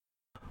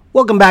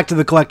Welcome back to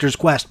the Collector's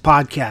Quest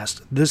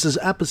podcast. This is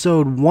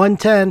episode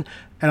 110,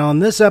 and on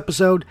this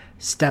episode,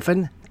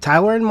 Stefan,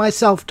 Tyler, and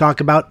myself talk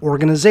about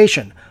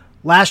organization.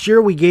 Last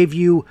year, we gave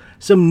you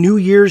some New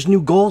Year's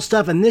new goal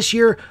stuff, and this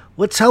year,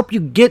 let's help you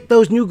get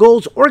those new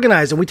goals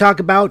organized, and we talk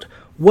about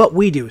what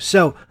we do.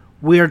 So,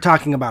 we are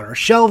talking about our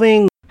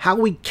shelving, how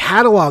we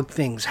catalog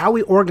things, how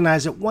we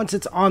organize it once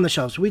it's on the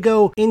shelves. We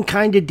go in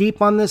kind of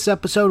deep on this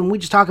episode, and we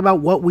just talk about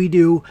what we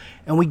do,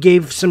 and we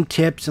gave some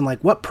tips and like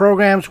what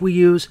programs we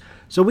use.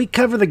 So we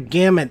cover the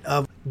gamut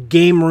of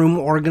game room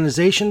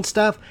organization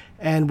stuff,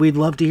 and we'd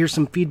love to hear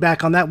some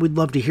feedback on that. We'd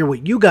love to hear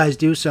what you guys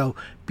do, so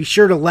be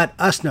sure to let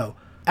us know.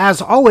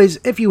 As always,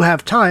 if you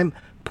have time,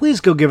 please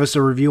go give us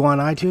a review on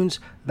iTunes.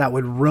 That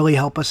would really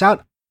help us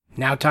out.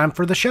 Now time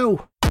for the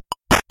show.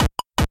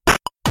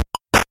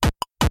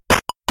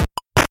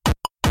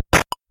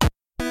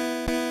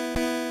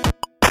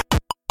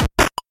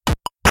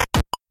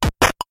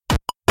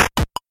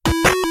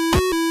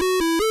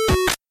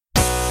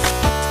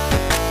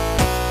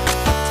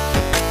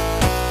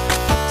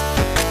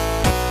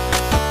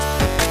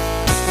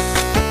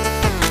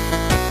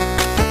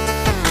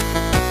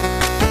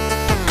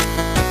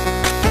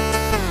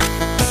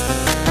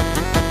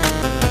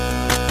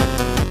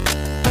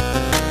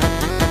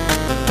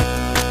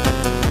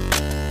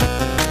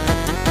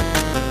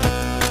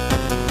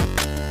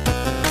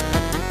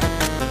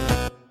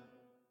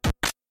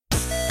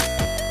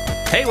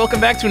 Hey,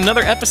 welcome back to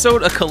another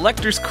episode of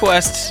Collector's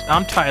Quest.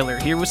 I'm Tyler,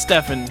 here with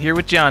Stefan, here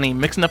with Johnny,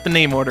 mixing up the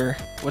name order.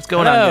 What's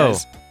going on,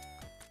 guys?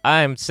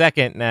 I'm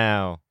second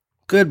now.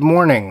 Good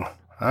morning.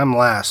 I'm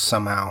last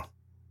somehow.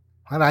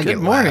 How did I get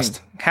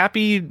last?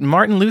 Happy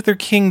Martin Luther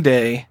King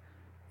Day.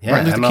 Yeah,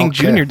 Martin Luther King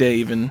Jr. Day,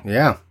 even.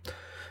 Yeah.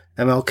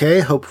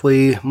 MLK.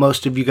 Hopefully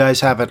most of you guys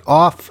have it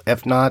off.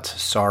 If not,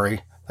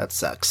 sorry. That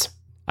sucks.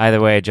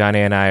 Either way, Johnny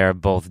and I are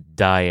both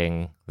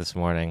dying this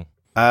morning.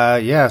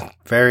 Yeah.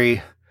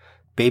 Very...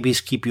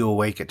 Babies keep you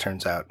awake, it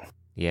turns out.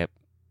 Yep.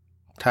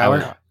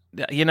 Tyler?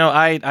 You know,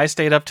 I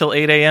stayed up till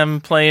 8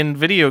 a.m. playing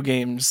video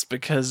games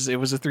because it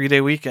was a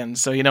 3-day weekend.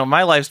 So, you know,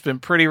 my life's been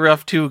pretty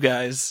rough too,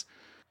 guys.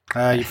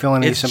 You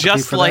feeling any sympathy for that?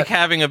 It's just like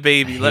having a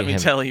baby, let me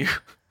tell you.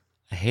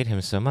 I hate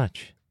him so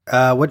much.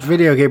 What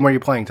video game were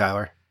you playing,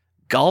 Tyler?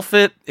 Golf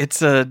It.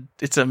 It's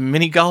a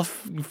mini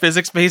golf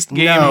physics-based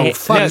game. No,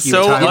 fuck it's you,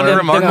 so Tyler.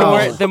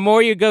 unremarkable. The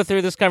more you go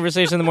through this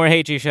conversation, the more I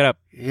hate you. Shut up.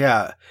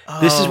 Yeah.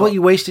 This is what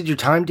you wasted your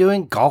time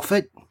doing? Golf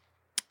It?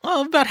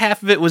 Well, about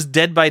half of it was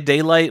Dead by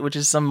Daylight, which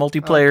is some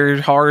multiplayer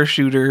horror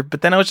shooter,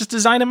 but then I was just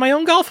designing my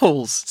own golf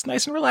holes. It's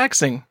nice and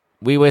relaxing.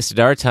 We wasted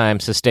our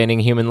time sustaining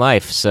human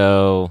life,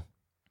 so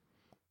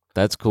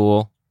that's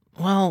cool.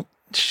 Well,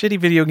 shitty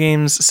video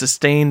games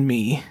sustain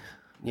me.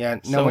 Yeah,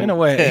 so in a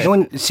way.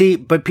 See,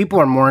 but people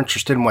are more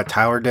interested in what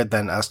Tyler did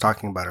than us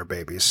talking about our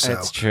babies. So.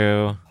 That's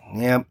true.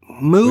 Yeah,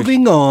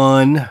 moving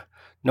on.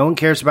 No one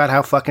cares about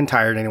how fucking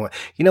tired anyone.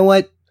 You know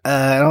what?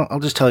 I'll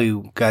just tell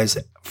you guys,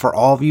 for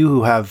all of you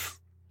who have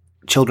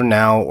children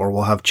now or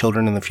will have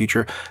children in the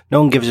future, no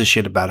one gives a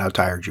shit about how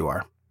tired you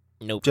are.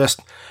 Nope.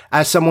 Just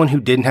as someone who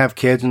didn't have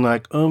kids and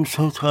like, oh, I'm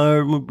so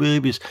tired, my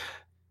babies.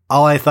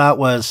 All I thought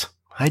was,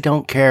 I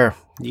don't care.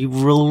 You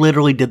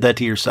literally did that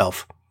to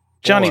yourself.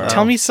 Johnny,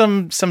 tell me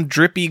some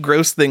drippy,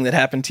 gross thing that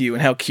happened to you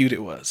and how cute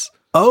it was.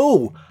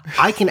 Oh,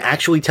 I can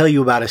actually tell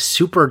you about a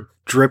super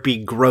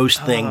drippy, gross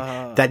thing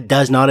that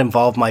does not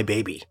involve my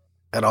baby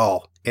at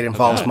all. It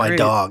involves my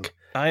dog.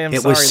 I am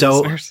it sorry, was so.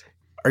 listeners.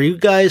 Are you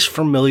guys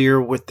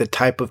familiar with the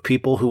type of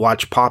people who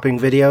watch popping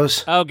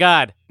videos? Oh,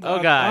 God.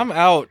 Oh, God. I'm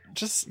out.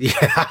 Just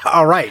yeah.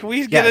 All right. Can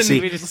we get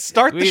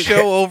start the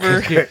show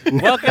over?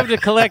 Welcome to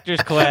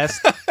Collector's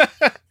Quest.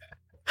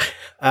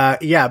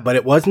 Yeah, but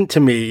it wasn't to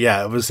me.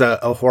 Yeah, it was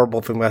a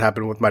horrible thing that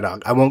happened with my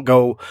dog. I won't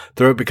go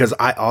through it because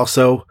I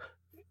also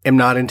am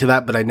not into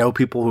that, but I know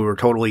people who are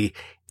totally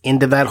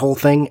into that whole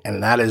thing,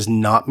 and that is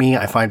not me.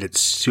 I find it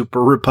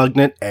super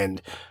repugnant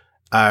and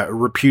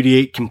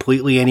repudiate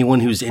completely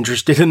anyone who's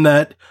interested in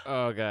that.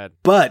 Oh, God.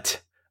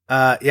 But,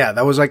 yeah,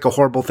 that was like a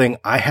horrible thing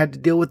I had to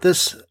deal with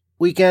this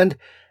weekend,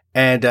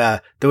 and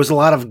there was a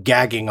lot of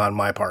gagging on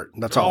my part.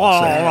 That's all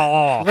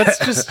I'll say. Let's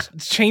just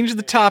change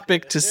the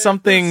topic to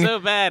something so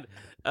bad.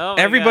 Oh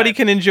everybody God.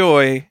 can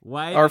enjoy.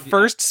 Why Our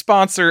first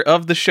sponsor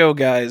of the show,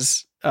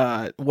 guys.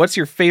 What's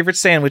your favorite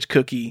sandwich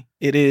cookie?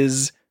 It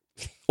is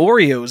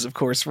Oreos, of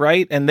course,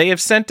 right? And they have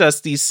sent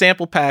us these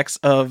sample packs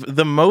of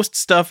the Most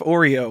Stuff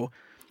Oreo,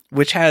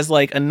 which has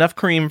like enough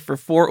cream for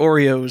 4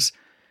 Oreos.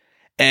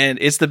 And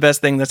it's the best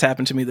thing that's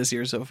happened to me this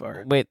year so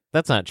far. Wait,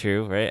 that's not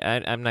true, right?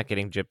 I'm not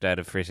getting gypped out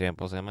of free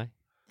samples, am I?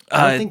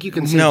 I don't think you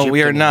can say no, gypped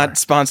we are anymore. not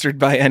sponsored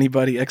by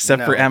anybody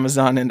except for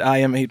Amazon and I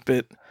Am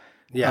 8-Bit.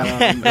 Yeah.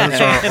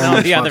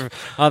 and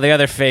all the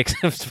other fake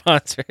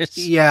sponsors.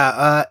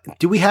 Yeah.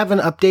 Do we have an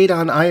update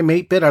on I Am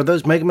 8-Bit? Are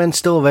those Mega Men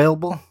still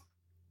available?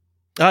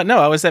 No,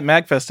 I was at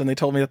MagFest and they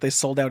told me that they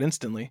sold out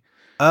instantly.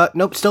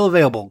 Nope, still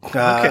available.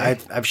 Okay.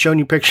 I've shown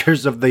you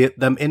pictures of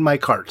them in my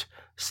cart.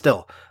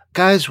 Still.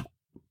 Guys,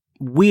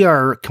 we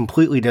are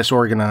completely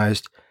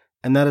disorganized,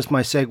 and that is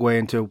my segue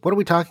into what are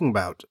we talking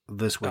about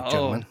this week,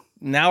 gentlemen?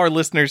 now our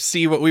listeners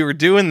see what we were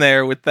doing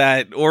there with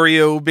that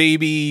Oreo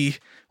baby,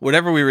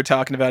 whatever we were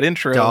talking about,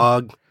 intro.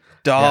 Dog.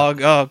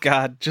 Yeah. Oh,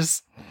 God.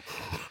 Just...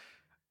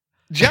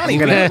 Johnny,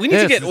 we need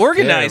to get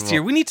organized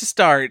here. We need to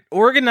start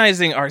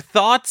organizing our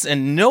thoughts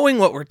and knowing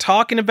what we're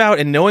talking about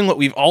and knowing what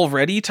we've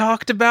already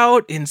talked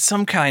about in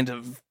some kind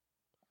of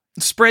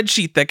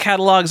spreadsheet that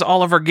catalogs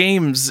all of our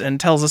games and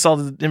tells us all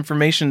the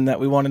information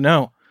that we want to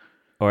know.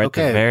 Or at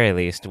the very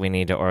least, we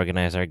need to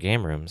organize our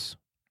game rooms.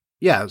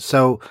 Yeah,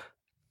 so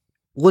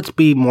let's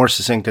be more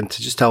succinct and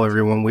to just tell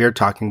everyone we are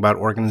talking about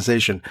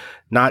organization,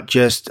 not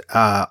just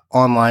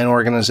online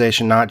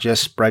organization, not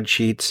just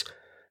spreadsheets,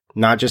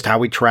 not just how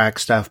we track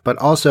stuff, but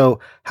also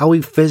how we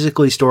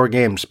physically store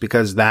games,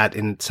 because that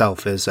in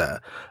itself is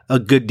a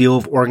good deal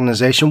of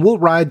organization. We'll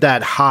ride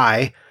that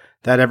high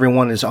that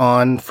everyone is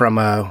on from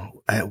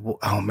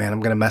oh man, I'm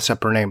going to mess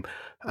up her name.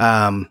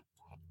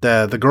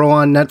 The girl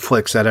on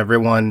Netflix that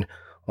everyone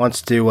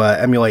wants to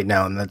emulate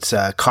now, and that's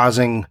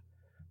causing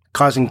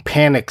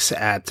panics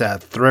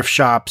at thrift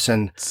shops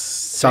and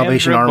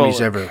Salvation Armies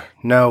ever.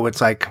 No,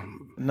 it's like...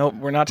 Nope,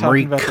 we're not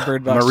talking about the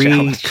Bird Box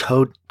Marie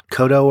Challenge.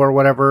 Kodo or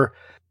whatever.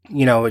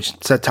 You know, it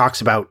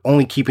talks about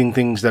only keeping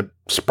things that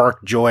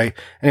spark joy.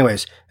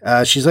 Anyways,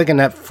 she's like a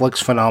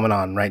Netflix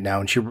phenomenon right now,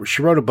 and she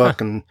wrote a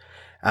book, and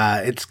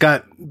it's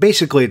got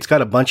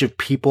a bunch of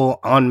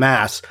people en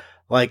masse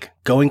like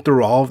going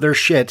through all of their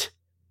shit,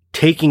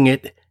 taking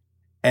it,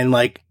 and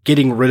like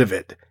getting rid of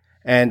it.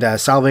 And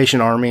Salvation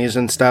Armies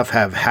and stuff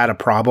have had a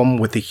problem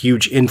with the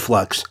huge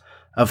influx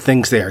of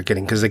things they are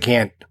getting because they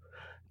can't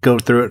go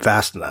through it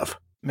fast enough.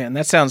 Man,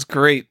 that sounds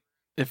great.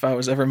 If I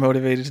was ever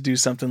motivated to do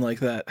something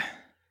like that.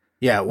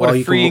 Yeah, what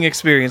a freeing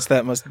experience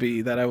that must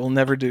be that I will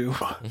never do.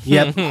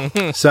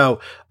 Yep. So,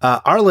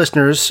 our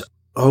listeners,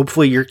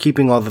 hopefully you're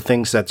keeping all the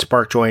things that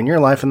spark joy in your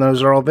life, and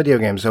those are all video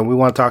games. So we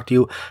want to talk to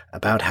you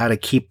about how to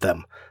keep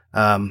them,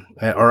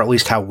 or at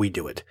least how we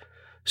do it.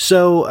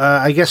 So,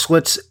 I guess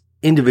let's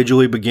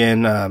individually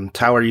begin.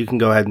 Tyler, you can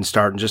go ahead and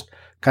start and just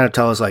kind of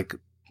tell us, like,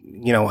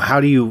 you know,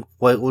 how do you,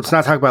 let's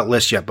not talk about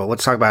lists yet, but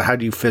let's talk about how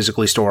do you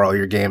physically store all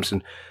your games,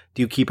 and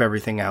do you keep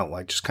everything out?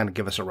 Like, just kind of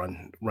give us a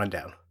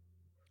rundown.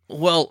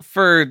 Well,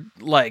 for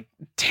like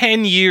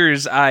 10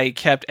 years, I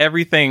kept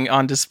everything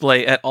on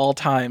display at all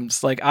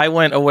times. Like, I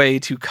went away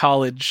to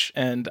college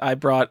and I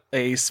brought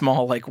a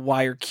small like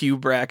wire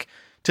cube rack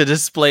to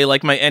display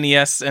like my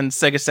NES and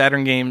Sega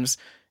Saturn games,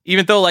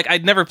 even though like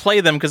I'd never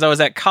play them because I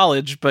was at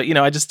college. But, you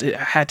know, I just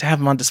had to have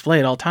them on display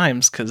at all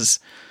times because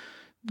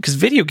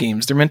video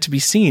games, they're meant to be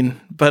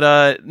seen.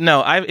 But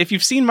no, if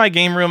you've seen my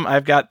game room,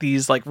 I've got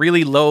these like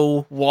really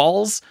low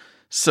walls.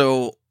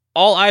 So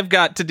all I've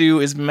got to do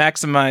is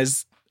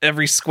maximize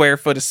every square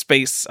foot of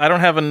space. I don't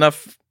have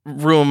enough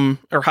room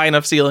or high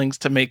enough ceilings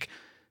to make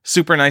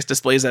super nice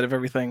displays out of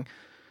everything.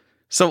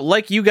 So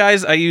like you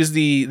guys, I use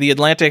the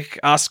Atlantic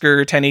Oscar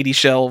 1080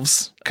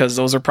 shelves because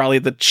those are probably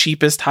the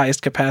cheapest,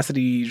 highest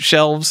capacity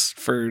shelves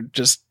for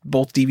just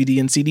both DVD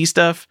and CD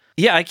stuff.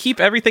 Yeah, I keep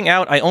everything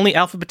out. I only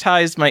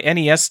alphabetized my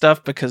NES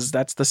stuff because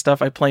that's the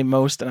stuff I play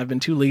most, and I've been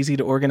too lazy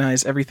to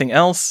organize everything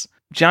else.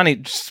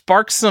 Johnny,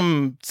 spark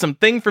some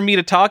thing for me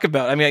to talk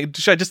about. I mean,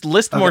 should I just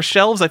list more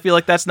shelves? I feel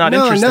like that's not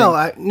interesting.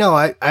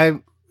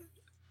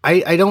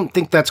 I don't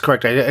think that's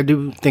correct. I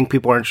do think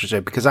people are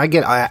interested because I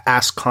get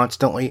asked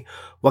constantly,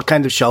 what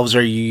kind of shelves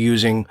are you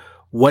using?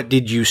 What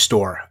did you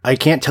store? I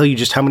can't tell you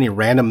just how many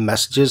random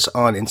messages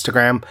on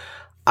Instagram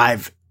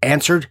I've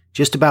answered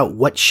just about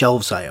what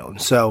shelves I own.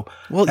 So,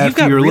 well, you've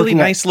got really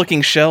nice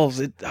looking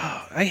shelves.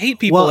 I hate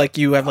people like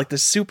you have like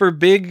this super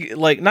big,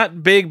 like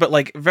not big, but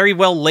like very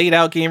well laid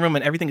out game room,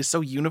 and everything is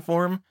so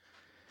uniform.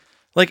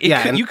 Like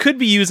you could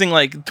be using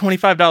like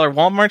 $25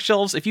 Walmart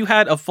shelves. If you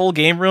had a full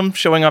game room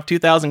showing off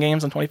 2,000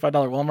 games on $25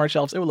 Walmart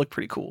shelves, it would look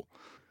pretty cool.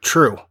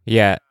 True.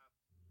 Yeah.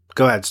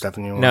 Go ahead,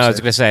 Stefan. No, I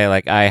was going to say,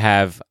 like, I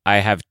have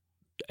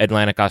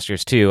Atlantic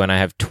Oscars too, and I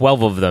have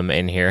 12 of them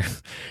in here.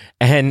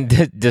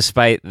 And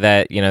despite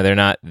that, you know, they're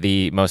not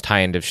the most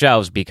high end of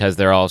shelves because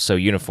they're all so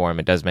uniform,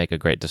 it does make a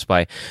great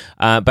display.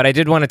 But I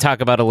did want to talk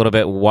about a little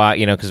bit why,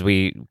 you know, because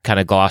we kind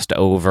of glossed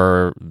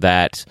over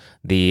that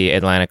the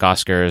Atlantic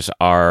Oscars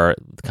are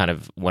kind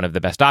of one of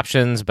the best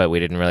options, but we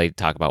didn't really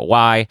talk about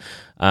why.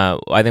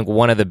 I think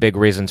one of the big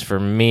reasons for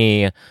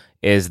me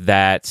is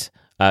that,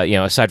 you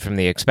know, aside from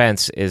the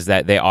expense, is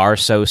that they are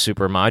so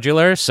super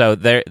modular. So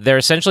they're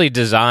essentially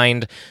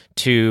designed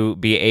to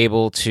be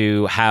able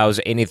to house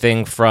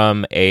anything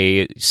from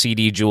a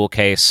CD jewel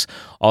case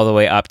all the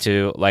way up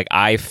to, like,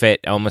 I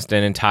fit almost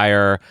an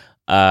entire,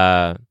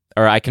 or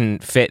I can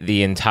fit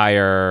the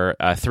entire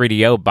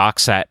 3DO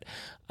box set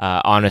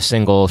on a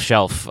single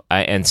shelf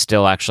and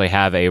still actually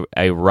have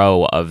a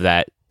row of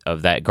that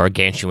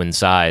gargantuan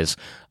size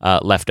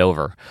left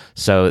over.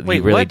 So wait,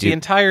 you really what? The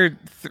entire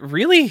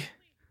really?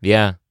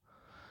 Yeah.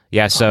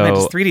 Yeah, so man,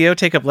 does 3DO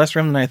take up less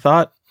room than I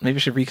thought? Maybe I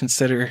should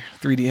reconsider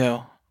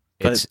 3DO.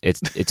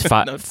 It's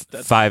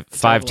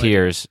five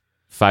tiers,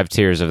 5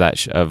 tiers of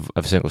that of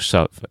single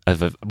shelf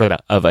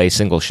of a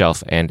single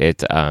shelf, and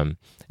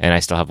I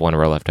still have one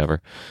row left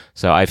over.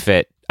 So I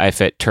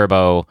fit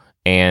Turbo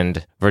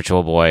and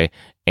Virtual Boy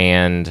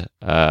and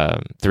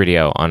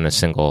 3DO on a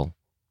single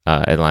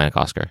Atlantic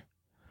Oscar.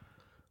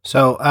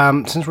 So,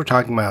 since we're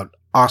talking about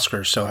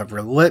Oscars so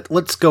heavily,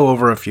 let's go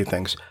over a few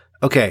things.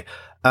 Okay,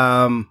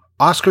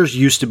 Oscars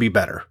used to be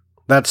better.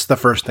 That's the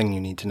first thing you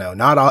need to know.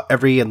 Not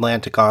every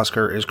Atlantic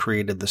Oscar is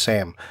created the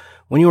same.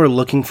 When you are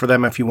looking for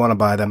them, if you want to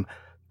buy them,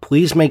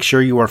 please make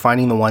sure you are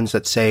finding the ones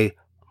that say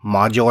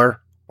modular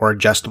or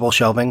adjustable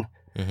shelving,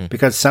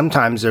 because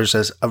sometimes there's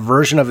a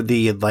version of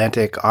the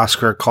Atlantic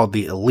Oscar called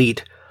the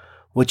Elite,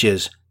 which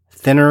is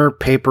thinner,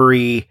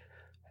 papery,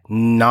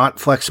 not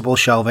flexible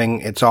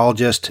shelving. It's all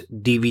just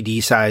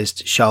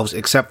DVD-sized shelves,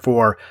 except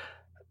for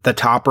the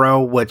top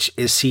row, which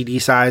is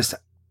CD-sized.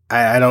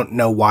 I don't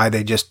know why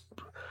they just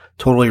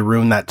totally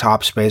ruined that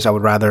top space. I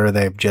would rather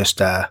they've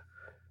just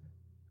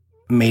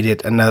made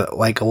it another,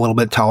 like a little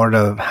bit taller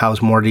to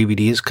house more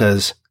DVDs,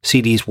 because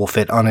CDs will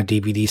fit on a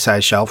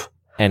DVD-sized shelf.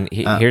 And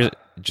here's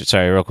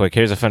real quick.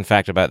 Here's a fun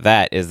fact about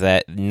that is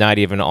that not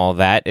even all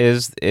that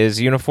is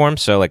uniform.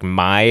 So like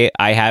I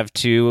have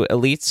 2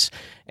 Elites,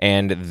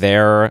 and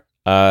their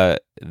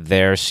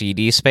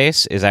CD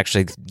space is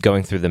actually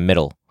going through the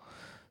middle.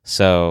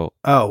 So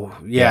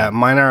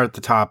mine are at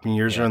the top and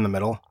yours are in the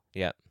middle.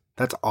 Yeah,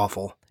 that's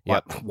awful.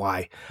 Yep.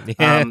 Why?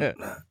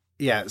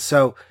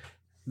 So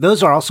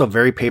those are also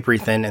very papery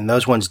thin, and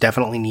those ones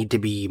definitely need to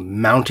be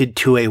mounted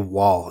to a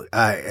wall.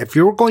 If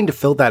you're going to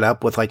fill that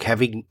up with like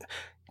heavy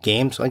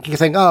games, like you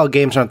think, oh,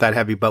 games aren't that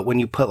heavy, but when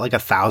you put like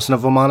 1,000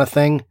 of them on a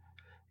thing,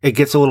 it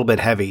gets a little bit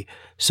heavy.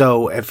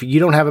 So if you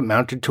don't have it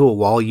mounted to a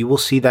wall, you will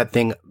see that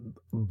thing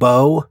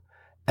bow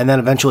and then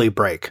eventually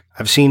break.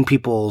 I've seen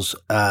people's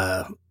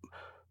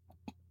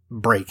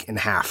break in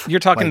half. You're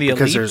talking the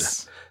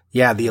Elites?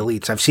 Yeah, the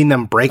Elites. I've seen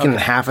them break in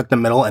half at the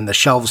middle, and the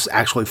shelves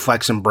actually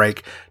flex and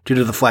break due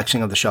to the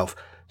flexing of the shelf.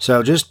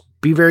 So just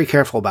be very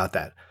careful about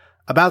that.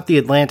 About the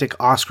Atlantic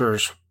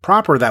Oscars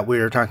proper that we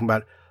were talking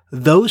about,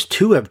 those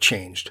too have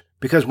changed.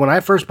 Because when I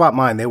first bought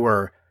mine, they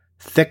were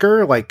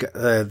thicker, like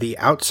the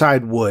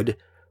outside wood,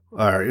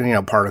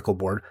 or particle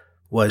board,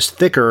 was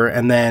thicker,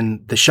 and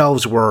then the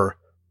shelves were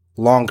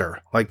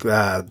longer. Like,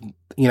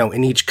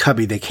 in each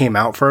cubby, they came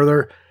out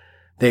further.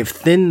 They've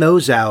thinned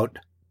those out,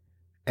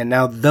 and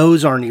now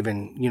those aren't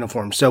even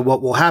uniform. So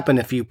what will happen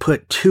if you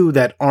put 2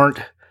 that aren't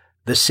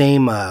the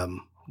same,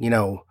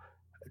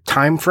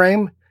 time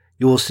frame,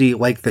 you will see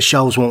like the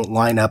shelves won't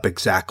line up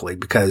exactly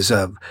because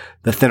of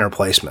the thinner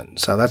placement.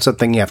 So that's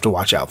something you have to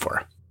watch out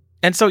for.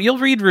 And so you'll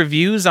read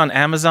reviews on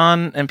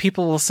Amazon and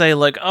people will say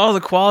like, oh,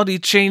 the quality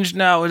changed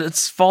now.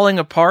 It's falling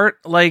apart.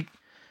 Like,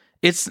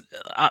 it's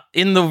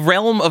in the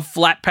realm of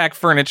flat pack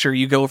furniture,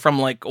 you go from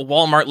like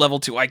Walmart level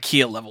to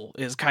IKEA level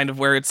is kind of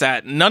where it's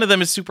at. None of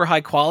them is super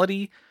high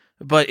quality,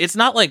 but it's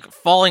not like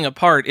falling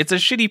apart. It's a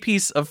shitty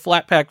piece of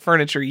flat pack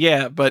furniture,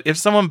 yeah, but if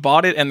someone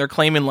bought it and they're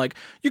claiming like,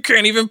 you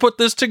can't even put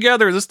this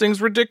together, this thing's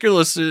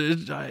ridiculous,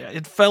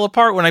 it fell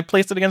apart when I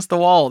placed it against the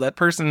wall, that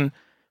person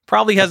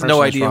probably has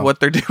no idea what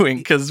they're doing,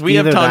 because we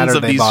have tons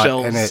of these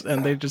shelves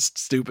and they're just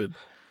stupid.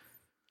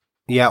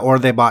 Yeah, or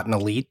they bought an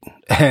Elite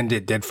and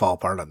it did fall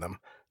apart on them.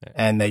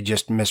 And they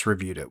just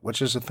misreviewed it,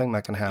 which is a thing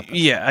that can happen.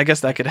 Yeah, I guess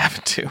that could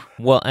happen too.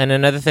 Well, and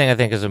another thing I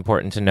think is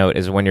important to note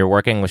is when you're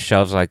working with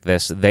shelves like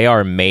this, they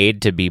are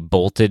made to be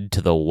bolted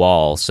to the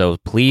wall. So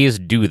please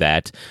do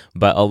that.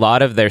 But a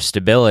lot of their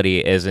stability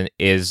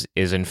is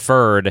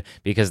inferred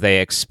because they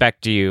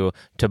expect you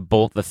to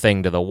bolt the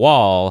thing to the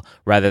wall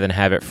rather than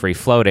have it free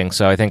floating.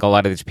 So I think a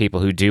lot of these people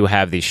who do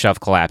have these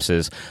shelf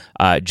collapses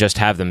just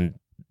have them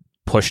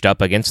pushed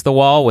up against the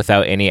wall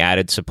without any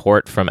added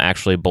support from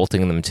actually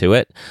bolting them to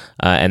it,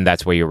 and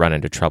that's where you run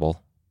into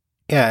trouble.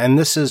 Yeah, and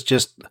this is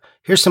just,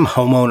 here's some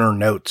homeowner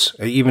notes,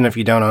 even if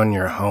you don't own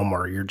your home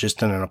or you're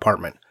just in an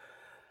apartment.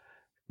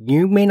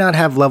 You may not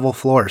have level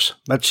floors.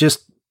 That's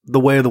just the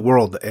way of the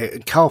world.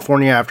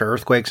 California, after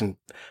earthquakes, and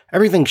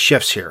everything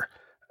shifts here.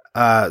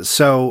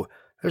 So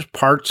there's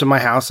parts of my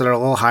house that are a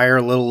little higher,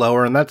 a little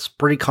lower, and that's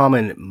pretty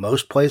common in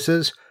most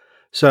places.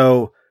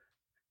 So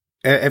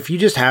if you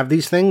just have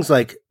these things,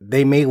 like,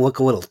 they may look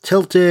a little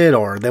tilted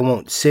or they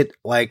won't sit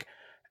like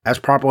as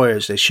properly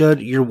as they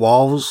should. Your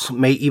walls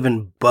may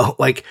even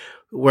like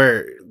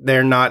where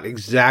they're not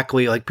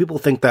exactly like, people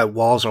think that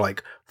walls are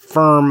like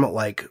firm,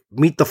 like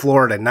meet the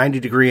floor at a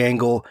 90-degree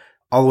angle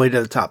all the way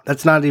to the top.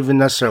 That's not even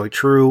necessarily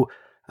true.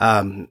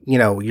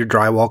 Your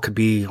drywall could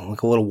be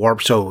like a little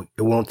warped, so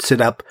it won't sit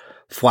up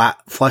flat,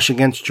 flush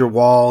against your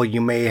wall. You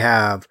may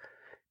have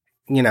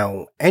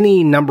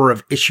any number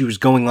of issues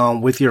going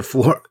on with your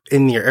floor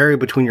in your area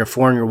between your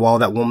floor and your wall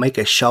that will make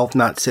a shelf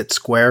not sit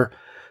square.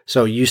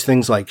 So use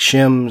things like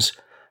shims,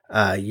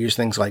 use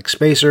things like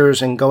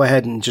spacers, and go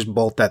ahead and just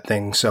bolt that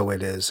thing so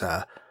it is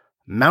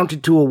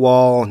mounted to a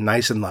wall,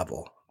 nice and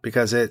level.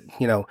 Because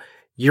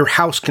your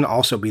house can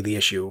also be the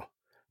issue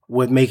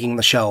with making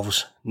the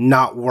shelves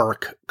not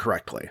work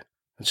correctly.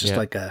 It's just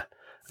like a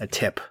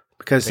tip.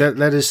 Because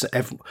that is,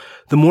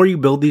 the more you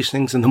build these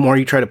things and the more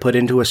you try to put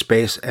into a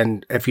space,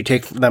 and if you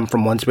take them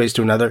from one space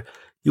to another,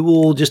 you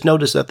will just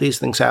notice that these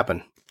things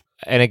happen.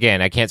 and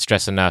again, I can't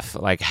stress enough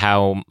like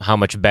how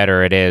much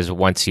better it is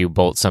once you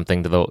bolt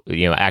something to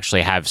the,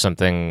 actually have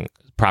something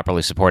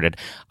properly supported.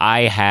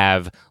 I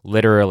have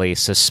literally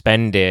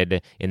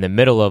suspended in the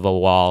middle of a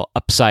wall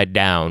upside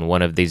down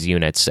one of these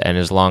units, and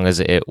as long as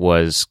it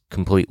was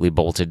completely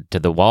bolted to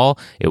the wall,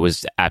 it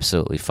was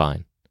absolutely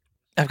fine.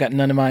 I've got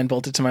none of mine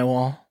bolted to my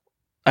wall.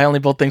 I only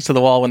bolt things to the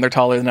wall when they're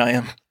taller than I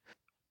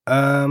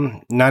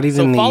am. Not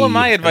even. So follow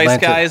my advice,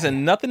 guys,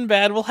 and nothing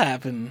bad will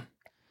happen.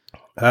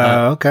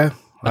 Okay.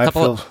 I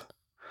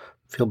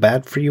feel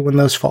bad for you when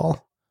those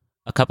fall.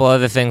 A couple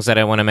other things that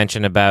I want to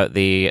mention about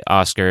the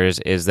Oscars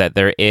is that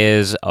there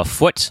is a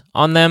foot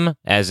on them,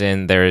 as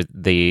in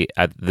the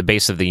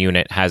base of the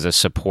unit has a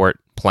support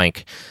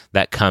plank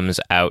that comes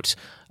out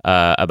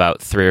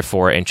about 3 or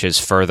 4 inches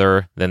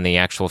further than the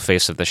actual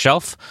face of the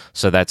shelf.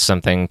 So that's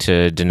something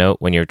to denote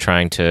when you're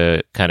trying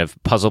to kind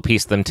of puzzle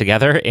piece them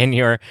together in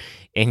your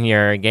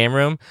game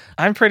room.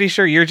 I'm pretty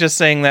sure you're just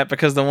saying that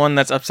because the one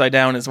that's upside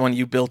down is one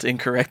you built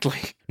incorrectly.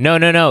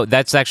 No.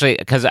 That's actually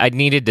because I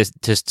needed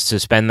to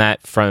suspend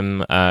that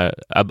from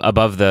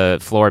above the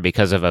floor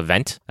because of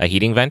a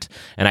heating vent,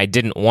 and I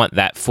didn't want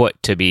that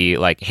foot to be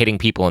like hitting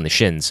people in the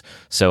shins.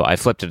 So I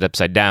flipped it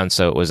upside down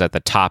so it was at the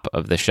top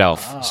of the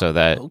shelf so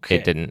that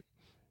it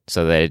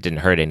didn't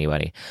hurt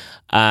anybody.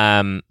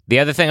 The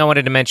other thing I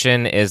wanted to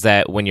mention is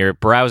that when you're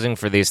browsing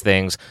for these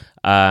things,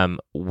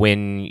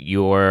 when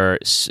you're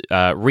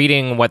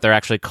reading what they're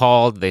actually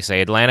called, they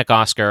say Atlantic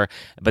Oscar,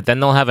 but then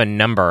they'll have a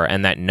number,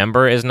 and that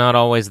number is not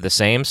always the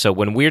same. So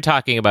when we're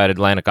talking about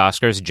Atlantic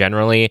Oscars,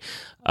 generally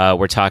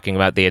we're talking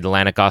about the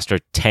Atlantic Oscar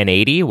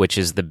 1080, which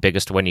is the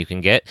biggest one you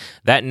can get.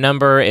 That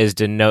number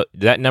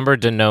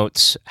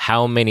denotes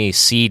how many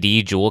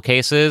CD jewel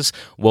cases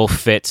will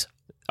fit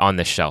on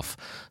the shelf.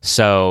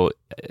 So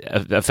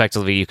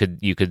effectively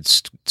you could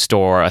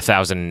store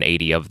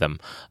 1,080 of them,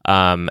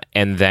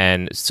 and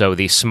then so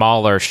the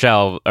smaller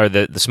shelf or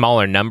the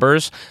smaller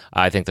numbers,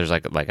 I think there's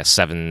like a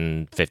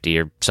 750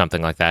 or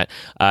something like that,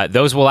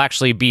 those will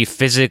actually be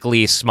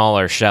physically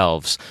smaller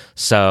shelves.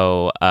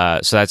 So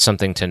that's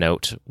something to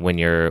note when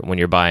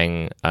you're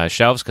buying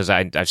shelves, because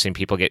I've seen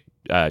people get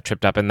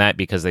tripped up in that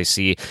because they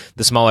see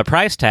the smaller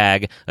price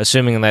tag,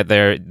 assuming that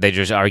they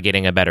just are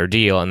getting a better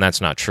deal, and that's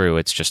not true.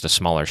 It's just a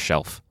smaller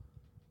shelf.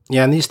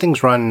 Yeah, and these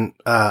things run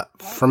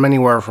from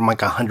anywhere from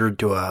like 100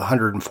 to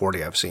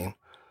 140 I've seen.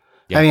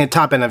 Yeah. I mean, at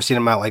top end, I've seen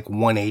them at like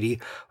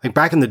 180. Like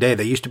back in the day,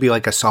 they used to be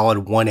like a solid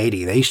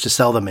 180. They used to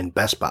sell them in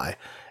Best Buy.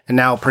 And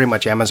now pretty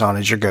much Amazon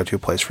is your go-to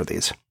place for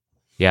these.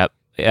 Yep.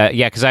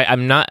 Because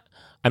I'm not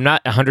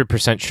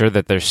 100% sure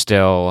that they're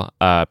still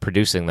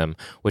producing them,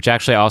 which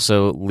actually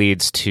also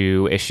leads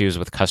to issues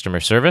with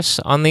customer service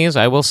on these,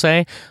 I will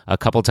say. A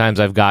couple times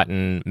I've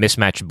gotten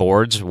mismatched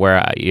boards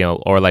where,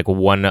 or like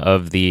one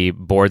of the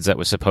boards that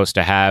was supposed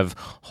to have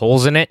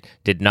holes in it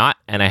did not,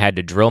 and I had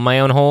to drill my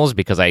own holes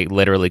because I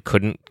literally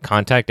couldn't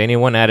contact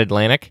anyone at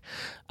Atlantic.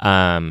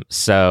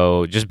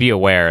 So just be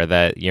aware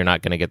that you're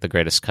not going to get the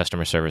greatest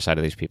customer service out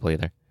of these people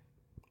either.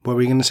 What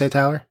were you going to say,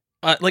 Tyler?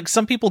 Like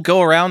some people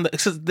go around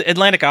the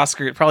Atlantic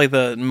Oscar, probably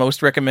the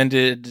most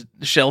recommended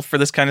shelf for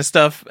this kind of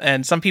stuff.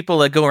 And some people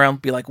that go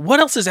around be like,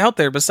 what else is out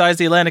there besides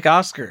the Atlantic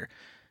Oscar?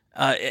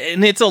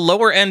 And it's a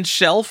lower end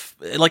shelf.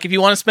 Like if you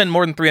want to spend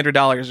more than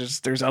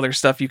 $300, there's other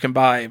stuff you can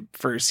buy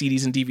for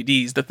CDs and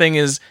DVDs. The thing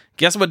is,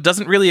 guess what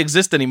doesn't really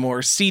exist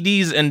anymore?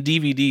 CDs and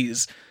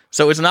DVDs.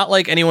 So it's not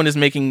like anyone is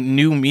making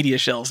new media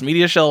shelves.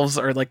 Media shelves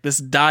are like this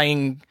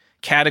dying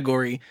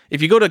category.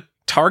 If you go to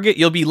Target,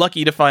 you'll be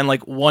lucky to find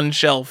like one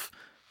shelf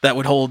that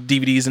would hold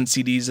DVDs and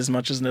CDs as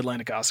much as an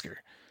Atlantic Oscar.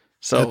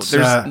 So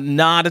there's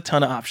not a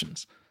ton of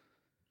options.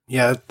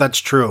 Yeah, that's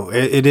true.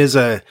 It is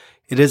a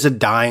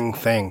dying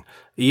thing.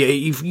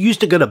 You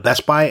used to go to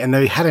Best Buy and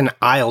they had an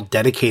aisle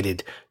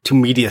dedicated to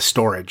media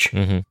storage.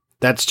 Mm-hmm.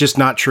 That's just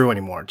not true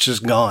anymore. It's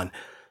just gone.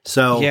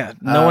 So yeah,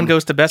 no one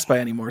goes to Best Buy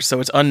anymore, so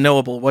it's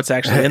unknowable what's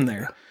actually in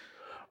there.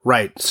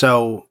 Right.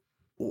 So,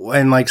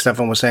 and like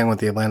Stefan was saying with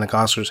the Atlantic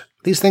Oscars,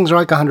 these things are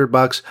like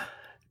 $100.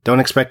 Don't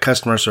expect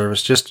customer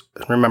service. Just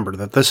remember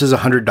that this is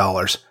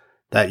 $100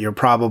 that you're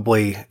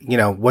probably,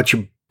 what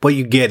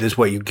you get is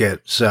what you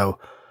get. So,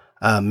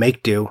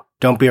 make do.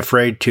 Don't be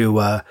afraid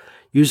to,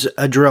 use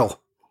a drill.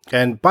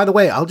 And by the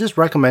way, I'll just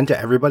recommend to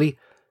everybody,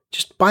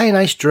 just buy a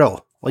nice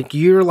drill. Like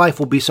your life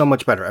will be so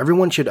much better.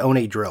 Everyone should own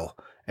a drill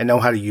and know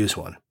how to use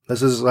one.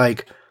 This is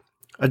like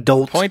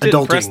adulting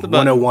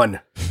 101.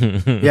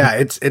 Yeah,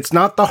 it's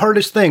not the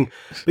hardest thing.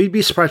 But you'd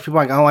be surprised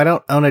people are like, oh, I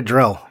don't own a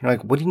drill. You're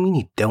like, what do you mean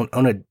you don't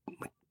own a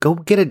Go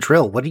get a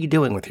drill. What are you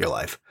doing with your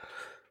life?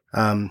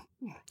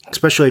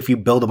 Especially if you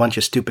build a bunch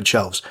of stupid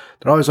shelves.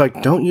 They're always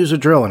like, don't use a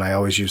drill, and I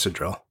always use a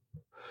drill.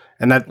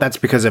 And that's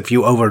because if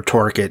you over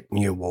torque it,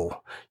 you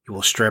will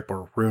strip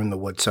or ruin the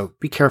wood. So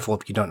be careful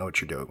if you don't know what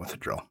you're doing with a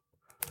drill.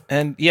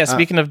 And yeah,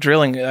 speaking of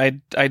drilling,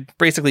 I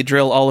basically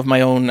drill all of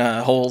my own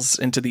holes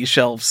into these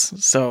shelves.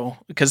 So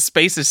because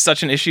space is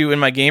such an issue in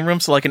my game room,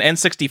 so like an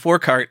N64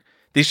 cart,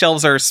 these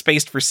shelves are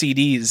spaced for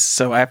CDs,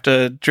 so I have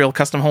to drill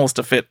custom holes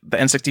to fit the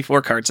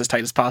N64 carts as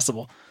tight as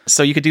possible.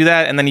 So you could do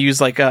that, and then you use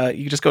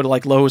you just go to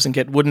like Lowe's and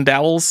get wooden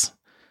dowels,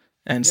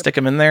 and stick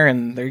them in there,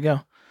 and there you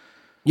go.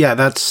 Yeah,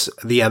 that's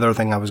the other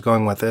thing I was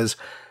going with is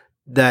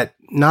that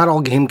not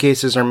all game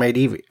cases are made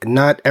even.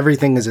 Not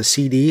everything is a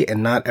CD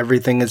and not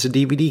everything is a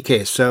DVD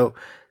case. So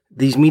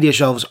these media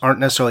shelves aren't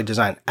necessarily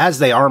designed. As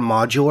they are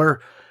modular,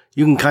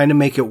 you can kind of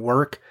make it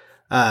work.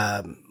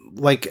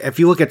 Like if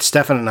you look at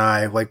Stefan and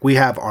I, like we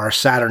have our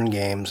Saturn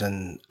games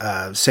and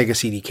Sega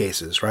CD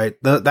cases, right?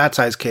 That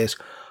size case,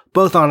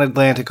 both on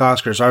Atlantic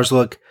Oscars. Ours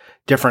look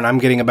different. I'm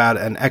getting about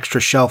an extra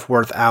shelf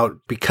worth out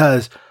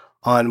because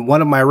on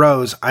one of my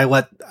rows,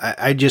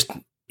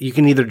 you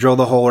can either drill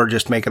the hole or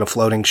just make it a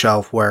floating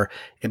shelf where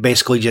it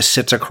basically just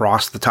sits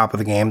across the top of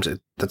the games.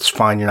 That's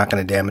fine. You're not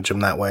going to damage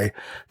them that way.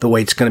 The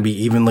weight's going to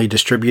be evenly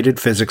distributed.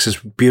 Physics is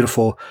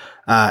beautiful.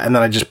 And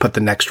then I just put the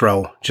next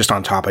row just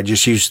on top. I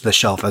just use the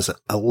shelf as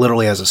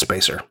literally as a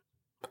spacer.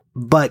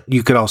 But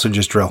you could also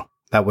just drill.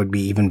 That would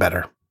be even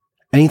better.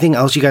 Anything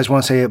else you guys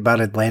want to say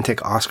about Atlantic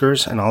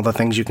Oscars and all the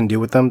things you can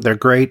do with them? They're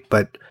great,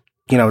 but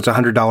it's a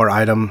 $100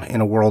 item in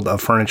a world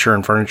of furniture,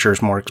 and furniture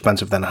is more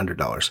expensive than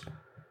 $100.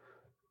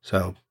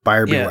 So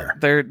buyer beware.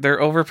 They're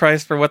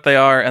overpriced for what they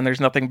are, and there's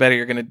nothing better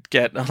you're going to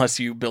get unless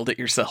you build it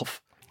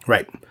yourself.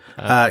 Right.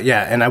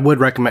 And I would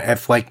recommend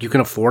if you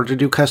can afford to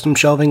do custom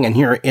shelving and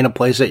you're in a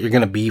place that you're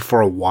going to be for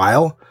a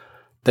while,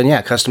 then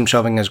yeah, custom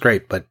shelving is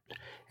great. But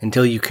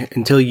until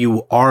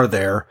you are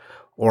there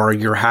or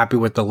you're happy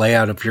with the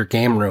layout of your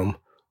game room,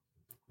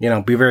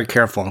 be very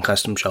careful on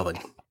custom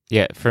shelving.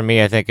 Yeah, for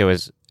me, I think it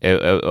was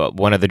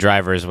one of the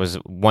drivers was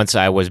once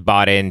I was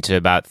bought into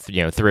about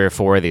 3 or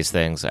 4 of these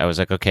things, I was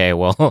like, okay,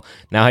 well,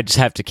 now I just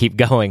have to keep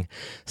going.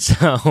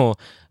 So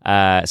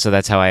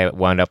that's how I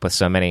wound up with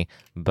so many.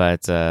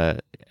 But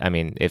I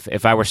mean,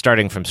 if I were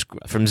starting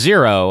from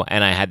zero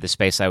and I had the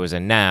space I was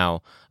in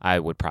now, I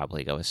would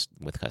probably go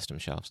with custom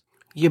shelves.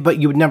 Yeah, but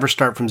you would never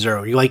start from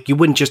zero. You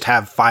wouldn't just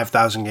have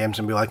 5,000 games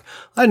and be like,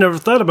 I never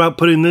thought about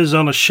putting this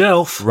on a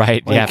shelf.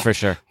 Right. Yeah, for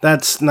sure.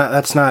 That's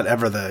not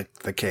ever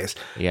the case.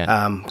 Yeah.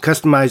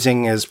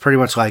 Customizing is pretty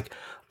much like,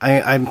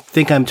 I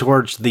think I'm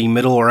towards the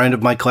middle or end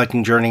of my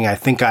collecting journey. I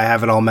think I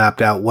have it all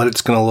mapped out, what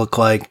it's going to look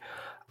like.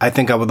 I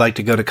think I would like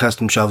to go to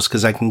custom shelves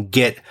because I can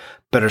get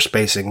better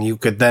spacing. You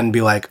could then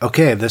be like,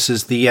 okay, this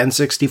is the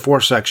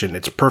N64 section.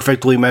 It's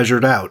perfectly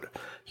measured out,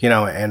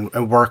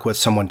 and work with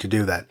someone to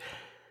do that.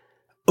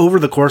 Over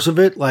the course of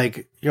it,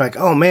 you're like,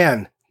 oh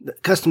man,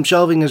 custom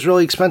shelving is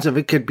really expensive.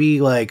 It could be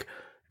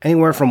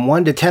anywhere from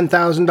 $1,000 to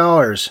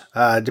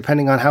 $10,000,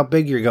 depending on how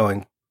big you're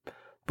going.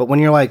 But when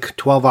you're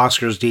 12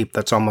 Oscars deep,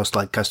 that's almost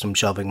like custom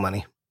shelving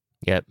money.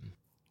 Yep.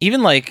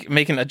 Even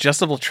making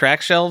adjustable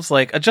track shelves,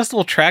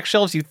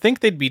 you'd think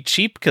they'd be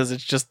cheap because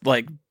it's just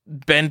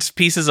bent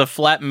pieces of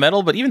flat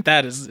metal, but even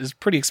that is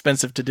pretty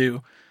expensive to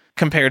do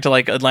compared to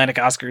Atlantic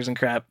Oscars and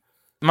crap.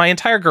 My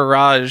entire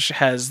garage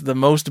has the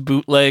most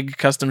bootleg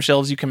custom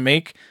shelves you can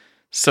make.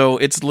 So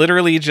it's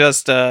literally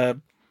just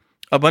a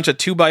bunch of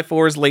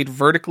 2x4s laid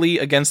vertically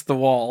against the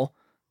wall.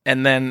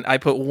 And then I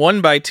put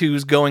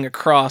 1x2s going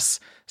across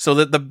so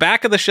that the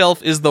back of the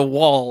shelf is the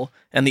wall.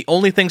 And the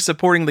only thing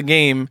supporting the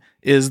game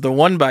is the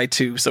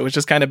 1x2. So it's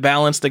just kind of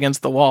balanced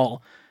against the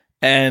wall.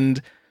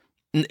 And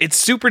it's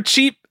super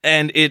cheap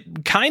and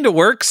it kind of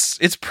works.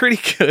 It's pretty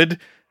good.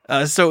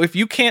 So if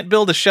you can't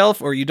build a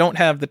shelf or you don't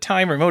have the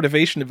time or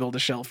motivation to build a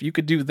shelf, you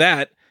could do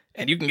that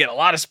and you can get a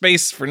lot of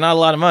space for not a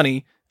lot of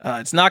money.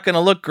 It's not going to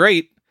look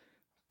great,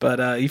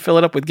 but you fill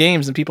it up with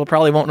games and people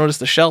probably won't notice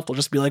the shelf. They'll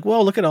just be like,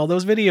 whoa, look at all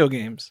those video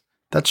games.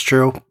 That's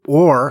true.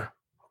 Or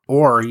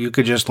you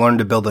could just learn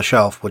to build a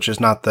shelf, which is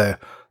not the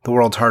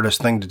world's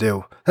hardest thing to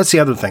do. That's the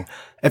other thing.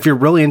 If you're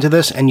really into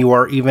this and you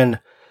are even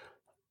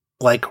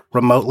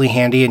remotely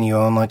handy and you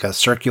own a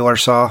circular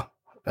saw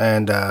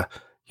and,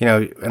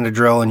 and a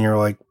drill and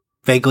you're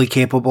vaguely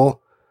capable,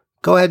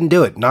 go ahead and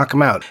do it. Knock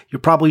them out. You're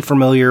probably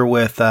familiar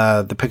with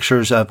the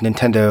pictures of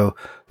Nintendo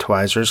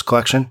Twizzer's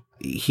collection.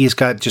 He's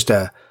got just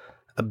a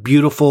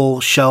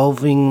beautiful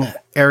shelving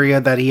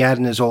area that he had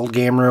in his old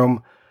game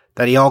room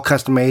that he all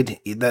custom made.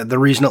 The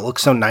reason it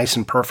looks so nice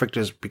and perfect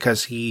is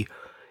because he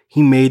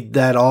made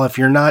that all. If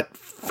you're not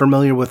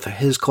familiar with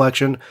his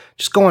collection,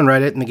 just go on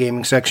Reddit in the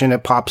gaming section.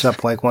 It pops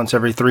up once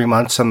every 3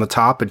 months on the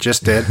top. It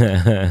just did.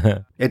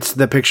 It's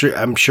the picture.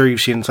 I'm sure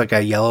you've seen. It's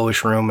a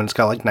yellowish room and it's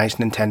got nice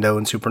Nintendo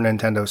and Super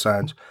Nintendo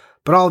signs,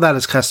 but all of that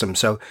is custom.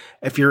 So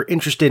if you're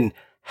interested in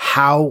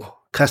how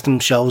custom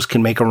shelves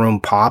can make a room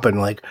pop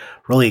and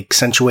really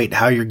accentuate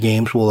how your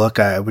games will look,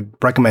 I would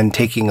recommend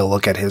taking a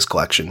look at his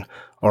collection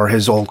or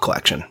his old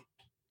collection.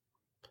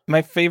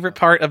 My favorite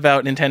part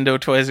about Nintendo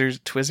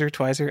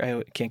Twizer,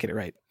 I can't get it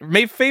right.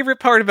 My favorite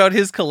part about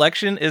his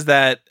collection is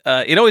that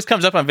it always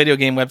comes up on video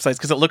game websites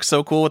because it looks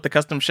so cool with the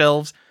custom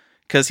shelves,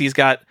 because he's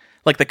got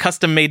the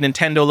custom-made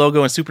Nintendo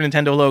logo and Super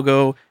Nintendo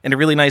logo and a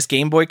really nice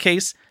Game Boy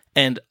case,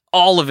 and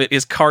all of it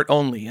is cart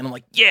only. And I'm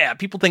like, yeah,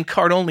 people think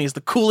cart only is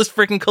the coolest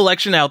freaking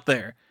collection out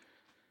there.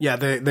 Yeah,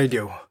 they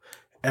do.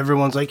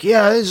 Everyone's like,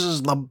 yeah, this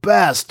is the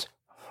best.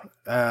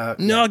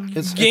 No,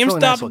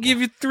 GameStop will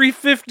give you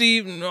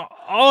 $350.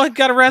 Oh, I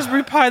got a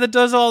Raspberry Pi that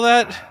does all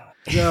that.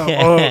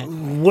 Yeah,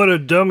 what a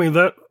dummy!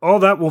 All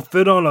that will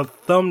fit on a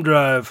thumb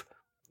drive.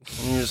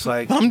 And you're just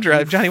like, Thumb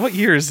drive, Johnny. What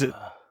year is it?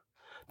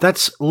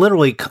 That's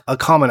literally a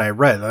comment I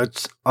read.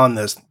 That's on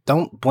this.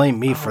 Don't blame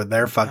me for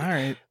their fucking. All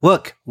right.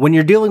 Look, when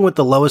you're dealing with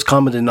the lowest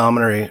common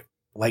denominator,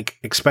 like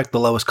expect the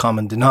lowest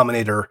common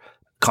denominator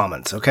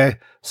comments. Okay,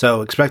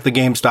 so expect the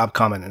GameStop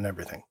comment and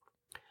everything.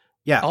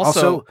 Yeah.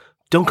 Also,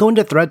 don't go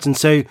into threads and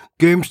say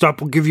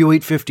GameStop will give you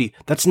 $8.50.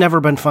 That's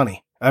never been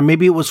funny.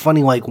 Maybe it was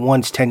funny like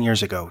once 10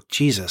 years ago.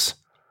 Jesus.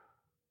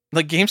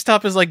 Like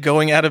GameStop is like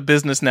going out of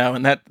business now,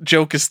 and that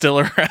joke is still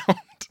around.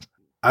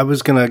 I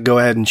was going to go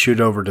ahead and shoot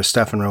over to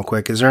Stefan real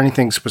quick. Is there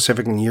anything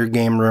specific in your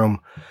game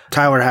room?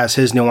 Tyler has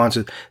his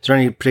nuances. Is there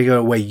any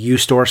particular way you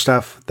store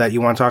stuff that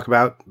you want to talk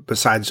about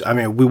besides, I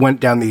mean, we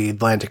went down the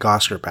Atlantic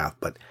Oscar path,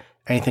 but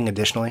anything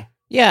additionally?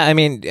 Yeah, I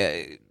mean,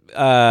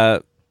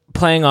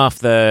 playing off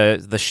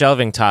the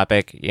shelving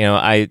topic, you know,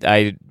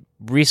 I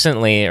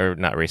recently, or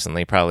not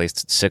recently, probably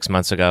 6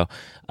 months ago,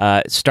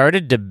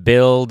 started to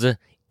build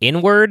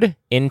inward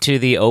into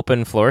the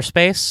open floor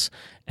space.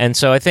 And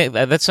so I think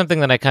that's something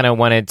that I kind of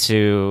wanted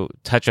to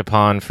touch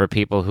upon for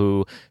people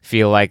who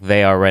feel like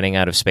they are running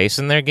out of space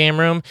in their game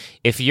room.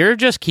 If you're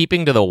just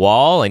keeping to the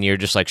wall and you're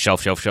just like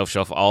shelf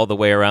all the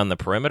way around the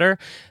perimeter,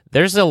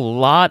 there's a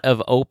lot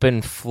of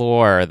open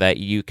floor that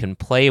you can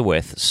play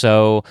with.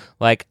 So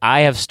like I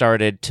have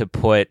started to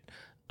put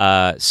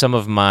some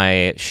of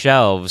my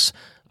shelves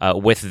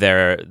with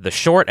the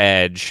short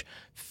edge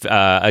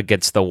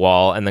against the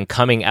wall and then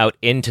coming out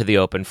into the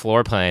open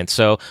floor plan.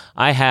 So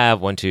I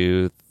have 9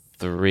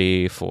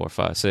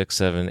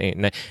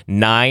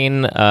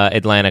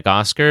 Atlantic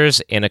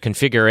Oscars in a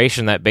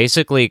configuration that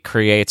basically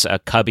creates a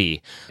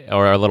cubby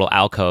or a little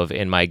alcove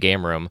in my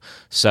game room.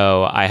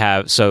 So I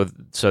have so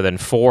then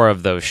 4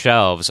 of those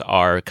shelves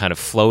are kind of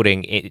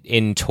floating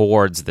in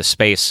towards the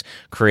space,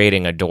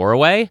 creating a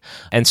doorway.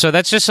 And so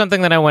that's just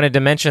something that I wanted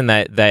to mention,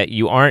 that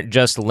you aren't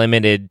just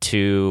limited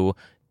to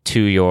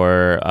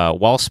your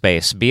wall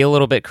space. Be a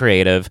little bit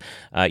creative.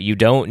 You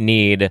don't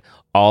need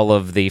all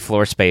of the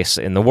floor space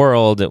in the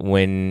world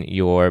when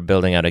you're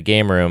building out a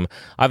game room.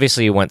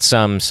 Obviously, you want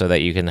some so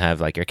that you can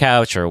have like your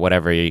couch or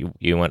whatever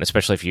you want,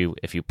 especially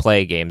if you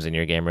play games in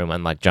your game room,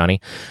 unlike Johnny.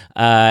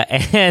 I've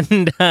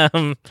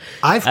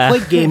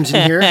played games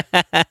in here.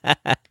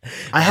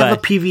 I have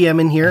a PVM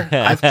in here.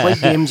 I've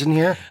played games in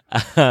here.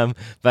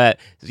 But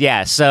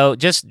yeah, so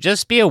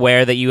just be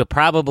aware that you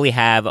probably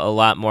have a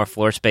lot more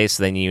floor space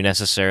than you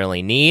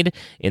necessarily need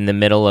in the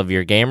middle of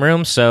your game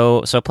room.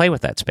 So play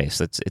with that space.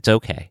 It's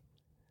okay.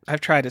 I've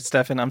tried it,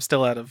 Stefan. I'm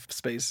still out of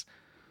space.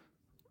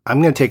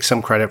 I'm going to take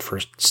some credit for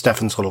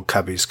Stefan's little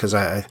cubbies because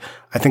I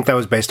think that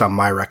was based on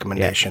my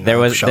recommendation. Yeah,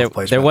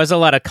 there was a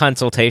lot of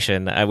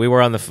consultation. I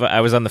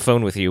was on the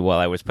phone with you while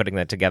I was putting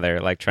that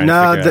together, like trying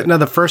to figure out.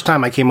 The first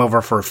time I came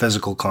over for a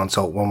physical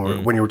consult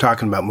when you were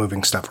talking about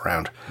moving stuff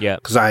around. Yeah,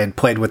 because I had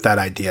played with that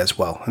idea as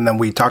well, and then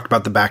we talked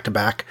about the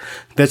back-to-back.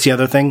 That's the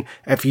other thing.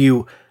 If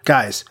you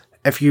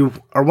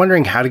are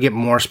wondering how to get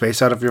more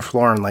space out of your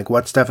floor and like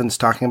what Stefan's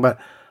talking about.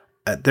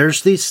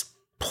 There's these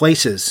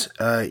places,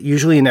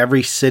 usually in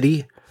every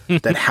city,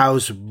 that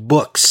house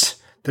books.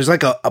 There's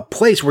like a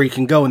place where you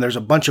can go and there's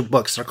a bunch of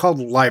books. They're called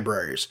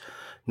libraries.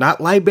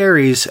 Not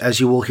libraries, as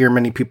you will hear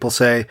many people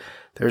say.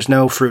 There's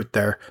no fruit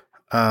there.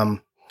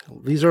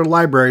 These are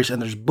libraries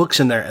and there's books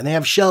in there and they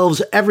have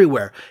shelves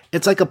everywhere.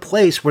 It's like a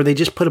place where they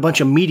just put a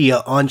bunch of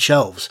media on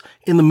shelves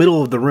in the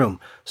middle of the room.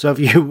 So if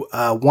you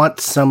want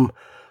some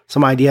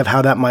idea of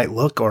how that might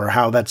look or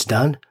how that's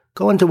done,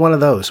 go into one of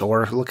those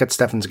or look at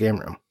Stefan's game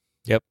room.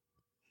 Yep.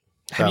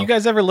 Have you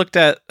guys ever looked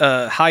at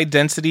high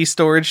density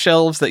storage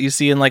shelves that you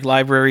see in like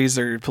libraries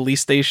or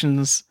police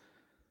stations?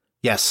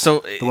 Yes. So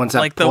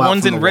the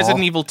ones in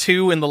Resident Evil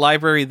 2 in the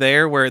library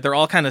there, where they're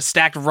all kind of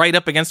stacked right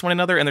up against one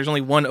another and there's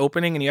only one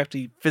opening and you have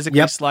to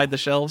physically slide the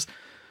shelves.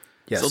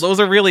 Yes. So those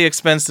are really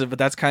expensive, but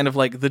that's kind of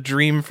like the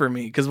dream for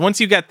me. Because once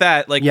you get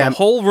that, like the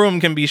whole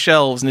room can be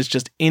shelves and it's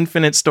just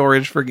infinite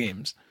storage for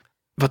games.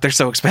 But they're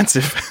so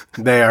expensive.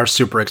 They are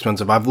super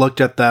expensive. I've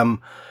looked at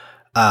them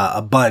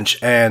a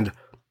bunch, and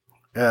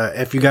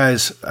if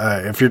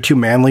you're too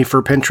manly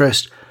for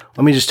Pinterest,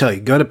 let me just tell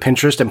you, go to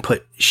Pinterest and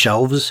put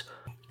shelves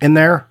in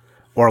there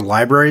or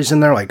libraries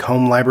in there, like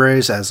home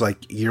libraries as like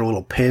your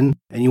little pin,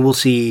 and you will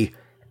see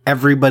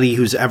everybody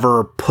who's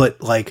ever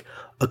put like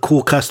a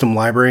cool custom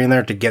library in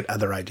there to get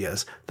other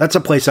ideas. That's a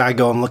place I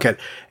go and look at,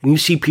 and you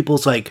see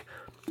people's like,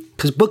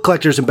 because book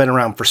collectors have been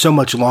around for so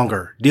much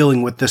longer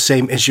dealing with the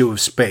same issue of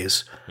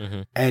space,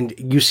 and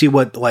you see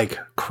what like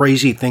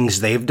crazy things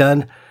they've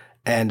done.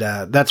 And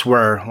that's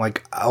where,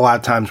 like, a lot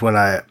of times when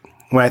I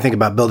think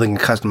about building a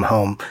custom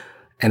home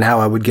and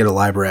how I would get a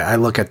library, I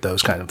look at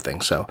those kind of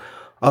things. So,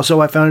 also,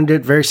 I found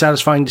it very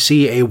satisfying to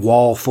see a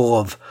wall full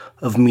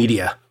of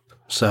media.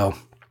 So,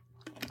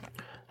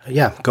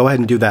 yeah, go ahead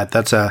and do that.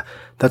 That's a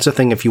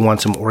thing if you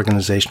want some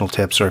organizational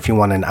tips or if you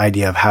want an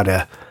idea of how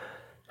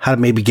to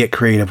maybe get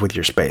creative with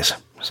your space.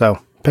 So,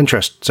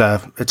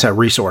 Pinterest, it's a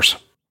resource.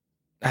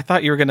 I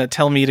thought you were going to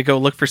tell me to go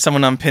look for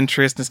someone on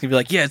Pinterest and it's going to be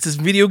like, yeah, it's this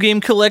video game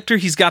collector.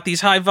 He's got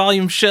these high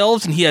volume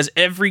shelves and he has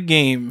every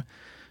game.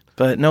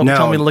 But no,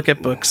 tell me to look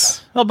at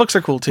books. Well, books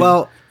are cool too.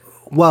 Well,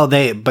 Well,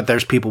 but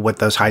there's people with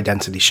those high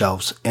density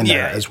shelves in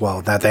there as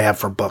well that they have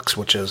for books,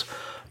 which is,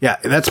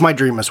 that's my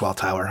dream as well,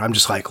 Tyler. I'm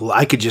just like,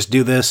 I could just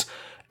do this.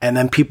 And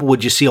then people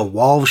would just see a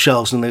wall of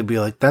shelves and they'd be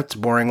like, that's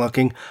boring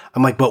looking.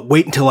 I'm like, but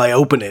wait until I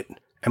open it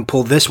and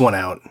pull this one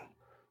out.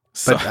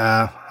 So, but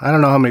I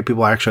don't know how many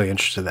people are actually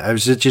interested in that.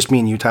 Is it just me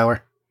and you,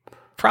 Tyler?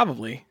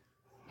 Probably.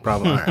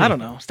 Right. I don't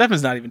know.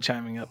 Stefan's not even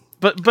chiming up.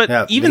 But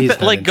Yeah, even he's not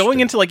going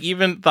interested. into like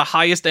even the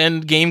highest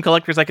end game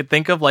collectors I could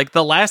think of, like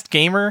The Last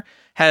Gamer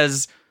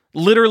has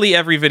literally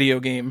every video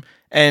game,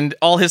 and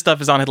all his stuff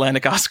is on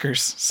Atlantic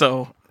Oscars.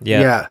 So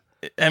Yeah.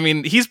 I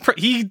mean,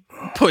 he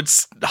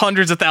puts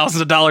hundreds of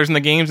thousands of dollars in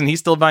the games, and he's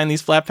still buying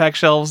these flat pack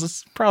shelves.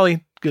 It's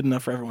probably good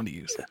enough for everyone to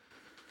use.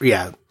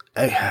 Yeah.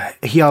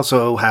 He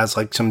also has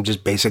like some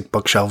just basic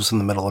bookshelves in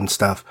the middle and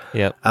stuff.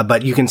 Yep.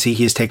 But you can see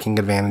he's taking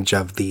advantage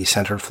of the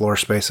center floor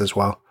space as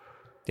well.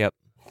 Yep.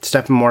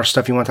 Stephen, more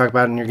stuff you want to talk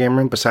about in your game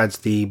room besides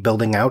the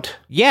building out?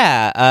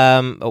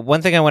 Yeah.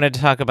 One thing I wanted to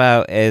talk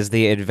about is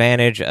the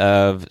advantage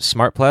of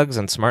smart plugs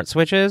and smart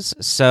switches.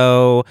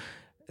 So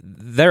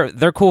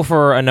they're cool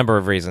for a number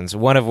of reasons.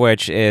 One of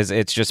which is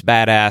it's just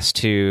badass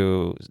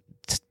to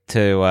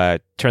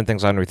turn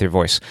things on with your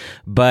voice.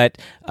 But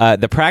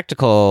the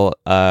practical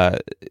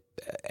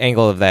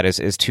angle of that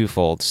is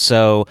twofold.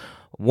 So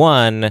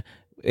one,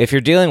 if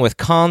you're dealing with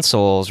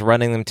consoles,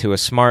 running them to a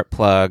smart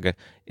plug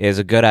is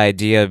a good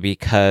idea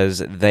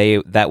because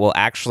that will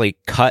actually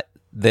cut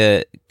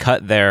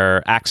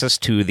their access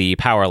to the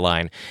power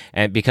line,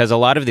 and because a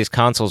lot of these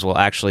consoles will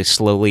actually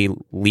slowly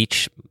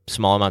leach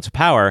small amounts of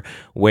power,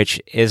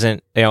 which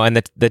isn't, and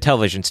the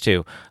televisions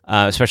too,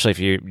 especially if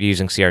you're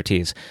using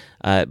CRTs.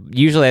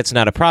 Usually that's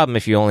not a problem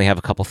if you only have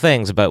a couple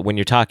things, but when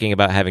you're talking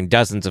about having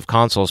dozens of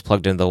consoles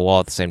plugged into the wall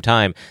at the same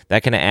time,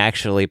 that can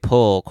actually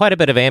pull quite a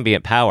bit of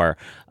ambient power.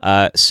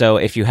 So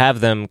if you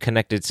have them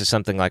connected to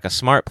something like a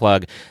smart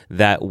plug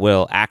that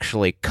will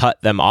actually cut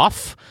them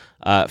off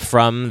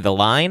from the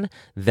line,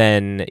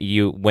 then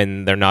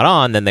when they're not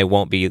on, then they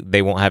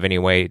won't have any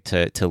way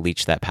to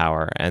leach that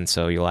power, and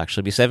so you'll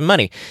actually be saving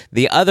money.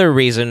 The other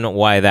reason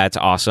why that's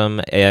awesome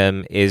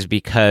is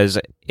because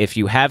if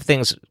you have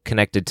things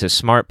connected to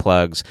smart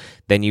plugs,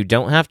 then you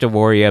don't have to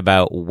worry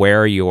about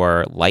where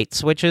your light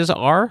switches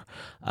are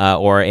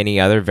or any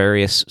other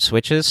various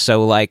switches.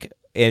 So like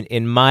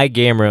in my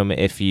game room,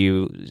 if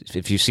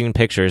you've seen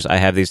pictures, I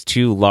have these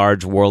two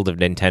large World of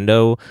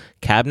Nintendo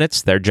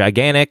cabinets. They're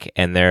gigantic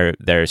and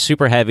they're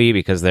super heavy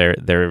because they're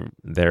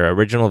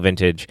original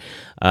vintage.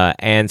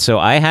 And so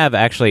I have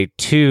actually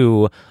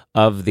two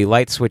of the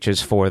light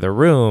switches for the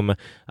room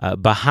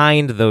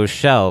behind those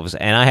shelves,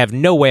 and I have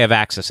no way of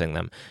accessing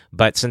them.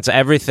 But since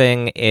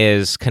everything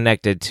is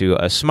connected to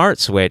a smart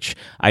switch,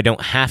 I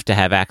don't have to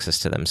have access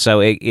to them.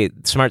 So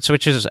smart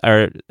switches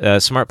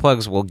smart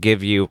plugs will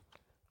give you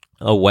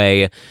a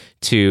way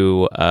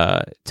to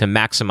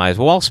maximize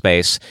wall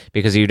space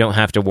because you don't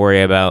have to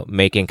worry about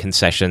making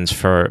concessions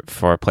for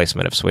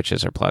placement of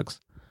switches or plugs.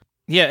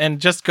 Yeah, and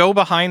just go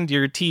behind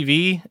your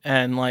TV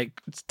and like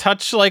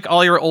touch like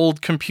all your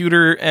old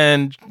computer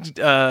and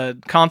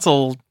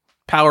console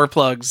power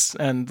plugs,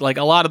 and like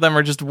a lot of them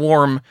are just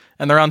warm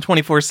and they're on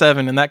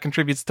 24/7, and that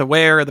contributes to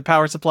wear of the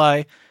power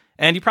supply.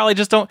 And you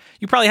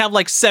probably have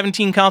like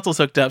 17 consoles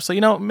hooked up.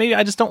 So, maybe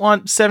I just don't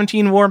want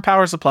 17 warm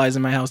power supplies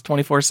in my house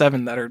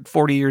 24/7 that are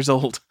 40 years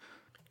old.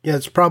 Yeah,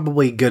 it's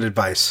probably good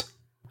advice.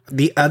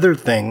 The other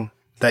thing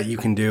that you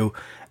can do,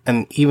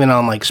 and even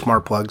on like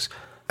smart plugs,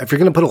 if you're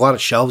going to put a lot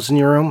of shelves in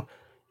your room,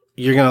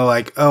 you're going to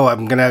like,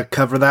 I'm going to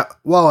cover that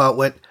wall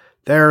outlet.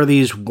 There are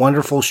these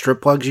wonderful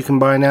strip plugs you can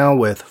buy now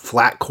with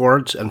flat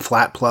cords and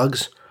flat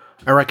plugs.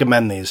 I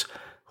recommend these.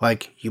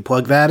 Like, you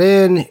plug that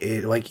in,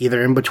 like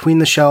either in between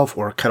the shelf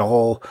or cut a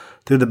hole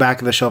through the back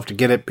of the shelf to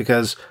get it,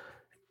 because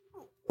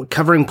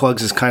covering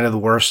plugs is kind of the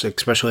worst,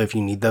 especially if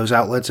you need those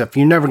outlets. If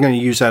you're never going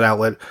to use that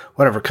outlet,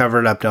 whatever, cover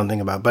it up, don't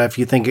think about it. But if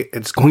you think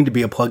it's going to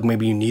be a plug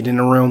maybe you need in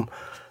a room,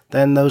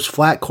 then those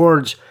flat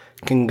cords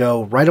can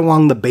go right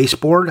along the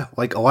baseboard.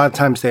 Like, a lot of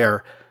times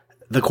the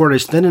cord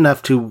is thin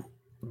enough to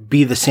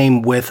be the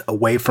same width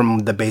away from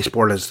the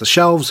baseboard as the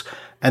shelves,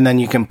 and then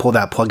you can pull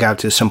that plug out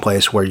to some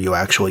place where you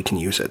actually can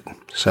use it.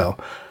 So,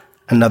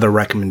 another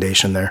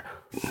recommendation there.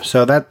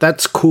 So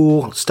that's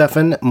cool.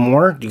 Stefan,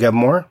 more? Do you got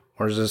more?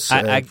 Or is this,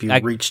 have you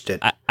reached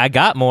it? I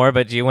got more,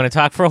 but do you want to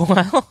talk for a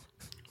while?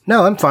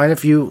 No, I'm fine.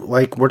 If you,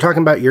 we're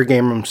talking about your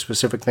game room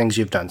specific things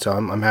you've done, so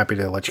I'm happy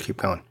to let you keep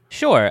going.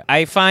 Sure.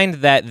 I find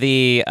that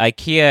the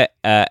IKEA,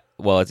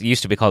 it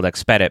used to be called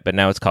Expedit, but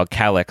now it's called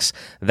Calyx.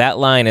 That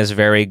line is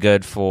very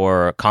good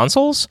for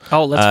consoles.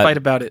 Oh, let's fight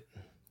about it.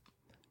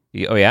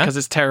 Oh, yeah? Because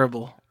it's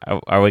terrible.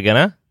 Are we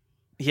gonna?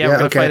 Yeah, we're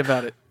going to fight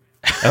about it.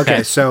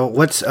 Okay, so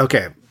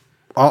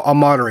I'll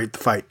moderate the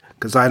fight,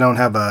 because I don't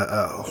have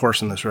a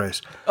horse in this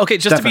race. Okay,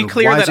 just Stefan, to be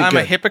clear that I'm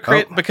good? a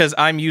hypocrite because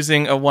I'm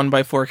using a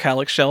 1x4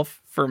 Calyx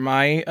shelf for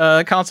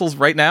my consoles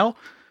right now,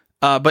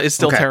 but it's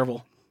still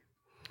terrible.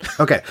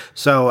 Okay,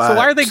 so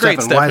why are they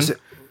great, Stefan?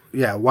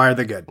 Why are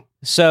they good?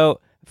 So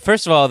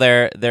First of all,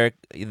 they're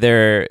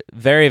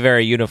very,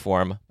 very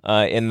uniform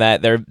in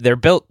that they're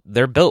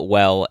built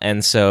well,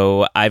 and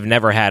so I've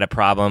never had a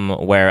problem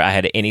where I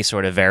had any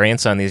sort of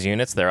variance on these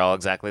units. They're all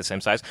exactly the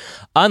same size,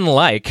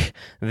 unlike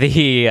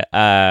the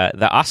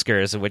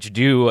Oscars, which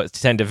do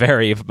tend to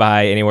vary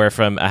by anywhere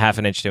from a half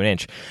an inch to an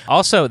inch.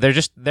 Also,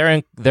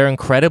 they're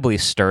incredibly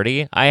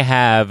sturdy. I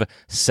have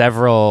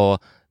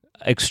several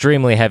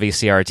extremely heavy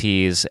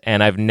CRTs,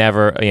 and I've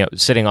never,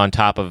 sitting on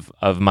top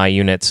of my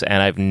units,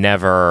 and I've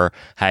never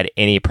had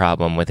any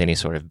problem with any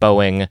sort of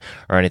bowing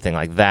or anything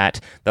like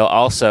that. They'll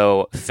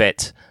also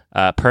fit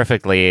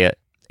perfectly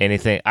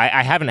anything.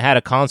 I haven't had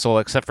a console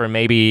except for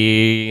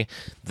maybe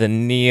the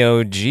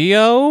Neo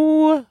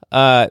Geo.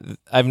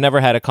 I've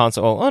never had a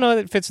console. Oh no,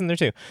 it fits in there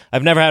too.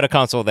 I've never had a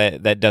console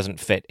that doesn't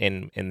fit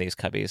in these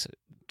cubbies.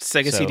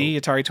 Sega CD,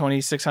 Atari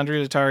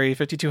 2600, Atari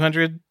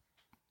 5200.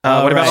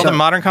 What about all the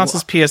modern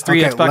consoles?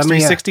 PS3, Xbox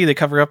 360. They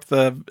cover up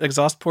the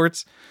exhaust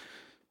ports.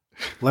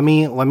 Let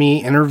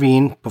me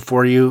intervene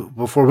before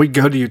we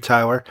go to you,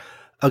 Tyler.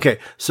 Okay,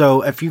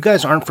 so if you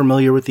guys aren't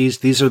familiar with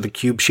these are the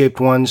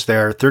cube-shaped ones.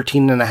 They're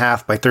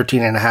 13.5 by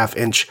 13.5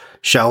 inch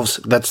shelves.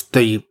 That's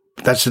the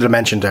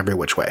dimensions every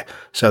which way.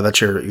 So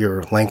that's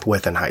your length,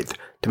 width, and height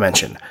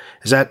dimension.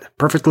 Is that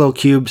perfect little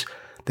cubes?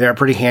 They are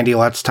pretty handy.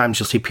 Lots of times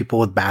you'll see people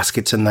with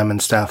baskets in them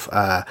and stuff.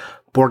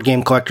 Board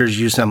game collectors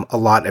use them a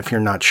lot if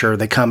you're not sure.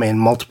 They come in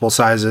multiple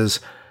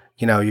sizes.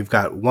 You've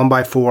got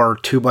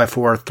 1x4,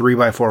 2x4,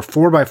 3x4,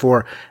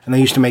 4x4, and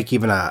they used to make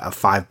even a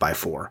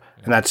 5x4.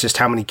 And that's just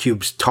how many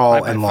cubes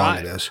tall and long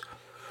it is.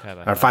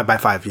 Or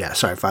 5x5, yeah.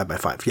 Sorry,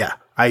 5x5, yeah.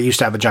 I used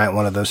to have a giant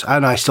one of those,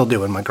 and I still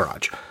do in my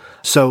garage.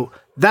 So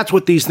that's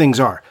what these things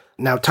are.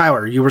 Now,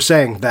 Tyler, you were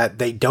saying that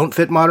they don't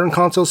fit modern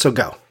consoles, so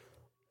go.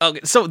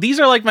 Okay, so these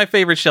are like my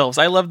favorite shelves.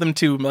 I love them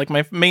too. Like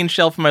my main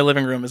shelf in my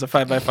living room is a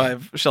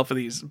 5x5 shelf of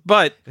these.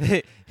 But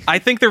I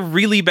think they're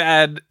really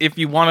bad if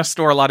you want to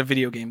store a lot of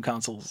video game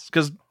consoles.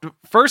 Because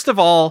first of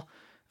all,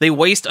 they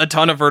waste a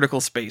ton of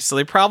vertical space. So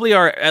they probably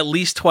are at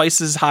least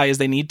twice as high as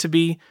they need to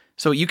be.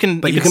 So you can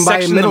buy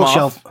a middle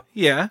shelf.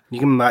 Yeah. You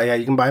can buy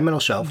a middle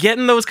shelf.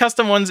 Getting those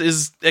custom ones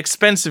is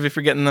expensive if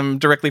you're getting them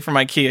directly from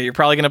IKEA. You're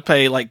probably going to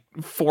pay like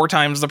 4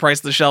 times the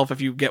price of the shelf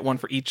if you get one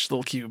for each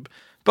little cube.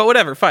 But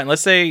whatever, fine.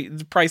 Let's say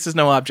the price is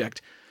no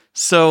object.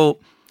 So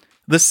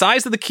the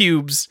size of the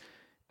cubes,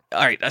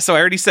 all right, so I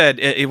already said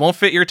it won't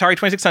fit your Atari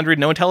 2600,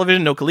 no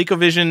Intellivision, no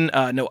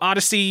ColecoVision, no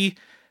Odyssey.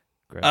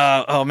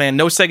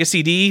 No Sega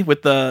CD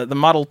with the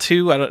Model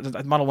 2.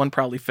 Model 1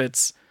 probably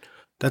fits.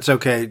 That's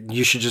okay.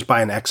 You should just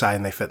buy an XI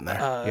and they fit in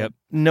there. Yep.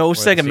 No or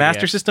Sega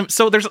Master System.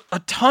 So there's a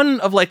ton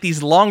of like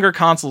these longer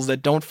consoles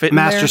that don't fit in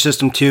there. Master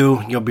System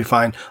 2, you'll be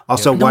fine.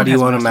 Also, why do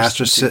you own a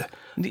Master System?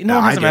 No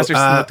one has a Master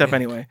System hooked up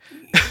anyway.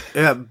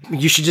 Yeah,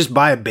 you should just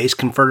buy a base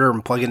converter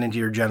and plug it into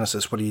your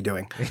Genesis. What are you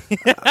doing?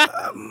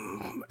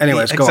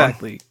 Anyways, go on.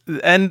 Exactly.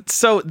 And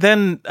so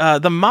then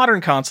the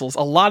modern consoles,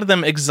 a lot of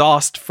them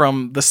exhaust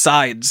from the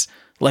sides,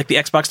 like the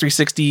Xbox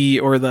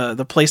 360 or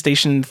the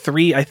PlayStation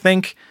 3, I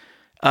think.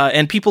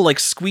 And people like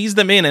squeeze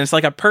them in, and it's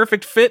like a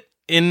perfect fit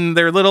in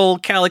their little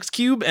calyx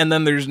cube, and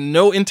then there's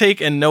no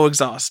intake and no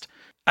exhaust.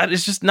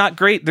 It's just not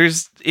great.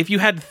 If you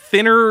had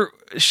thinner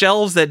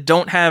shelves that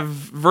don't have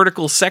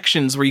vertical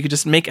sections where you could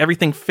just make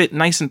everything fit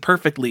nice and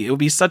perfectly, it would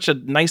be such a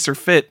nicer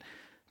fit.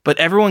 But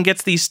everyone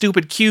gets these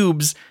stupid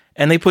cubes,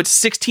 and they put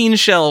 16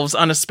 shelves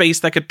on a space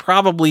that could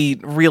probably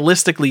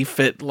realistically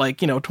fit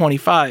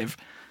 25.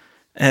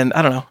 And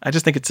I don't know. I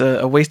just think it's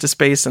a waste of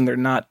space, and they're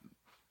not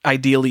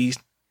ideally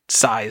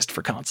sized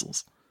for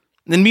consoles.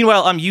 And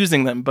meanwhile, I'm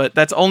using them, but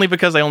that's only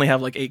because I only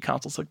have 8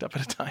 consoles hooked up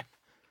at a time.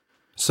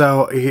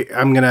 So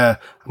I'm gonna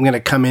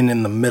come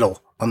in the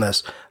middle on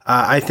this.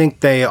 I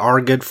think they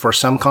are good for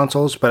some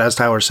consoles, but as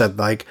Tyler said,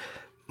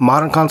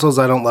 modern consoles,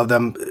 I don't love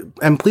them.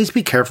 And please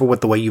be careful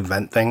with the way you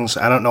vent things.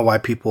 I don't know why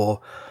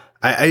people.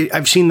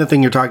 I've seen the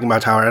thing you're talking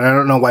about, Tyler, and I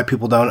don't know why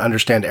people don't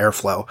understand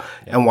airflow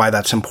and why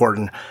that's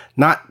important.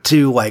 Not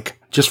to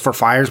just for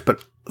fires,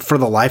 but for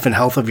the life and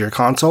health of your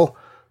console.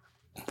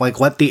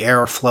 Let the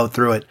air flow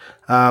through it.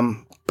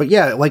 But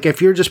yeah,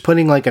 if you're just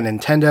putting a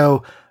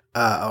Nintendo,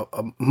 a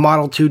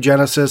Model 2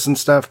 Genesis and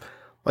stuff,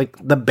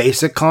 the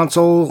basic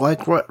console,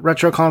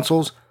 retro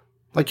consoles,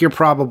 you're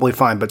probably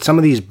fine. But some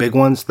of these big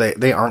ones,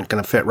 they aren't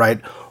going to fit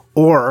right.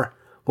 Or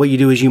what you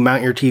do is you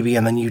mount your TV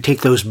and then you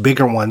take those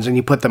bigger ones and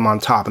you put them on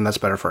top, and that's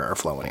better for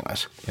airflow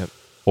anyways. Yep.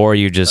 Or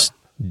you just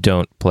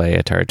don't play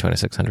Atari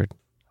 2600.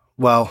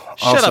 Well,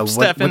 shut also, up,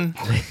 Stefan.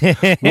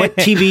 What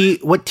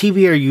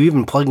TV are you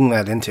even plugging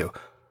that into?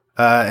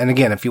 And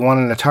again, if you want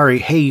an Atari,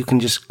 hey, you can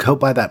just go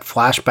buy that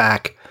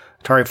Atari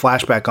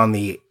Flashback on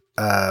the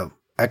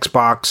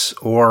Xbox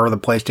or the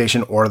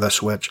PlayStation or the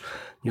Switch.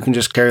 You can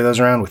just carry those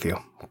around with you.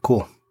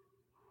 Cool.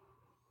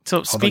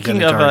 So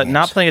speaking of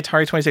not playing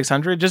Atari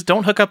 2600, just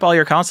don't hook up all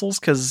your consoles,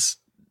 because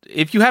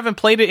if you haven't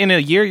played it in a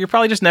year, you're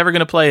probably just never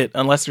going to play it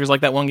unless there's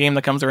that one game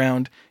that comes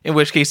around, in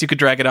which case you could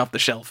drag it off the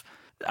shelf.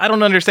 I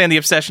don't understand the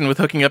obsession with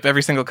hooking up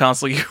every single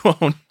console you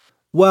own.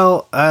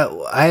 Well,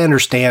 I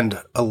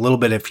understand a little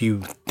bit if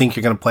you think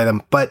you're going to play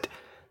them, but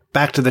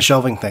back to the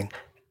shelving thing.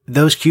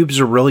 those cubes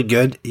are really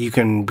good.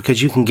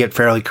 Because you can get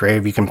fairly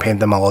creative. You can paint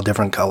them all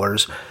different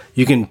colors.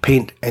 You can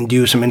paint and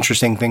do some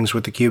interesting things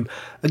with the cube.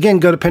 Again,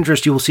 go to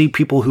Pinterest. You will see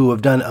people who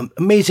have done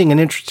amazing and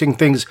interesting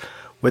things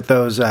with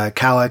those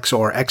Kallax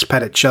or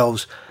Expedit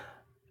shelves.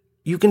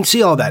 You can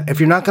see all that. If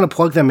you're not going to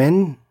plug them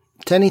in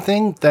to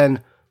anything,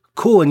 then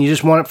cool, and you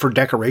just want it for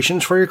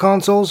decorations for your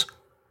consoles,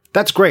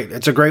 that's great.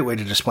 It's a great way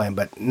to display them,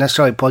 but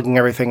necessarily plugging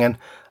everything in,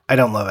 I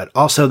don't love it.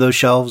 Also, those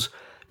shelves,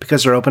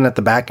 because they're open at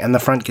the back and the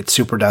front, get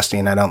super dusty,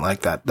 and I don't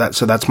like that.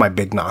 So that's my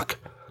big knock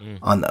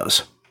on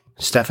those.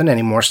 Stefan,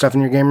 any more stuff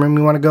in your game room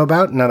you want to go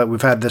about now that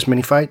we've had this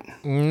mini fight?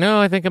 No,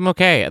 I think I'm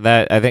okay.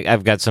 I think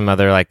I've got some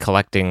other like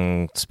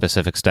collecting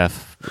specific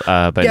stuff,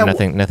 but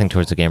nothing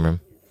towards the game room.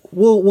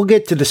 We'll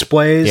get to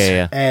displays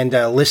and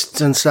lists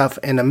and stuff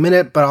in a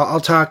minute, but I'll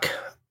talk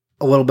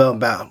a little bit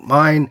about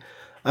mine.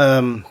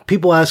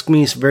 People ask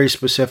me very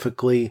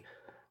specifically.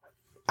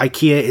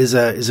 IKEA is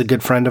a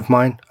good friend of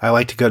mine. I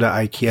like to go to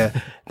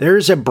IKEA.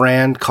 There's a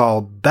brand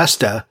called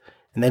Besta,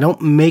 and they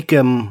don't make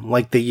them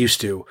like they used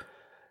to.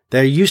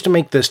 They used to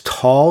make this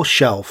tall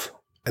shelf,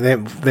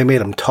 and they made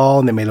them tall,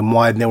 and they made them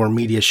wide, and they were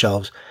media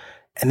shelves,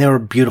 and they were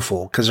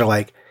beautiful because they're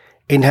like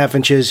 8.5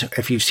 inches.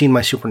 If you've seen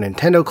my Super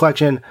Nintendo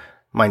collection,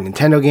 my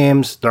Nintendo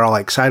games, they're all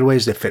like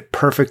sideways. They fit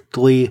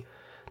perfectly.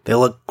 They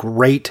look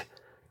great.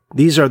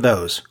 These are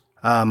those.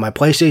 My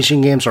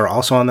PlayStation games are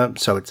also on them,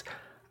 so it's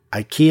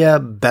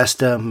IKEA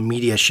Besta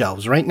media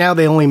shelves. Right now,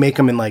 they only make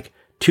them in like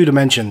 2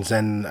 dimensions,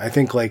 and I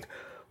think like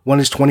one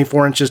is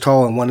 24 inches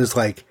tall and one is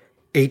like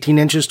 18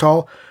 inches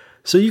tall.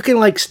 So you can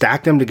like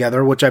stack them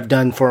together, which I've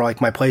done for like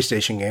my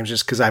PlayStation games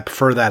just because I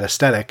prefer that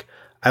aesthetic.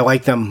 I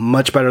like them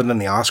much better than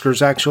the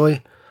Oscars,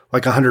 actually.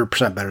 Like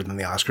 100% better than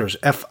the Oscars.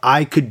 If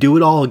I could do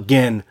it all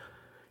again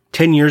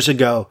 10 years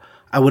ago,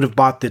 I would have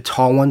bought the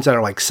tall ones that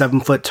are like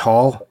 7 foot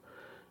tall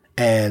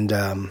and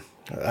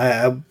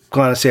I'm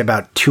going to say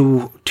about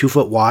 2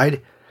 foot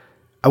wide.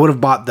 I would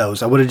have bought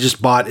those. I would have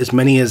just bought as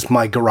many as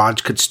my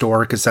garage could store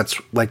because that's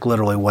like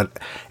literally what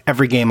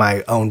every game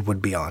I owned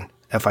would be on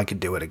if I could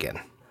do it again.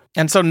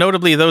 And so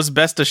notably, those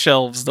Besta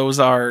shelves, those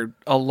are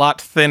a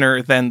lot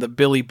thinner than the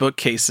Billy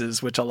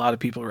bookcases, which a lot of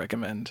people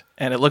recommend.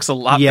 And it looks a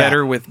lot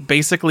better with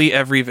basically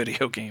every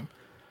video game.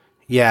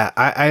 Yeah,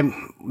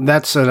 I'm.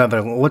 That's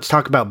another. Let's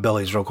talk about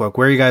Billy's real quick.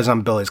 Where are you guys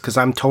on Billy's? Because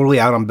I'm totally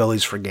out on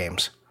Billy's for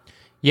games.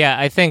 Yeah,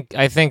 I think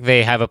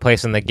they have a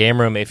place in the game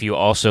room if you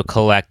also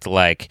collect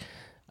like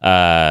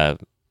game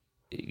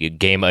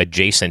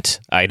adjacent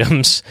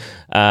items.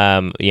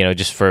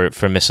 Just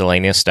for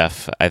miscellaneous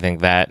stuff. I think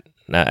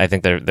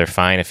they're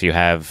fine if you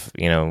have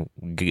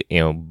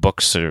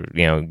books or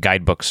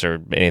guidebooks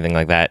or anything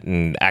like that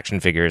and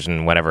action figures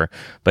and whatever.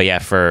 But yeah,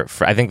 for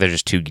I think they're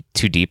just too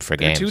deep for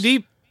games. They're too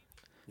deep.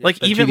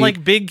 Like even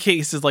like big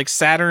cases like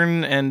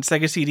Saturn and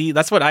Sega CD.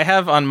 That's what I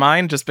have on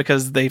mine just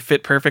because they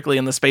fit perfectly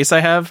in the space I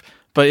have.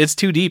 But it's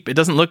too deep. It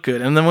doesn't look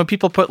good. And then when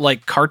people put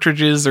like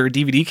cartridges or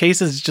DVD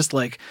cases, it's just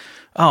like,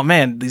 oh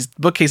man, these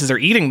bookcases are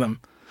eating them.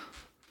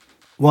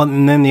 Well,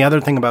 and then the other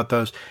thing about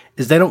those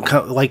is they don't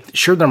come, like,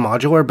 sure, they're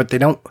modular, but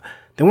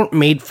they weren't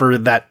made for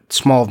that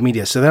small of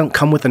media, so they don't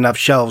come with enough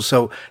shelves.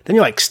 So then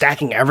you're like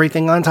stacking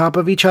everything on top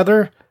of each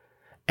other,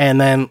 and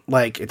then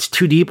like it's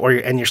too deep,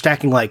 and you're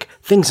stacking like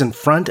things in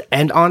front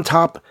and on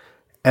top,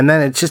 and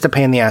then it's just a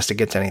pain in the ass to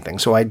get to anything.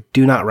 So I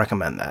do not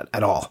recommend that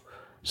at all.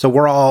 So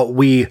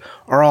we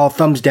are all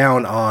thumbs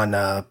down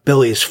on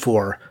Billy's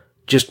for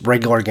just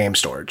regular game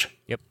storage.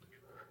 Yep.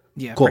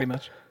 Yeah, cool. Pretty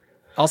much.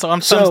 Also,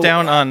 I'm thumbs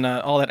down on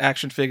all that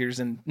action figures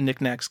and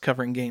knickknacks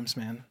covering games,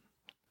 man.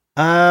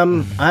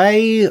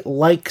 I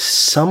like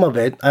some of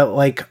it. I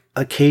like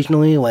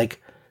occasionally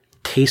like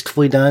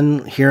tastefully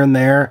done here and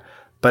there,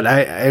 but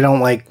I don't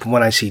like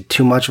when I see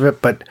too much of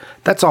it. But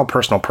that's all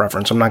personal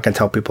preference. I'm not going to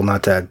tell people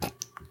not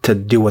to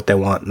do what they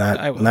want in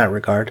that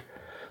regard.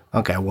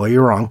 Okay, well,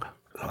 you're wrong.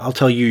 I'll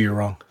tell you you're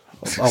wrong.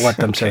 I'll let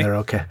them say they're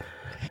okay.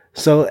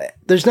 So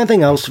there's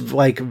nothing else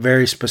like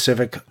very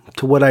specific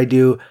to what I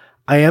do.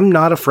 I am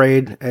not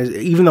afraid,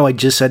 even though I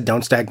just said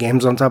don't stack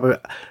games on top of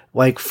it,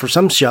 like for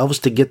some shelves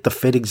to get the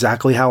fit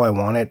exactly how I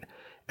want it.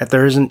 If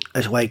there isn't,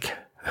 like,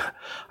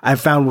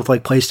 I've found with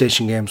like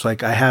PlayStation games,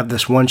 like I have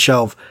this one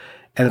shelf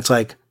and it's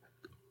like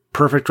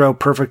perfect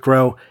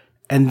row.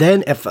 And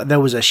then if there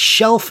was a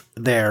shelf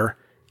there,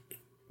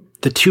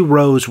 the 2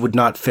 rows would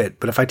not fit.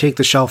 But if I take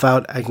the shelf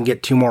out, I can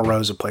get 2 more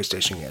rows of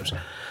PlayStation games.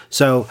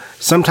 So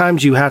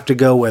sometimes you have to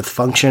go with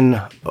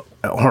function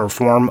or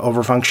form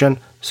over function.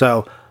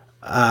 So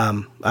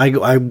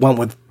I went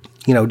with,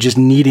 just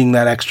needing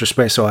that extra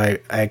space. So I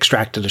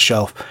extracted a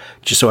shelf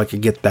just so I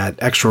could get that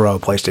extra row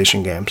of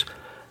PlayStation games.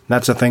 And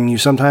that's a thing you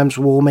sometimes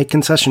will make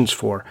concessions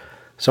for.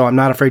 So I'm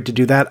not afraid to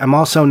do that. I'm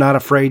also not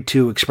afraid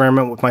to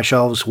experiment with my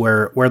shelves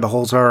where the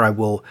holes are. I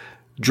will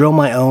drill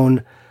my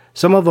own.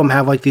 Some of them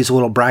have like these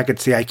little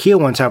brackets. The IKEA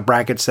ones have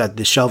brackets that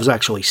the shelves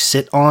actually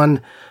sit on,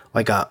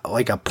 like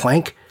a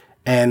plank,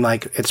 and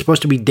like it's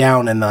supposed to be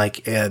down, and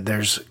like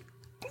there's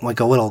like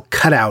a little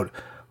cutout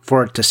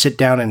for it to sit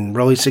down and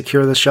really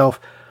secure the shelf.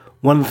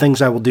 One of the things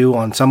I will do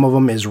on some of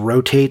them is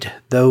rotate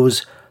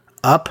those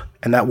up,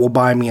 and that will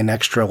buy me an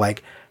extra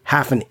like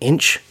half an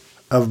inch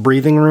of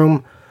breathing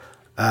room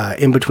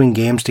in between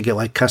games to get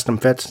like custom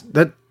fits.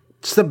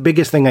 That's the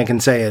biggest thing I can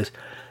say is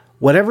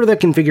whatever the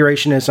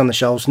configuration is on the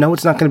shelves, no,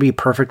 it's not going to be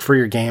perfect for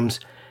your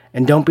games,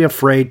 and don't be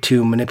afraid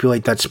to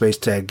manipulate that space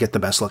to get the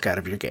best look out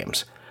of your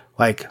games.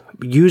 Like,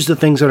 use the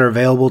things that are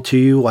available to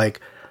you, like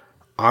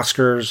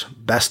Oscars,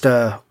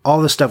 Besta, all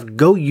this stuff.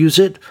 Go use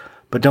it,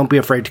 but don't be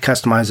afraid to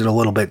customize it a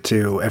little bit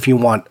too if you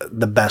want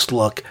the best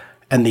look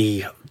and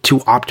to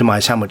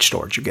optimize how much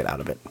storage you get out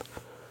of it.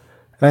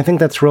 And I think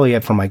that's really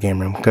it for my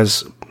game room,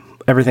 because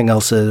everything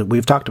else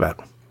we've talked about.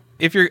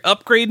 If you're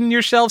upgrading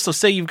your shelves, so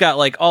say you've got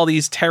like all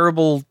these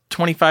terrible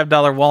 $25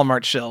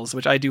 Walmart shelves,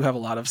 which I do have a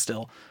lot of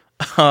still.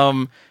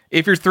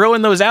 If you're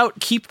throwing those out,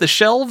 keep the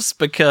shelves,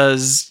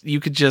 because you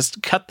could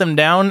just cut them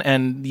down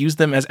and use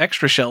them as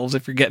extra shelves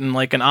if you're getting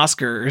like an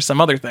Oscar or some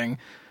other thing.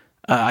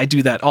 I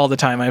do that all the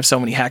time. I have so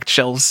many hacked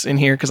shelves in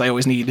here because I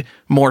always need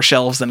more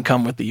shelves than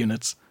come with the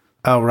units.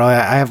 Oh, really?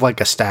 I have like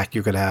a stack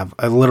you could have.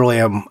 I literally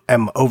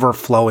am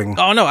overflowing.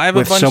 Oh, no, I have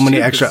a bunch so many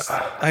too, extra.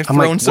 I've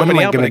thrown so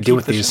many out. What am I going to do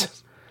with these? Shelves.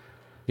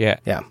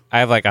 Yeah. I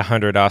have like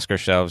 100 Oscar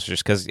shelves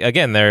just because,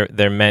 again,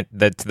 they're meant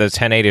that the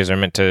 1080s are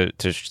meant to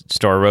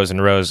store rows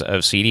and rows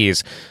of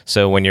CDs.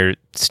 So when you're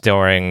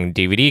storing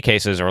DVD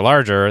cases or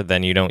larger,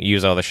 then you don't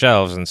use all the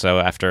shelves. And so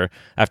after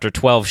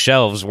 12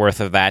 shelves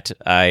worth of that,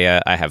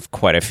 I have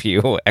quite a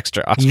few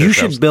extra Oscar You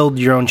shelves. should build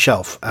your own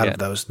shelf out of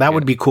those. That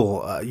would be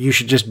cool. You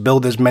should just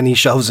build as many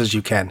shelves as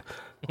you can.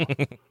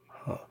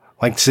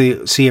 Like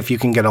see if you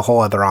can get a whole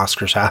other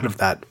Oscars out of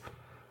that.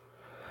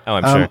 Oh,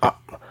 I'm sure.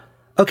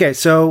 Okay,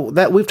 so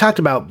that we've talked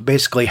about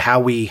basically how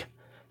we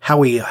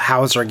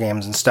house our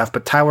games and stuff,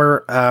 but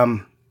Tyler,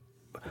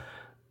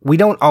 we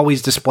don't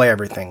always display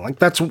everything. Like,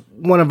 that's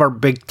one of our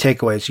big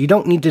takeaways. You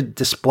don't need to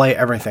display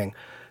everything.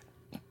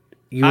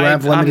 You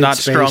have limited I'm not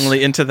space.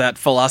 strongly into that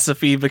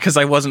philosophy because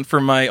I wasn't for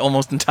my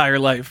almost entire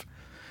life.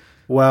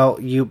 Well,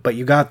 but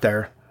you got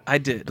there. I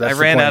did. That's I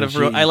ran the out point. of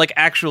room. I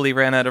actually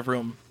ran out of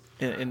room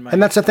in my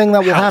And that's the thing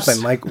that will house.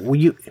 happen. Like,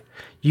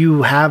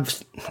 you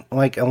have,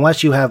 like,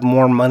 unless you have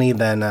more money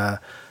than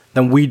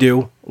we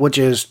do, which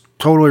is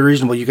totally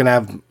reasonable. You can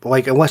have,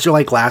 like, unless you're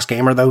like Last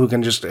Gamer, though, who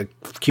can just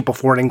keep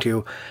affording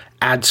to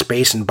add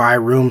space and buy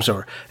rooms,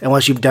 or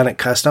unless you've done it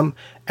custom.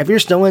 If you're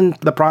still in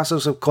the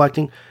process of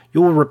collecting,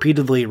 you will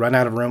repeatedly run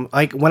out of room.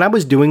 Like, when I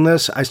was doing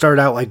this, I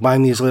started out, like,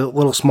 buying these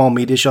little small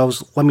media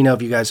shelves. Let me know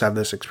if you guys have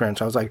this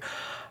experience. I was like,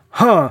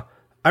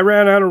 I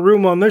ran out of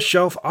room on this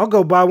shelf. I'll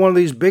go buy one of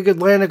these big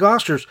Atlantic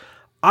Oscars.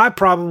 I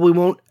probably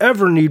won't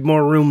ever need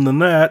more room than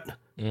that.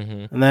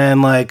 Mm-hmm. And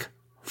then, like,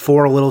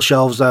 4 little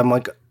shelves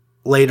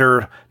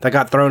later that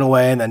got thrown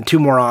away, and then 2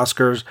 more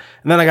Oscars.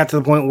 And then I got to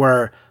the point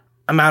where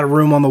I'm out of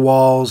room on the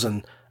walls,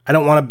 and I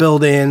don't want to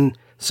build in.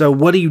 So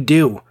what do? You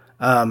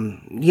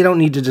don't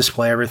need to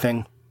display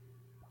everything.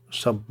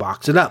 So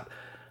box it up.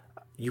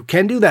 You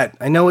can do that.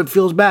 I know it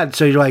feels bad.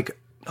 So you're like,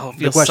 oh, it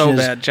feels so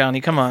bad,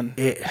 Johnny. Come on.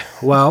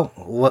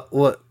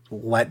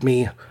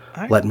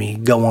 Let me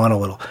go on a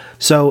little.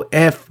 So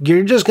if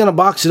you're just going to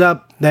box it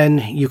up, then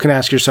you can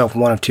ask yourself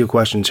one of 2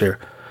 questions here.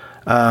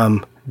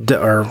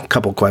 Or a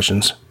couple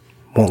questions.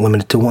 Won't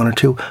limit it to 1 or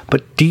 2.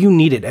 But do you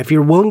need it? If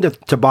you're willing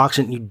to box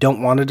it and you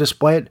don't want to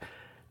display it,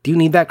 do you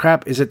need that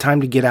crap? Is it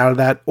time to get out of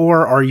that?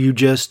 Or are you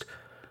just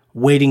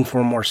waiting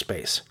for more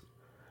space?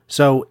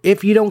 So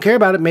if you don't care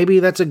about it, maybe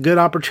that's a good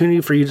opportunity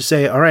for you to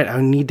say, all right,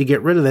 I need to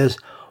get rid of this.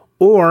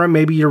 Or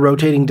maybe you're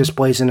rotating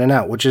displays in and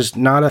out, which is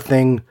not a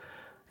thing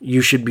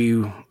you should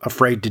be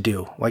afraid to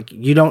do. Like,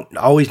 you don't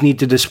always need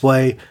to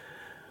display,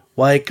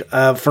 like,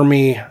 for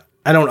me,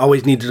 I don't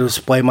always need to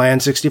display my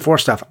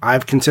N64 stuff.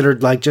 I've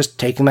considered, like, just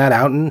taking that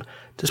out and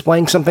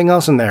displaying something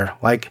else in there.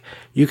 Like,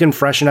 you can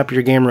freshen up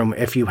your game room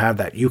if you have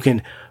that. You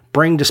can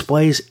bring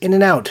displays in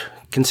and out.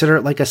 Consider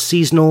it like a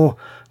seasonal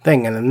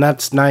thing, and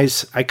that's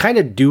nice. I kind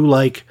of do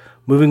like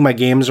moving my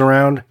games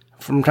around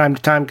from time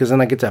to time, because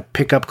then I get to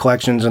pick up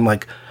collections and,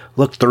 like,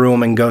 look through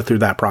them and go through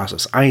that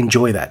process. I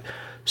enjoy that.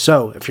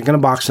 So if you're going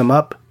to box them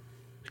up,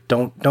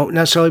 don't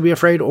necessarily be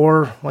afraid,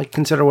 or, like,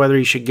 consider whether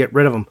you should get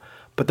rid of them.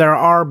 But there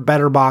are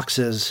better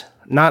boxes.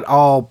 Not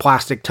all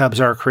plastic tubs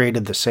are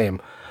created the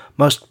same.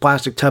 Most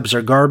plastic tubs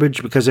are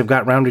garbage because they've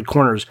got rounded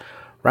corners.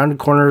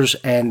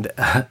 And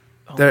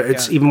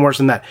it's even worse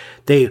than that.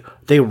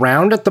 They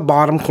round at the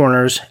bottom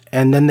corners,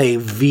 and then they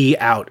V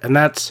out. And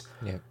that's...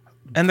 Yeah.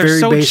 And they're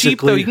so cheap,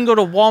 though. You can go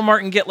to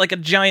Walmart and get, like, a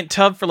giant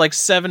tub for, like,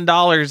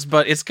 $7,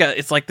 but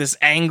it's like this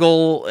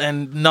angle,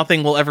 and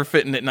nothing will ever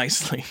fit in it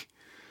nicely.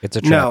 It's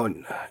a trap.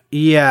 No,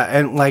 yeah,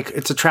 and, like,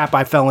 it's a trap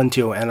I fell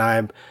into,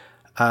 and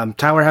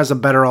Tyler has a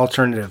better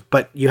alternative,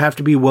 but you have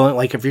to be willing,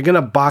 like, if you're going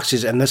to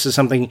boxes, and this is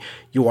something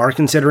you are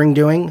considering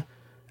doing,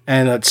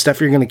 and it's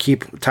stuff you're going to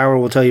keep, Tyler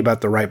will tell you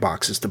about the right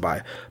boxes to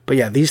buy. But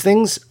yeah, these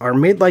things are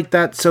made like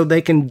that so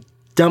they can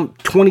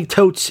dump 20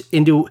 totes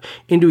into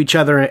each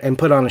other and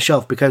put on a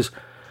shelf, because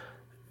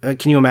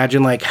can you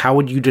imagine, like, how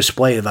would you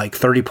display, like,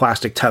 30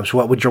 plastic tubs?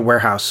 What would your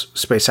warehouse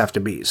space have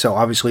to be? So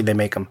obviously they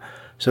make them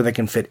so they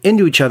can fit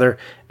into each other,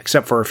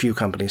 except for a few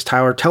companies.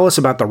 Tyler, tell us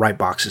about the right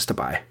boxes to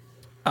buy.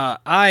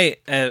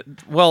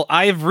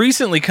 I've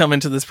recently come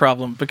into this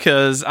problem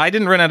because I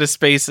didn't run out of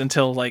space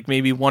until like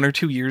maybe 1 or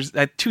 2 years,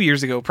 2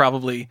 years ago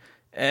probably.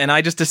 And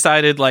I just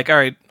decided like, all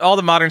right, all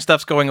the modern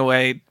stuff's going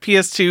away.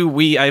 PS2,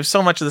 Wii, I have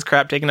so much of this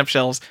crap taking up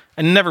shelves.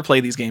 I never play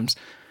these games.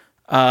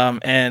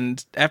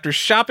 And after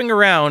shopping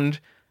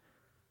around,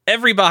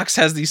 every box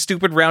has these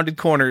stupid rounded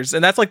corners,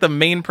 and that's like the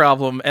main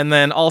problem. And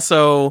then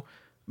also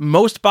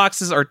most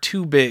boxes are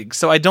too big.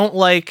 So I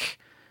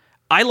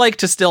like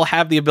to still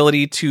have the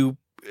ability to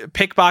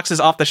pick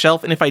boxes off the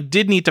shelf, and if I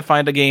did need to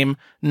find a game,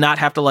 not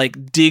have to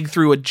like dig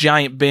through a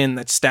giant bin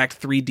that's stacked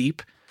 3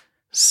 deep.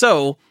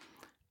 So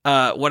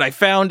what I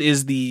found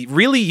is the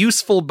really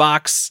useful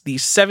box, the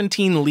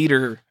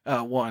 17-liter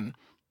one.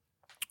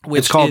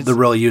 It's called the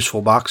really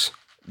useful box?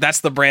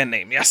 That's the brand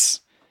name, yes.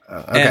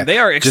 Okay. And they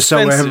are expensive.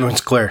 Just so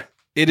everyone's clear.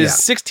 It is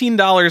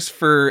 $16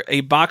 for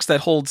a box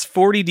that holds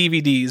 40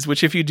 DVDs,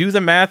 which if you do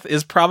the math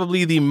is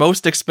probably the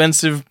most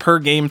expensive per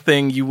game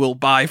thing you will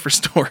buy for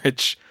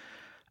storage.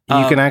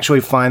 You can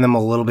actually find them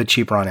a little bit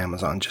cheaper on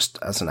Amazon, just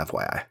as an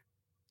FYI.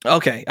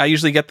 Okay, I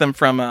usually get them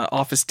from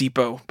Office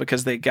Depot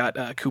because they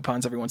got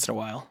coupons every once in a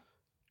while.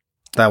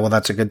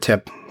 That's a good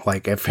tip.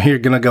 Like, if you're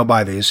going to go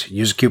buy these,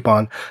 use a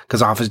coupon,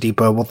 because Office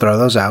Depot will throw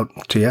those out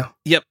to you.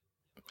 Yep.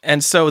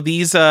 And so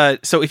these, so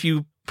if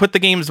you put the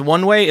games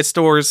one way, it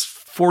stores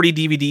 40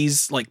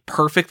 DVDs, like,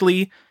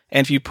 perfectly.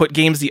 And if you put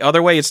games the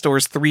other way, it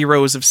stores 3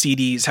 rows of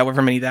CDs,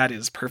 however many that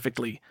is,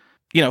 perfectly.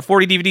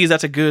 40 DVDs,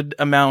 that's a good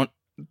amount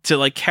to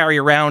like carry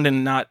around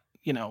and not,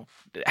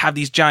 have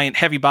these giant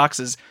heavy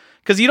boxes.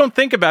 Because you don't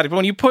think about it, but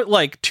when you put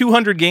like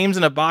 200 games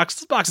in a box,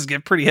 those boxes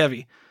get pretty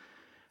heavy.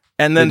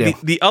 And then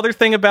the other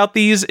thing about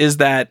these is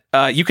that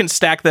you can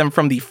stack them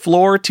from the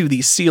floor to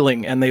the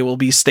ceiling and they will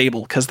be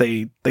stable because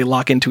they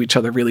lock into each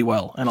other really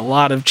well. And a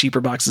lot of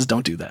cheaper boxes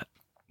don't do that.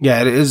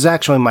 Yeah, it is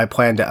actually my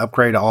plan to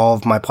upgrade all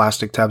of my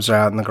plastic tubs that are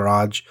out in the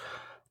garage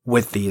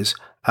with these.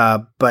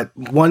 But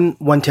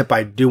one tip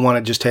I do want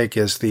to just take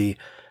is the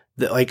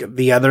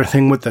other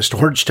thing with the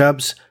storage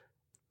tubs,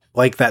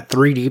 like that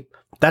 3 deep,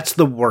 that's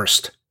the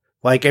worst.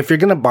 Like, if you're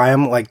going to buy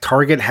them, like,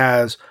 Target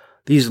has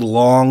these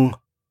long,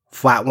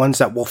 flat ones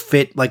that will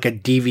fit, like, a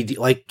DVD.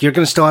 Like, you're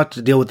going to still have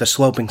to deal with the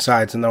sloping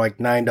sides, and they're, like,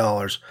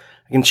 $9.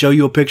 I can show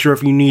you a picture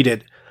if you need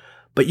it.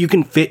 But you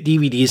can fit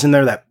DVDs in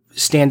there that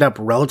stand up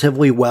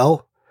relatively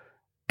well,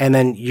 and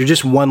then you're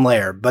just one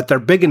layer. But they're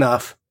big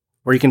enough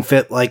where you can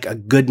fit, like, a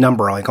good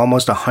number, like,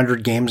 almost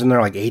 100 games in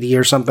there, like 80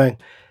 or something.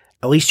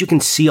 At least you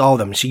can see all of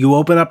them. So you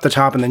open up the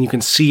top, and then you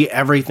can see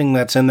everything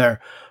that's in there,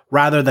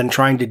 rather than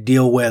trying to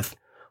deal with,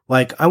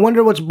 like, I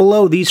wonder what's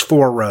below these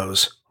 4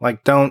 rows.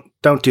 Like, don't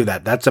do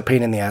that. That's a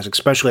pain in the ass,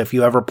 especially if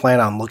you ever plan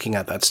on looking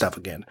at that stuff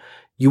again.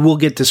 You will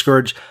get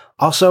discouraged.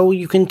 Also,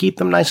 you can keep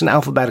them nice and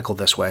alphabetical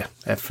this way,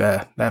 if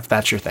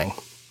that's your thing.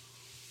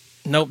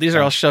 Nope, these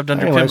are all shoved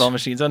under pinball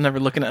machines. I'm never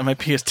looking at my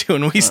PS2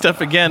 and Wii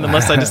stuff again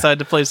unless I decide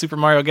to play Super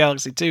Mario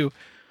Galaxy 2.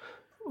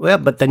 Well,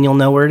 but then you'll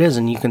know where it is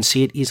and you can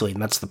see it easily,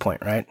 and that's the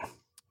point, right?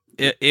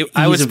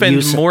 I would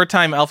spend more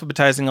time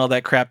alphabetizing all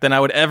that crap than I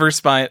would ever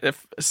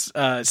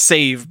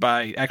save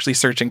by actually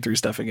searching through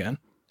stuff again.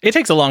 It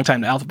takes a long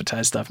time to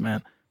alphabetize stuff,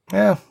 man.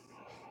 Yeah.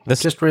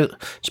 Just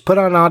put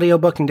on an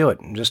audiobook and do it.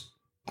 And just,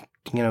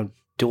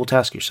 dual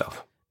task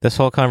yourself. This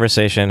whole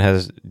conversation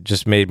has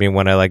just made me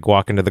want to like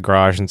walk into the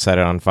garage and set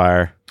it on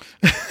fire.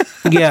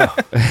 Yeah.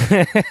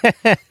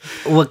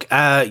 Look,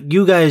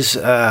 you guys,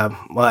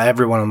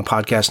 everyone on the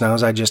podcast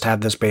knows I just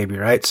had this baby,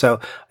 right?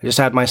 So I just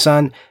had my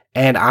son,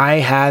 and I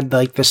had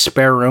like this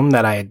spare room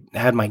that I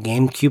had my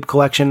GameCube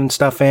collection and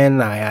stuff in.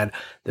 I had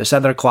this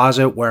other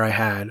closet where I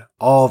had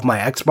all of my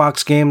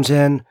Xbox games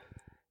in,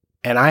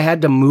 and I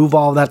had to move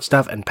all of that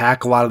stuff and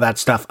pack a lot of that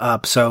stuff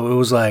up. So it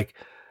was like,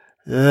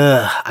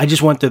 I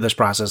just went through this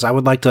process. I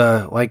would like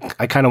to,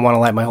 I kind of want to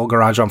light my whole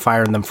garage on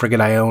fire and then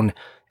forget I own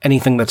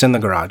anything that's in the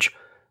garage,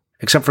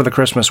 except for the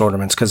Christmas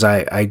ornaments, because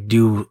I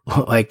do,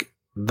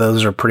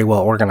 those are pretty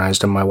well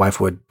organized, and my wife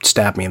would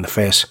stab me in the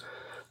face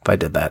if I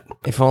did that.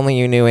 If only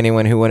you knew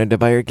anyone who wanted to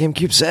buy your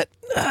GameCube set.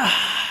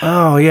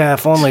 Oh, yeah,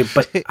 if only.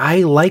 But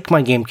I like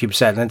my GameCube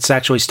set, and it's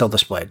actually still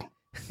displayed.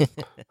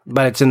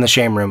 But it's in the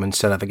shame room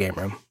instead of the game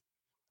room.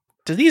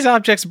 Do these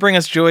objects bring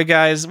us joy,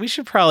 guys? We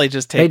should probably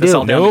just take this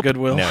all down to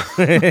Goodwill. No.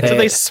 Do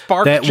they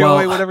spark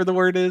joy, whatever the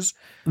word is?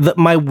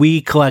 My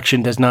Wii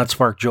collection does not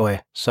spark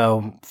joy,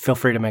 so feel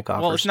free to make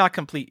offers. Well, it's not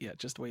complete yet.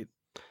 Just wait.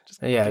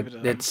 Give it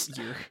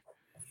a year.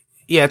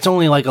 Yeah, it's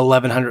only like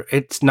 1,100.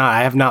 It's not.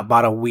 I have not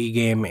bought a Wii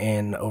game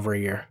in over a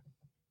year.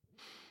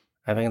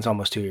 I think it's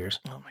almost 2 years.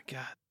 Oh my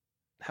god,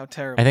 how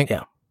terrible! I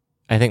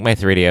think my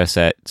 3DO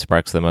set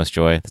sparks the most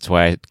joy. That's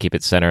why I keep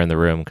it center in the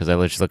room, because I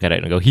just look at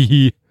it and go hee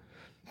hee.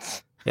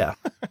 Yeah,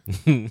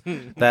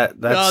 that's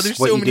there's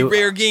so many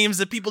rare games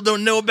that people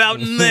don't know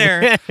about in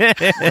there.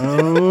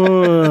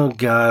 Oh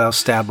god, I'll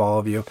stab all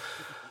of you.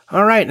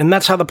 All right, and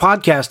that's how the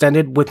podcast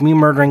ended, with me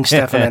murdering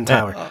Stefan and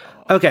Tyler.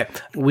 Okay,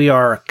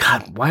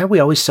 God, why are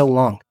we always so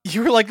long?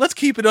 You were like, let's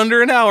keep it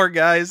under an hour,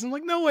 guys. I'm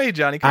like, no way,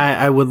 Johnny.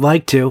 I would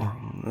like to.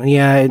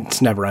 Yeah,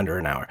 it's never under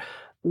an hour.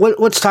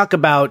 Let's talk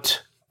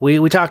about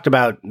We talked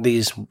about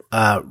these,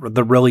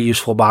 the really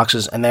useful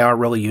boxes, and they are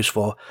really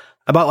useful.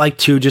 About like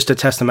 2 just to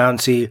test them out and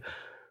see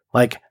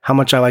like how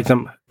much I like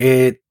them.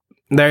 They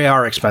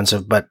are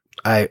expensive, but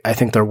I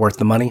think they're worth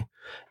the money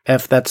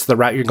if that's the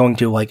route you're going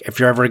to, like if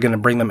you're ever going to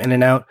bring them in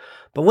and out.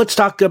 But let's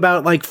talk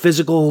about like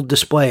physical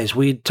displays.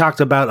 We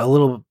talked about a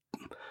little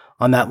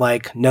on that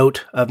like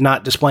note of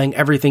not displaying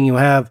everything you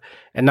have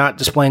and not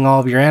displaying all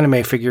of your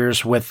anime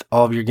figures with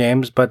all of your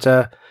games. But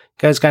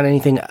guys, got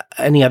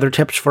any other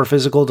tips for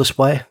physical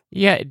display?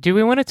 Yeah, do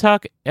we want to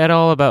talk at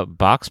all about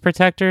box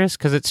protectors?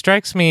 Because it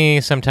strikes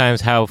me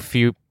sometimes how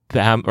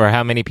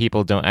many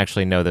people don't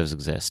actually know those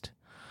exist.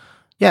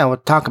 Yeah, we'll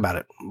talk about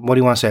it. What do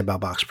you want to say about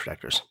box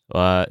protectors?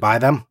 Buy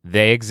them?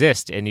 They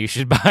exist, and you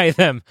should buy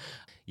them.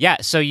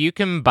 Yeah, so you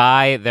can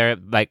buy their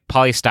like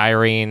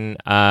polystyrene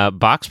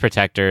box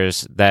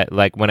protectors that,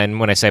 like when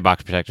I say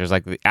box protectors,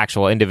 like the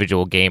actual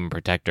individual game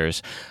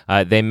protectors.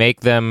 They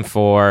make them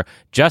for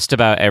just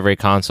about every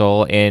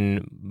console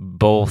in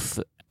both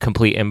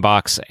complete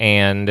inbox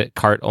and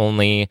cart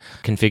only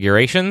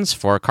configurations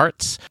for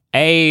carts.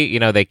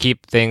 They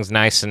keep things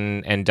nice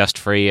and dust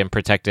free and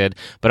protected,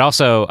 but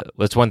also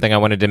that's one thing I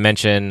wanted to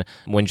mention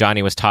when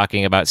Johnny was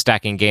talking about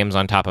stacking games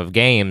on top of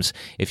games.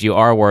 If you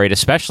are worried,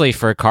 especially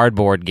for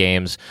cardboard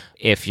games,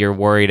 if you're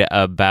worried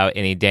about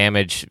any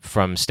damage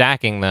from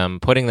stacking them,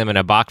 putting them in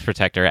a box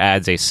protector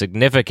adds a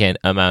significant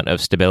amount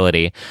of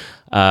stability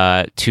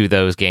to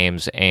those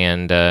games,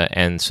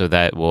 and so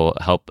that will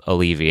help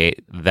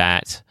alleviate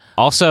that.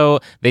 Also,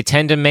 they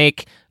tend to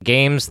make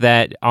games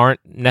that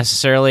aren't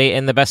necessarily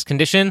in the best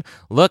condition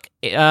look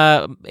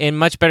in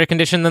much better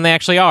condition than they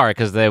actually are,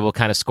 because they will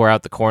kind of score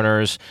out the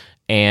corners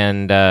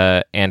and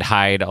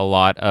hide a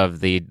lot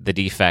of the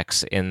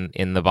defects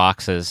in the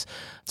boxes.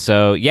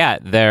 So yeah,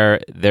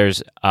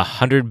 there's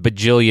 100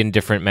 bajillion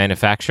different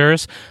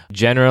manufacturers.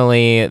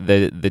 Generally,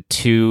 the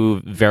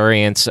 2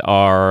 variants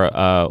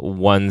are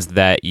ones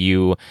that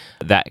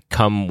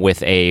come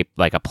with a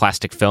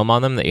plastic film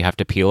on them that you have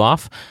to peel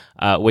off,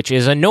 which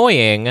is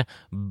annoying.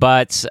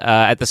 But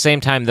at the same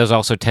time, those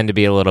also tend to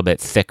be a little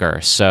bit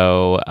thicker.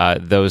 So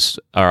those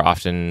are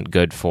often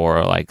good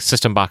for like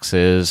system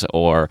boxes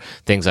or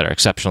things that are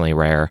exceptionally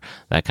rare,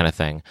 that kind of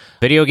thing.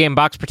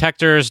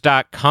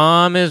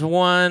 VideoGameBoxProtectors.com is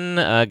one.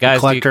 Guys,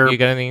 Collector, you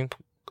got anything?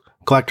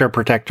 Collector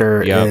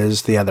Protector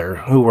is the other,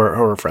 who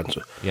we're friends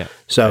with. Yeah.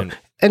 So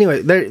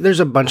anyway, there's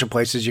a bunch of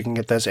places you can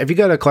get this. If you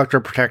go to Collector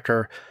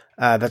Protector,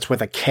 that's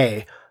with a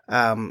K,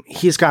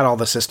 he's got all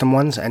the system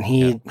ones, and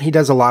he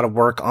does a lot of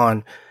work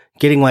on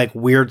getting like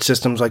weird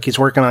systems. Like he's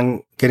working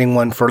on getting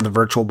one for the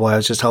Virtual Boy. I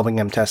was just helping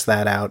him test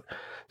that out.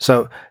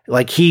 So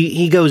like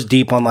he goes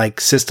deep on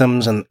like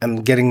systems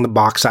and getting the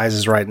box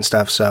sizes right and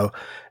stuff. So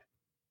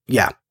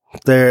yeah,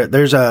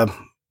 there's a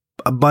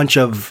bunch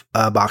of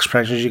box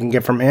protectors you can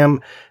get from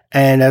him.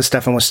 And as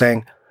Stefan was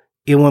saying,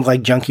 even with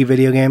like junky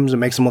video games, it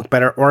makes them look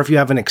better. Or if you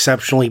have an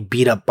exceptionally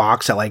beat up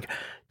box that like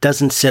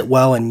doesn't sit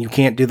well and you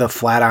can't do the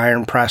flat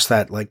iron press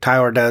that like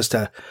Tyler does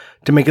to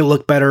make it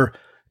look better,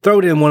 throw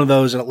it in one of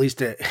those, and at least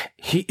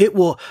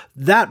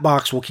that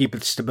box will keep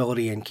its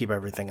stability and keep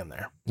everything in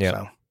there.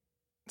 Yeah.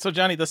 So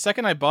Johnny, the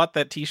second I bought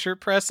that t-shirt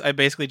press, I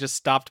basically just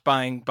stopped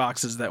buying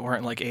boxes that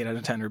weren't like 8 out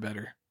of 10 or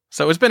better.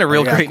 So it's been a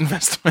real great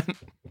investment.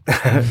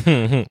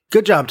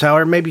 Good job,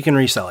 Tyler. Maybe you can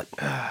resell it.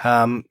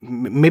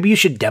 Maybe you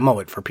should demo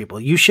it for people.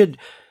 You should,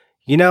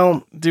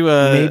 do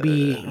a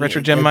maybe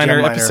Retro Gem Miner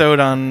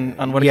episode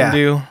on what it can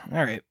do.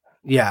 All right.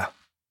 Yeah.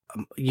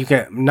 You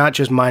can not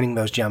just mining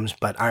those gems,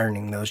 but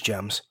ironing those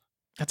gems.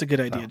 That's a good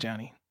idea,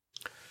 Johnny.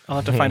 I'll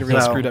have to find a really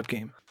screwed up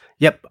game.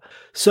 Yep.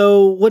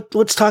 So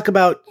let's talk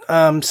about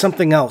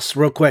something else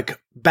real quick.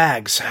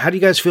 Bags. How do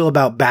you guys feel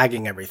about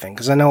bagging everything?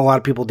 Because I know a lot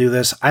of people do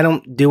this. I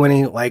don't do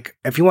any, like,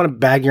 if you want to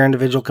bag your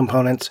individual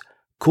components,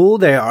 cool.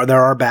 There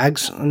are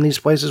bags in these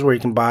places where you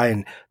can buy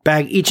and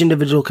bag each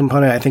individual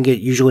component. I think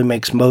it usually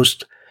makes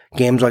most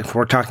games, like if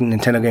we're talking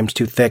Nintendo games,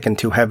 too thick and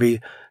too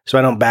heavy. So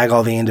I don't bag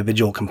all the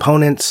individual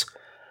components.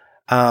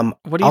 What are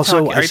you also,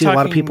 talking? I see a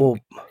lot of people.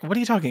 What are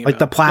you talking like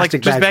about? The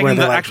plastic like bags where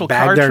they actual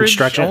bag their cartridge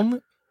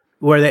instruction.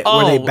 Where they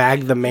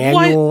bag the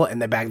manual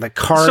and they bag the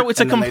cart. So it's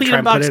a complete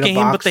in-box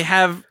game, but they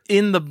have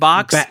in the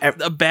box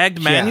a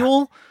bagged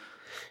manual?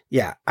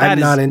 Yeah, I'm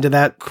not into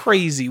that.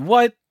 Crazy.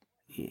 What?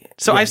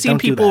 So I've seen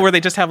people where they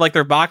just have like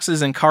their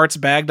boxes and carts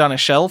bagged on a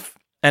shelf,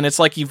 and it's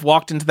like you've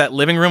walked into that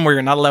living room where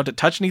you're not allowed to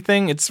touch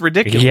anything. It's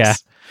ridiculous. Yeah,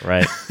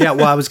 right. Yeah,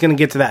 well, I was going to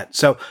get to that.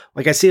 So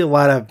like I see a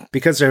lot of,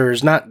 because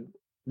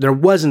there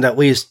wasn't at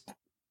least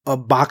a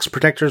box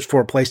protectors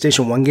for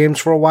PlayStation 1 games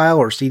for a while,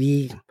 or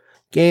CD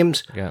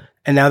games. Yeah.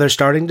 And now they're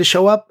starting to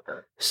show up,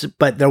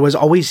 but there was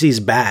always these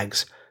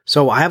bags.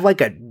 So I have like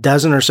a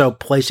dozen or so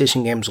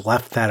PlayStation games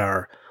left that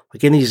are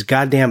like in these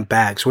goddamn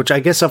bags, which I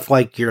guess if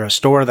like you're a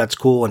store, that's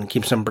cool and it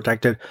keeps them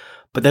protected,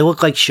 but they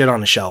look like shit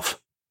on a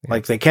shelf. Yeah.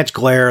 Like they catch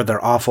glare,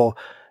 they're awful.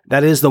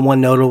 That is the one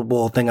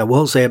notable thing I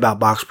will say about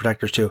box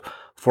protectors too.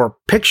 For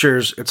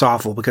pictures, it's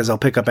awful because they'll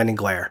pick up any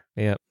glare.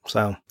 Yeah.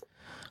 So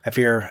if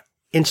you're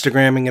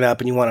Instagramming it up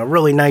and you want a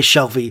really nice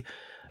shelfie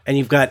and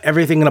you've got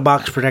everything in a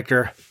box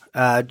protector,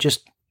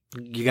 just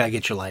You got to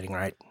get your lighting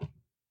right.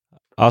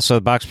 Also,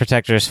 the box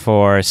protectors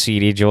for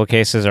CD jewel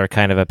cases are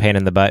kind of a pain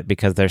in the butt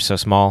because they're so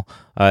small.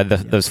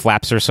 Those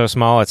flaps are so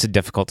small, it's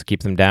difficult to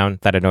keep them down.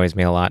 That annoys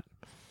me a lot.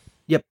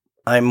 Yep,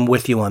 I'm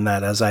with you on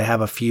that, as I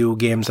have a few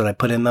games that I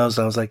put in those,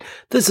 and I was like,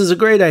 this is a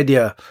great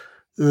idea.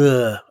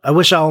 Ugh. I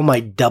wish all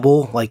my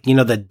double,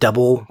 the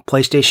double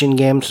PlayStation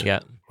games, where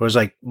it was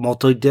like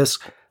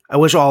multi-disc, I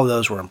wish all of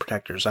those were in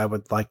protectors. I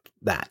would like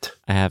that.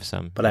 I have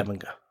some. But I haven't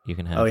got. You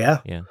can have. Oh,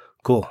 yeah? Yeah.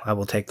 Cool. I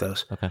will take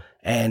those. Okay.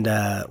 And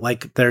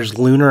there's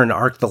Lunar and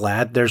Arc the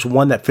Lad. There's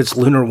one that fits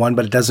Lunar 1,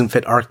 but it doesn't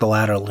fit Arc the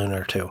Lad or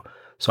Lunar 2.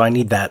 So I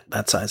need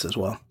that size as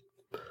well.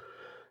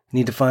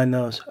 Need to find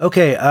those.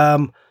 Okay.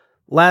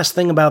 Last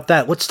thing about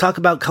that. Let's talk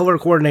about color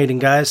coordinating,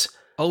 guys.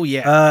 Oh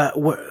yeah.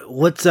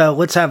 Let's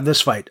have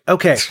this fight.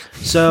 Okay.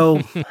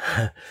 So,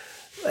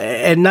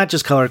 and not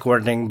just color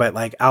coordinating, but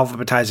like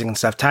alphabetizing and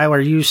stuff. Tyler,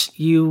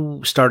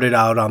 you started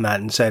out on that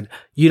and said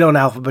you don't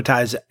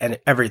alphabetize and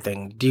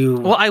everything. Do you?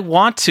 Well, I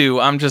want to.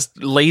 I'm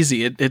just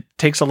lazy. It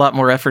takes a lot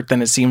more effort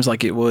than it seems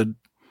like it would.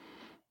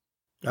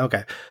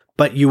 Okay,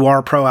 but you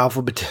are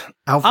alphabetizing.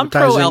 I'm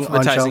pro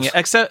alphabetizing it,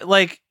 except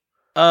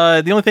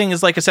the only thing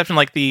is exception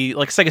the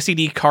Sega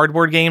CD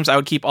cardboard games. I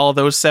would keep all of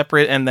those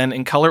separate and then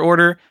in color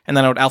order, and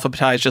then I would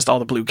alphabetize just all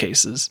the blue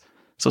cases.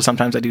 So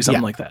sometimes I do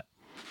something like that.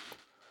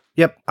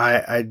 Yep,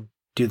 I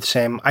do the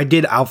same. I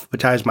did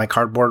alphabetize my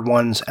cardboard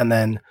ones and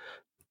then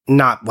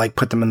not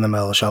put them in the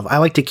middle of the shelf. I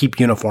like to keep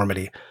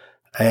uniformity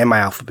in my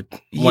alphabet.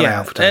 When I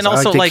alphabetize. And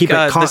also I the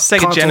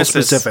Sega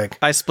Genesis, specific.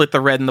 I split the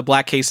red and the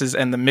black cases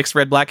and the mixed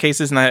red black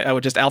cases, and I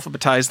would just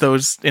alphabetize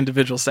those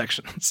individual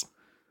sections.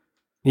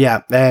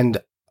 Yeah,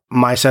 and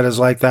my set is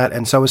like that,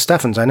 and so is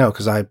Stefan's. I know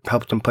because I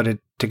helped him put it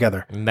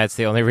together. And that's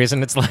the only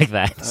reason it's like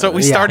that. So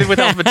we started with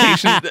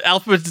alphabetization.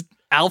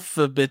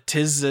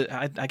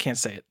 I can't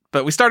say it.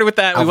 But we started with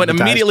that. We went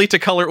immediately to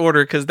color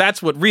order because that's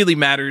what really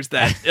matters,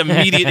 that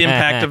immediate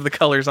impact of the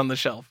colors on the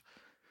shelf.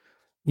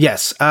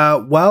 Yes.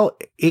 Well,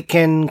 it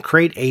can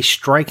create a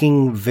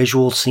striking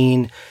visual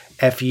scene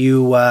if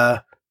you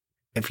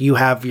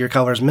have your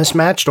colors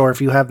mismatched or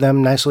if you have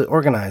them nicely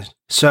organized.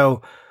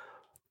 So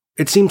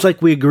it seems like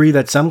we agree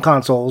that some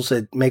consoles,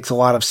 it makes a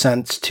lot of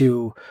sense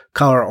to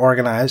color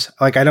organize.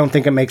 I don't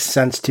think it makes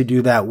sense to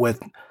do that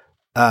with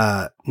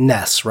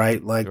NES,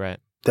 right? Right.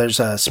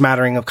 There's a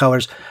smattering of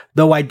colors,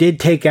 though I did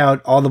take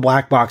out all the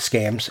black box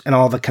games and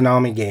all the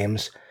Konami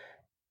games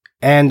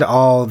and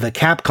all the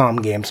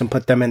Capcom games and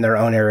put them in their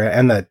own area,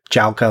 and the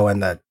Jalco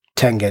and the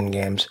Tengen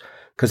games,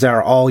 because they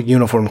are all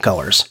uniform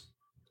colors.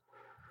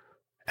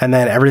 And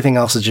then everything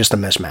else is just a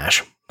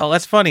mismatch. Oh,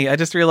 that's funny. I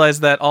just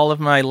realized that all of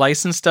my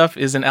licensed stuff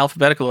is in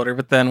alphabetical order,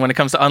 but then when it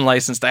comes to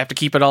unlicensed, I have to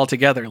keep it all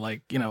together.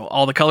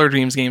 All the Color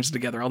Dreams games are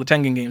together, all the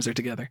Tengen games are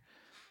together.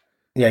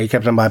 Yeah, you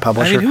kept them by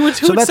publisher. I mean, who would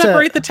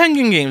separate the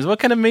Tengen games? What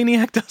kind of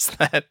maniac does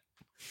that?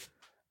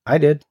 I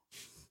did.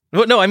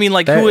 Well, no, I mean,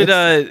 who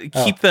would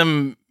keep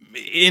them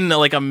in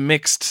a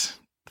mixed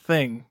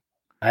thing?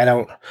 I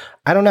don't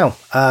know.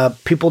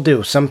 People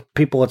do. Some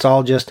people, it's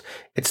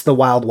the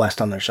Wild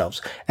West on their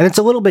shelves. And it's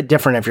a little bit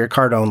different if you're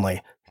card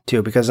only,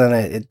 too, because then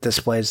it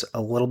displays a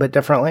little bit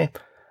differently.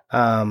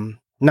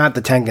 Not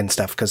the Tengen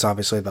stuff, because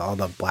obviously all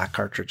the black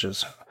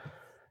cartridges.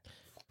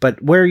 But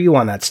where are you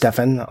on that,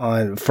 Stefan,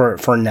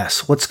 for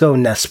NES? Let's go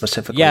NES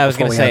specifically. Yeah, I was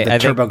going to say the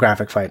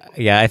TurboGrafx fight.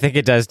 Yeah, I think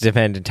it does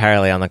depend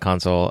entirely on the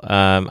console.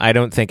 I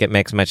don't think it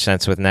makes much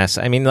sense with NES.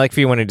 I mean, if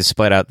you wanted to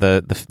split out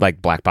the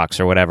black box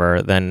or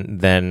whatever,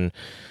 then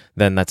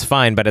that's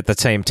fine. But at the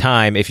same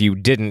time, if you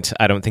didn't,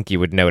 I don't think you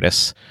would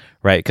notice,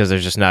 right? Because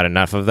there's just not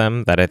enough of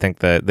them. That I think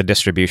the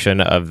distribution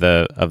of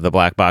the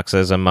black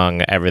boxes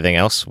among everything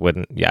else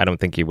wouldn't. Yeah, I don't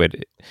think you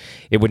would.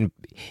 It wouldn't.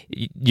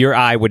 Your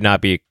eye would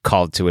not be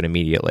called to it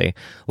immediately,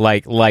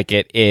 like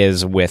it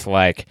is with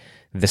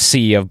the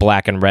sea of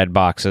black and red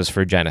boxes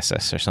for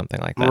Genesis or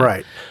something like that.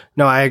 Right.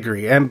 No, I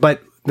agree.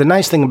 But the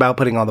nice thing about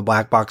putting all the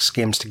black box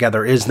games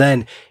together is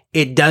then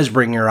it does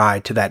bring your eye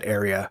to that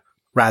area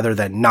rather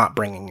than not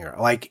bringing your,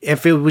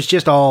 if it was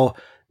just all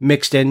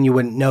mixed in, you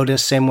wouldn't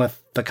notice. Same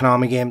with the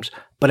Konami games.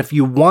 But if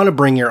you want to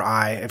bring your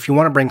eye, if you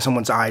want to bring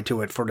someone's eye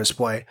to it for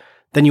display,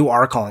 then you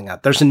are calling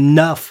out. There's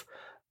enough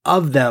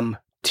of them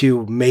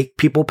to make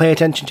people pay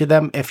attention to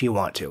them if you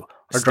want to.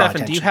 Or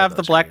Stefan, do you have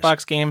the black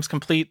box games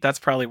complete? That's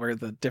probably where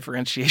the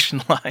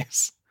differentiation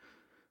lies.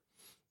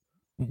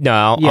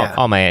 No,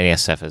 all my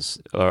NES stuff is,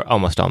 or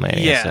almost all my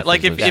NES stuff.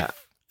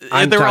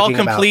 If they're all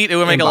complete, it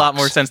would make a lot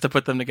more sense to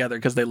put them together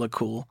because they look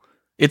cool.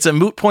 It's a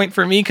moot point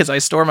for me because I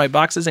store my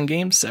boxes and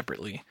games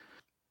separately.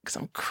 Because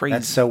I'm crazy.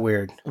 That's so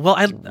weird. Well,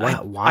 I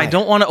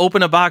don't want to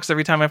open a box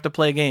every time I have to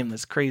play a game.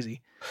 That's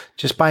crazy.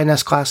 Just buy a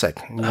NES Classic.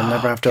 You'll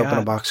never have to open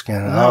a box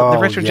again. No, the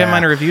Retro Gem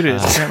Miner reviewed it.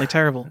 It's apparently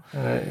terrible.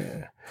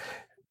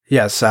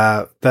 Yes,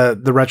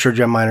 the Retro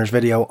Gem Miners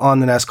video on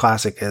the NES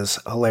Classic is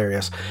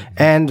hilarious.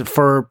 And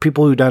for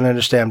people who don't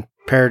understand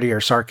parody or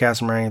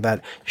sarcasm or any of that,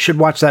 you should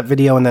watch that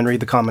video and then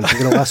read the comments. You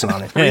get a lesson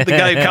on it. Read the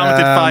guy who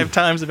commented 5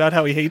 times about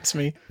how he hates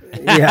me.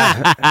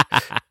 Yeah.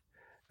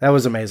 That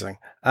was amazing.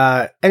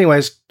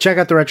 Anyways, check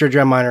out the Retro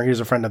Gem Miner. He was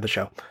a friend of the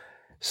show.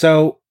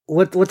 So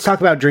let's talk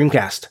about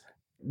Dreamcast.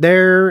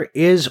 There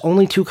is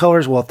only 2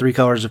 colors, well, 3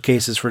 colors of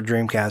cases for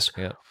Dreamcast.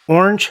 Yep.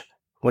 Orange,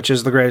 which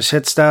is the greatest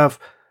hit stuff,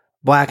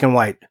 black and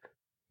white.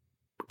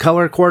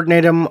 Color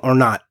coordinate them or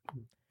not?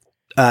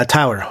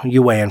 Tyler,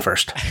 you weigh in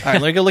first. All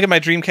right, let me go look at my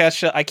Dreamcast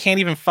shelf. I can't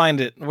even find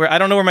it. I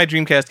don't know where my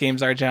Dreamcast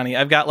games are, Johnny.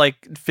 I've got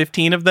like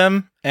 15 of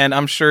them, and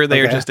I'm sure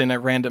they are just in a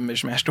random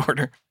mishmashed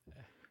order.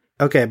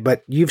 Okay,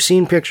 but you've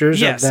seen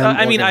pictures of them.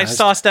 I mean, I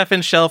saw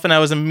Stefan's shelf, and I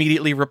was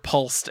immediately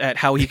repulsed at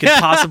how he could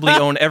possibly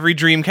own every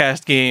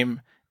Dreamcast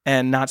game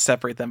and not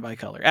separate them by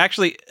color.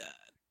 Actually,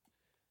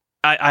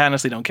 I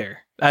honestly don't care.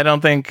 I don't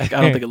think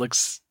it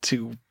looks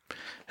too.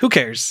 Who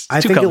cares?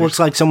 I think it looks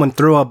like someone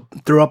threw up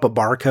a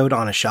barcode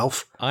on a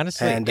shelf.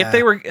 Honestly, and, if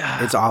they were,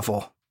 it's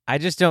awful. I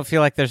just don't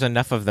feel like there's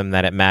enough of them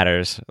that it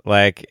matters.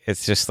 Like,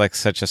 it's just like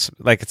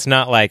it's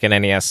not like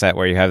an NES set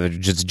where you have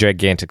just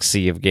gigantic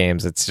sea of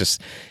games. It's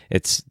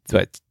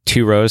what,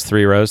 2 rows,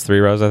 3 rows,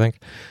 I think.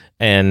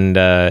 And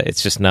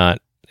it's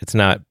not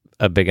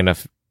a big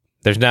enough,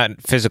 there's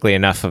not physically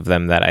enough of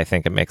them that I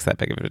think it makes that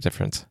big of a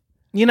difference.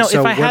 You know,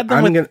 if I had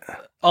them with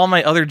all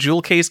my other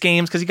jewel case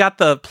games, because you got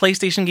the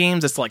PlayStation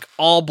games, it's like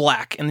all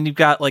black. And then you've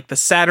got like the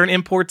Saturn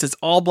imports, it's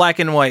all black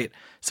and white.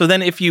 So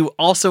then if you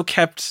also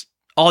kept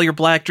all your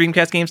black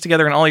Dreamcast games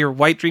together and all your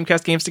white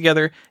Dreamcast games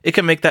together, it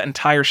can make that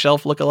entire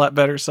shelf look a lot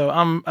better. So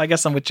I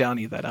guess I'm with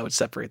Johnny that I would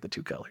separate the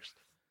 2 colors.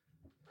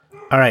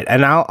 All right,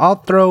 and I'll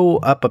throw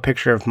up a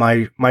picture of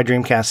my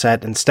Dreamcast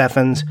set and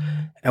Stefan's,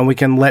 and we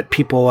can let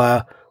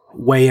people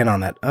weigh in on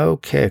that.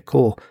 Okay,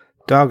 cool.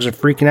 Dogs are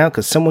freaking out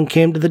because someone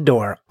came to the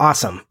door.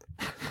 Awesome.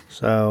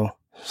 So,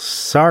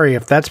 sorry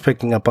if that's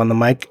picking up on the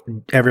mic,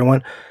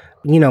 everyone.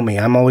 You know me.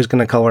 I'm always going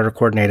to color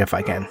coordinate if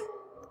I can.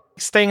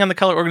 Staying on the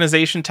color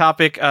organization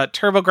topic,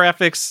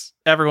 TurboGrafx,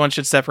 everyone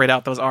should separate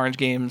out those orange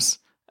games.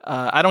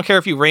 I don't care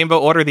if you rainbow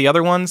order the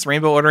other ones.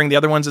 Rainbow ordering the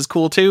other ones is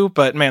cool too,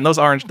 but man, those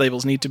orange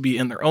labels need to be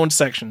in their own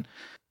section.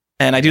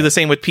 And I do the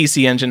same with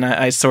PC Engine.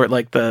 I sort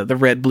like the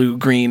red, blue,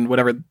 green,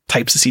 whatever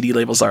types of CD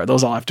labels are.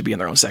 Those all have to be in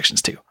their own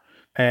sections too.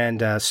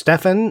 And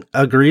Stefan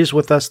agrees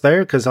with us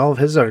there because all of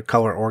his are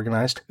color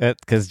organized.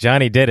 Because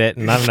Johnny did it,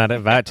 and I'm not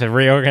about to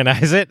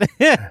reorganize it.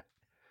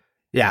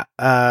 Yeah.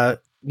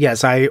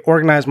 Yes, I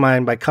organize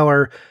mine by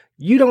color.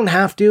 You don't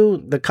have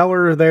to. The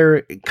color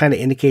there kind of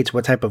indicates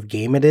what type of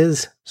game it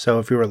is. So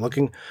if you were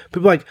looking,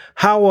 people are like,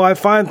 how will I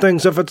find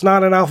things if it's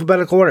not in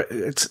alphabetical order?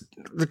 It's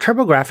the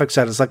TurboGrafx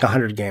set is like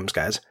 100 games,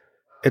 guys.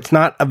 It's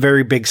not a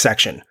very big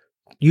section.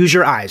 Use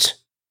your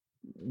eyes.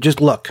 Just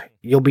look.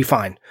 You'll be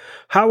fine.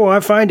 How will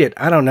I find it?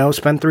 I don't know.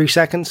 Spend 3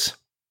 seconds.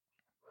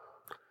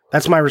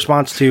 That's my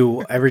response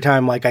to every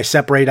time like I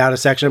separate out a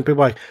section.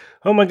 People are like,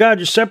 oh my God,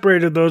 you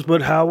separated those,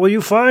 but how will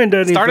you find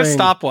anything? Start a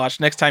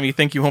stopwatch next time you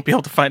think you won't be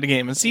able to find a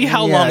game and see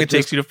how long it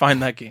takes you to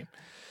find that game.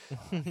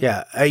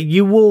 Yeah,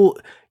 you will.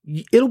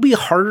 It'll be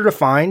harder to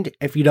find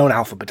if you don't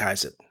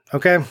alphabetize it.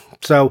 Okay?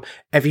 So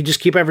if you just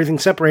keep everything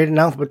separated and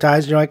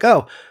alphabetized, you're like,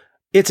 oh,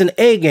 it's an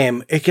A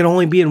game. It can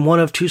only be in one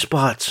of 2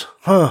 spots.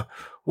 Huh.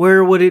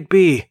 Where would it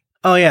be?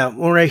 Oh yeah,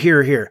 well, right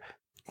here.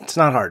 It's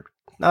not hard.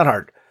 Not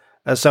hard.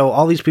 So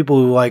all these people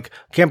who like,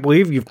 can't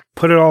believe you've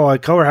put it all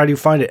like color. How do you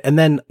find it? And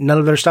then none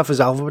of their stuff is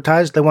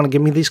alphabetized. They want to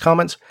give me these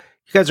comments.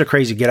 You guys are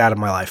crazy. Get out of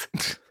my life.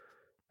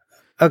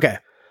 Okay.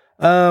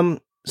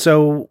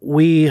 So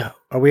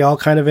are we all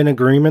kind of in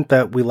agreement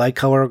that we like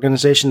color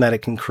organization, that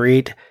it can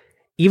create,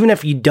 even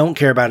if you don't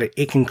care about it,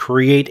 it can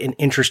create an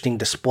interesting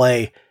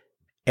display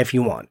if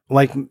you want.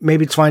 Like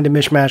maybe it's fine to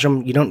mishmash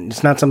them.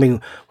 It's not something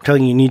we're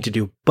telling you need to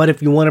do. But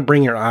if you want to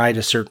bring your eye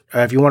to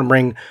if you want to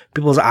bring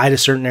people's eye to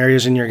certain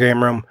areas in your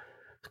game room,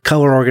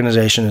 color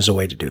organization is a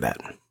way to do that.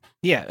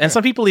 Yeah, and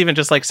some people even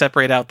just like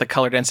separate out the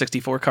colored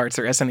N64 cards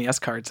or SNES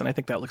cards, and I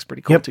think that looks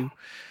pretty cool too.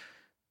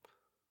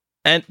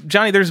 And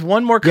Johnny, there's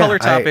one more color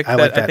topic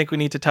that I think we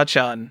need to touch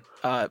on.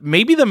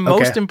 Maybe the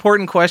most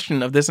important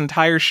question of this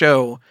entire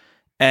show,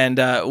 and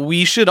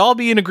we should all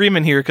be in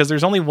agreement here because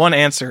there's only one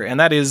answer, and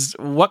that is,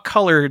 what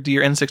color do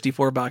your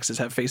N64 boxes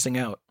have facing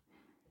out?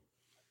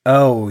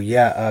 Oh,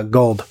 yeah,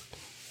 gold.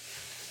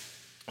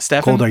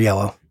 Stefan? Gold or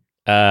yellow.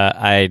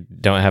 I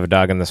don't have a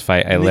dog in this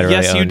fight. I literally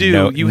yes, you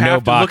do. You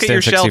have to look at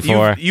your shelf.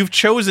 You've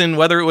chosen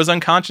whether it was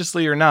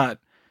unconsciously or not.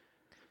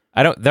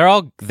 I don't. They're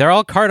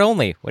all card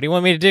only. What do you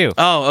want me to do?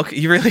 Oh, okay.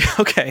 You really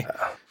okay?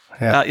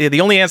 Yeah. The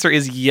only answer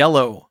is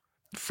yellow.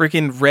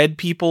 Freaking red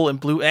people and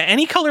blue.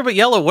 Any color but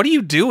yellow. What are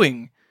you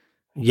doing?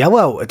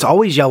 Yellow. It's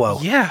always yellow.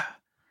 Yeah.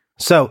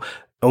 So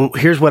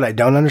here's what I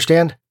don't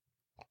understand: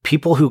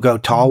 people who go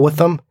tall with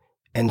them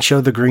and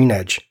show the green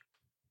edge.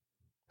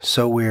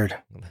 So weird.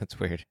 That's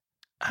weird.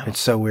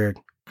 It's so weird.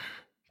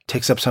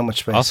 Takes up so much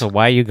space. Also,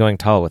 why are you going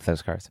tall with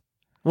those cards?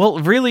 Well,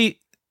 really,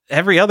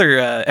 every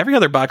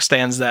other box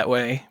stands that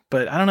way,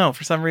 but I don't know,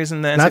 for some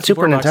reason the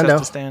N64 box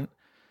has to stand.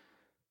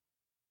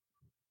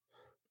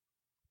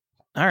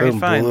 All right, Boom,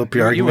 fine. blew up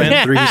your You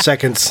argument in win. 3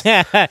 seconds.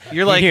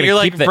 You're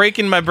like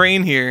breaking my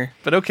brain here,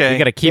 but okay. You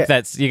got to keep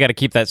that. You got to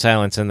keep that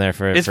silence in there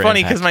for. It's for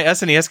funny impact. because my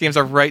SNES games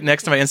are right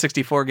next to my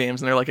N64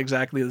 games, and they're like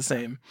exactly the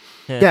same.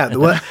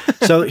 Yeah.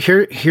 So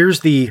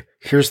here's the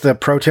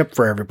pro tip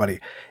for everybody.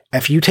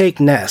 If you take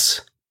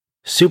NES,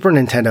 Super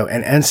Nintendo,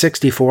 and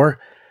N64,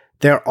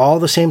 they're all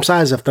the same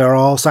size if they're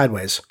all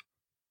sideways.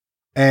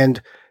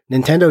 And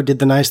Nintendo did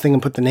the nice thing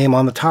and put the name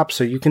on the top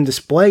so you can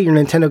display your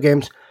Nintendo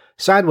games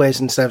sideways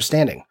instead of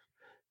standing.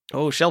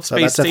 Oh, shelf So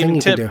space that's a thing saving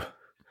you tip. can do.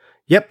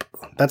 Yep,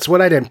 that's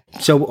what I did.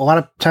 So a lot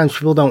of times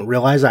people don't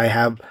realize I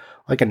have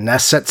like a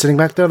NES set sitting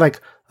back there.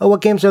 Like, oh, what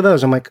games are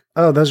those? I'm like,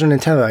 oh, those are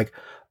Nintendo. Like,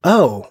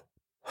 oh,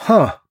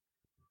 huh,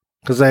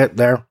 because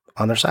they're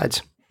on their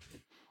sides.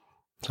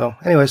 So,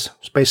 anyways,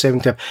 space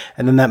saving tip,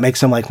 and then that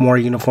makes them like more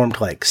uniform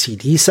to like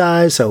CD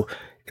size. So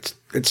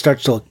it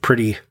starts to look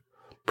pretty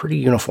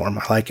uniform.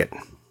 I like it.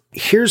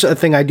 Here's a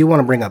thing I do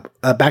want to bring up.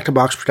 Back to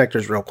box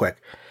protectors real quick.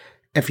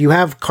 If you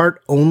have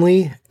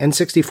cart-only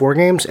N64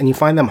 games and you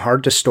find them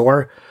hard to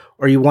store,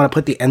 or you want to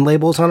put the end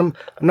labels on them,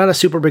 I'm not a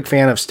super big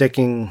fan of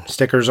sticking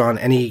stickers on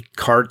any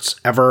carts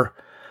ever.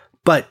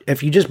 But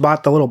if you just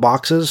bought the little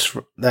boxes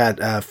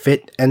that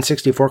fit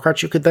N64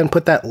 carts, you could then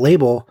put that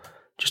label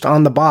just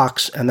on the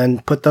box and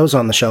then put those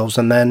on the shelves,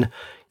 and then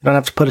you don't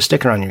have to put a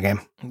sticker on your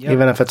game,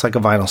 even if it's like a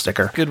vinyl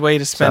sticker. Good way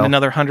to spend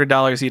another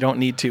 $100 you don't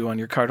need to on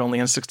your card-only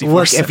N64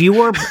 Look, set. if you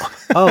were...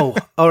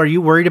 are you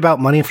worried about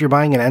money if you're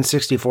buying an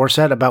N64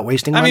 set, about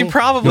wasting money? I mean,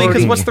 probably,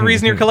 because what's the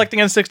reason you're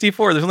collecting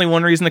N64? There's only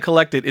one reason to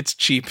collect it. It's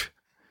cheap.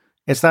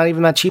 It's not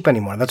even that cheap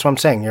anymore. That's what I'm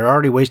saying. You're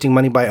already wasting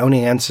money by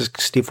owning an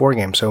N64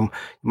 game, so you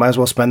might as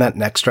well spend that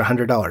extra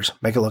 $100.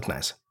 Make it look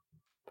nice.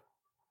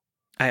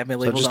 I have my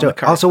labels just on do the it.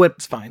 card. Also,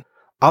 it's fine.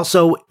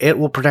 Also, it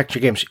will protect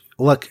your games.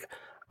 Look,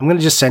 I'm going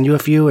to just send you a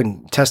few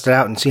and test it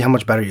out and see how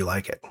much better you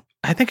like it.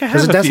 I think I have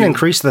Because it a doesn't few.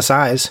 increase the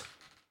size.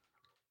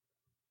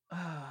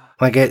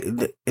 Like,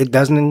 it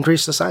doesn't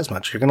increase the size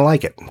much. You're going to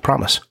like it. I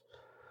promise.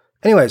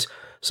 Anyways,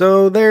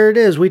 so there it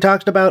is. We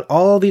talked about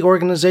all the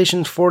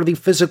organizations for the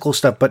physical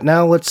stuff, but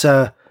now let's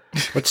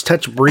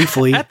touch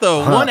briefly. At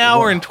the 1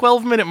 hour and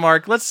 12-minute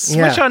mark, let's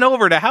switch Yeah. on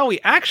over to how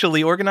we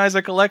actually organize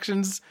our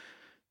collections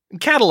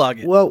and catalog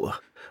it. Well,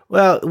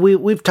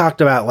 we've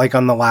talked about, like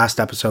on the last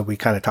episode, we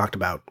kind of talked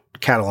about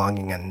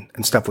cataloging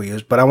and stuff we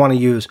use, but I want to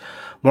use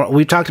more.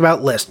 We talked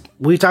about list.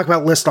 We talk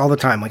about list all the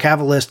time. Like,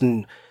 have a list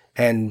and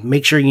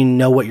make sure you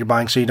know what you're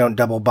buying so you don't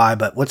double buy.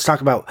 But let's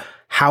talk about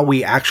how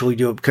we actually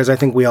do it, because I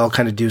think we all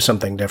kind of do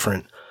something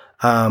different.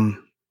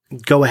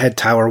 Go ahead,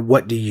 Tyler.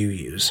 What do you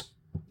use?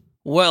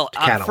 Well,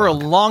 for a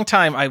long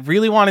time, I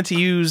really wanted to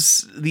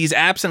use these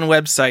apps and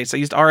websites. I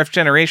used RF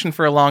Generation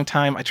for a long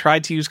time. I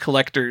tried to use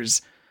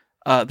collectors.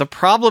 The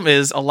problem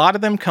is a lot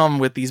of them come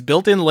with these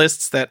built-in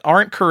lists that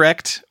aren't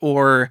correct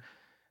or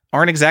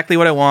aren't exactly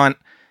what I want.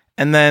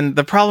 And then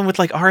the problem with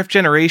like RF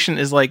Generation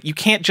is like you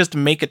can't just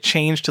make a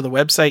change to the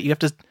website. You have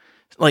to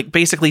like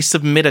basically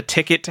submit a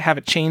ticket to have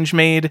a change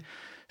made.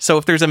 So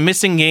if there's a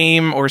missing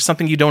game or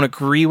something you don't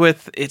agree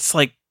with, it's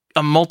like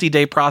a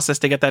multi-day process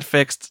to get that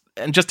fixed.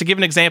 And just to give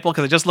an example,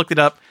 because I just looked it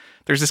up,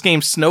 there's this game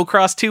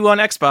Snowcross 2 on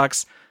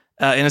Xbox,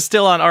 and it's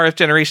still on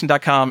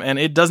rfgeneration.com, and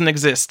it doesn't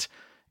exist.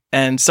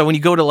 And so when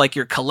you go to like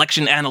your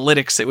collection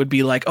analytics, it would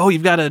be like, oh,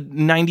 you've got a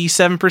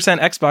 97%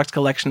 Xbox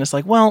collection. It's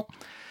like, well,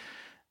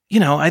 you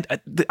know, I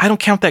don't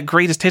count that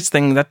greatest hits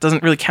thing. That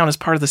doesn't really count as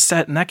part of the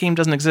set, and that game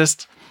doesn't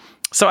exist.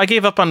 So I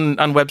gave up on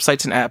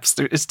websites and apps.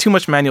 It's too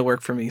much manual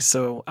work for me.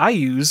 So I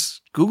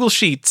use Google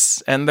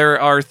Sheets, and there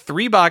are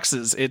 3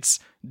 boxes. It's,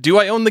 do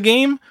I own the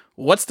game?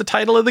 What's the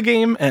title of the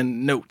game?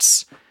 And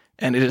notes.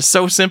 And it is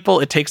so simple.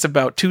 It takes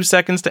about 2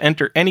 seconds to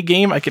enter any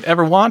game I could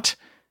ever want.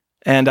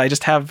 And I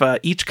just have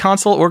each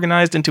console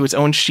organized into its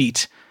own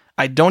sheet.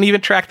 I don't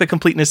even track the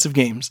completeness of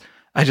games.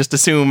 I just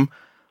assume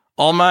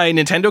all my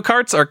Nintendo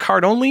carts are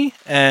card only,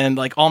 and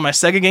like all my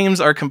Sega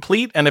games are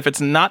complete. And if it's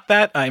not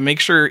that, I make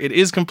sure it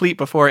is complete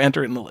before I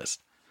enter it in the list.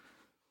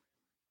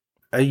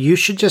 You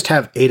should just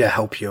have Ada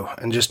help you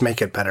and just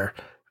make it better.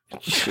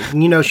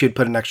 You know, she'd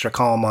put an extra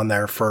column on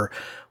there for,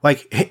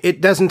 like,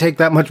 it doesn't take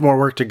that much more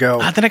work to go.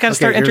 Then I got to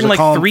start entering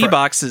like 3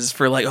 boxes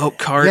for like,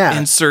 cart,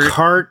 insert,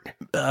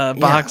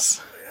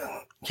 box.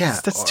 Yeah.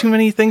 That's too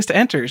many things to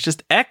enter. It's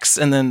just X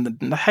and then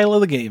the title of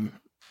the game.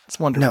 It's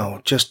wonderful.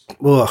 No, just,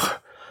 ugh.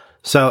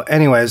 So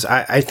anyways,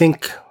 I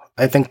think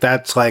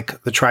that's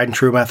like the tried and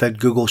true method.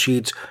 Google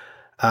Sheets,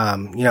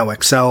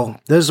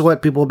 Excel. This is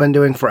what people have been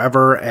doing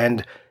forever,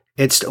 and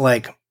it's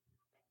like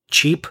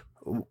cheap.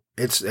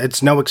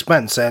 It's no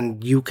expense,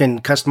 and you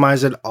can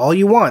customize it all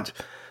you want.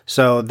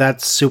 So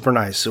that's super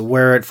nice.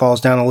 Where it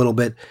falls down a little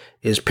bit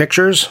is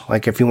pictures.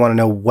 Like if you want to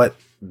know what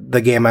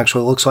the game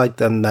actually looks like,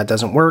 then that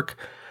doesn't work.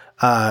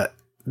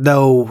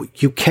 Though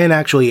you can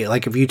actually,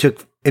 like if you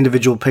took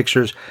individual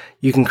pictures,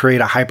 you can create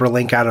a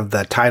hyperlink out of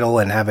the title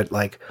and have it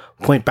like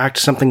point back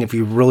to something if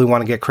you really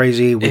want to get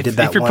crazy. We did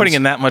that if you're once. putting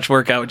in that much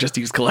work, I would just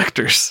use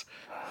collectors.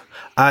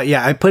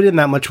 Yeah, I put in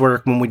that much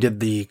work when we did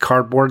the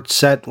cardboard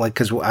set, like,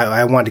 because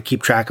I wanted to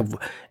keep track of,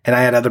 and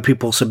I had other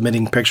people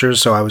submitting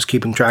pictures, so I was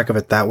keeping track of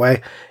it that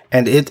way,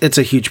 and it's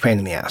a huge pain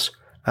in the ass.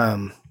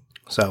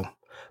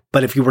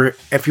 But if you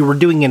were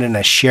doing it in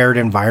a shared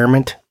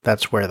environment,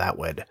 that's where that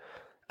would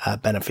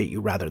benefit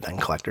you rather than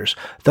collectors.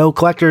 Though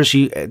collectors,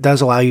 it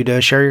does allow you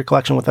to share your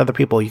collection with other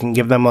people. You can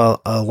give them a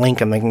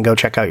link and they can go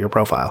check out your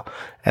profile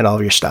and all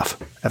of your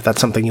stuff, if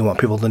that's something you want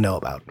people to know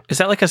about. Is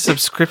that like a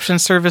subscription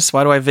service?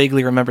 Why do I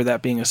vaguely remember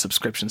that being a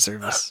subscription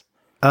service?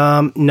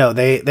 No,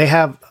 they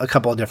have a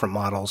couple of different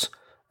models.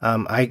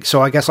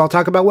 So I guess I'll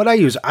talk about what I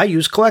use. I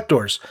use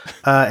Collectors,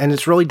 and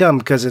it's really dumb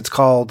because it's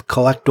called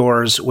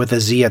Collectors with a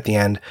Z at the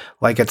end.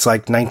 Like it's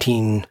like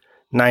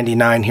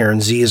 1999 here,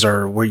 and Z's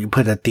are where you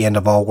put at the end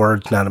of all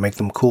words now to make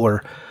them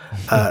cooler.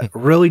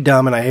 Really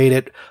dumb, and I hate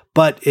it.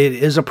 But it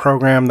is a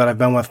program that I've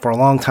been with for a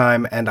long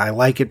time, and I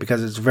like it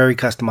because it's very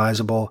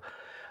customizable.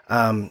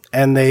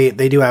 And they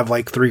do have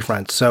like 3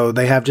 fronts. So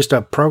they have just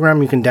a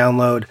program you can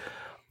download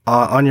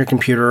on your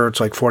computer.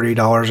 It's like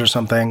 $40 or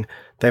something.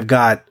 They've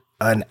got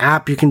an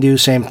app you can do,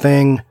 same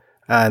thing.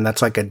 And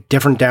that's like a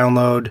different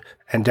download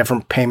and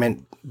different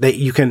payment that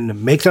you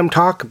can make them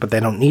talk, but they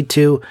don't need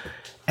to.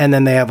 And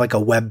then they have like a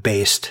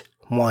web-based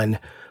one,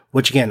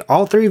 which again,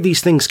 all 3 of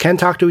these things can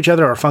talk to each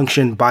other or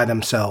function by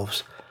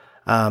themselves.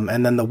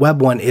 And then the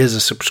web one is a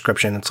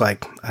subscription. It's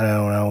like, I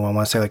don't know, I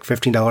want to say like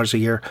 $15 a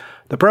year.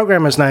 The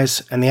program is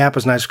nice and the app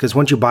is nice because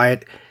once you buy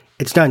it,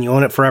 it's done. You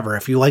own it forever.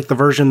 If you like the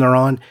version they're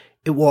on,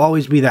 it will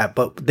always be that,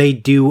 but they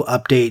do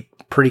update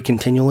pretty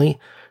continually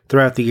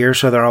throughout the year.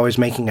 So they're always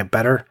making it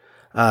better,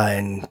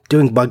 and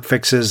doing bug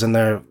fixes, and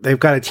they've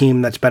got a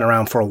team that's been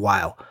around for a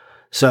while.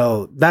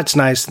 So that's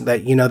nice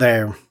that,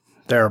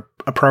 they're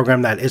a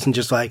program that isn't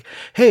just like,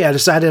 hey, I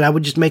decided I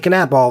would just make an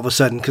app all of a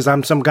sudden because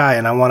I'm some guy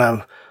and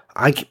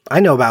I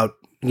know about,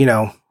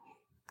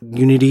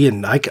 Unity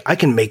and I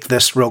can make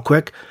this real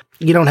quick.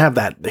 You don't have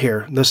that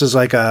here. This is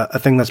like a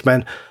thing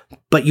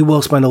but you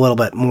will spend a little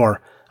bit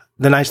more.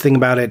 The nice thing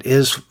about it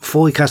is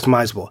fully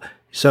customizable.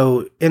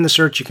 So in the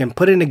search, you can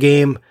put in a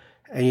game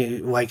and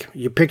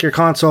you pick your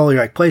console,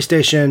 you're like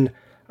PlayStation.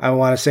 I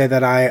want to say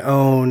that I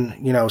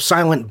own,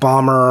 Silent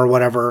Bomber or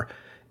whatever.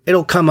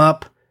 It'll come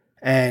up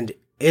and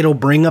it'll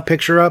bring a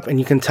picture up and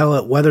you can tell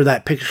it whether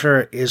that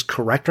picture is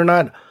correct or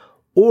not.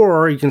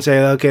 Or you can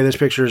say, okay, this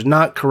picture is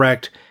not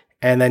correct,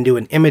 and then do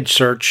an image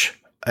search,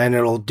 and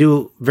it'll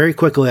do very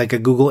quickly like a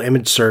Google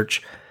image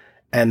search,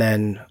 and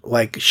then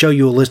like show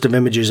you a list of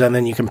images, and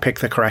then you can pick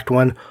the correct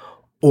one.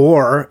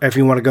 Or if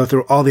you want to go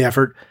through all the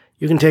effort,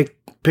 you can take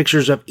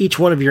pictures of each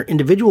one of your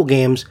individual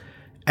games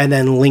and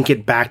then link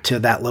it back to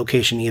that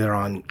location, either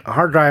on a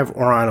hard drive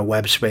or on a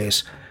web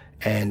space.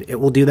 And it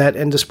will do that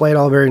and display it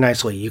all very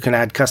nicely. You can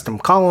add custom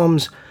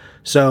columns.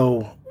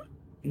 So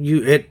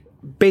it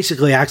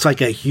basically acts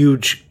like a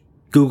huge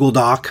Google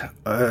Doc,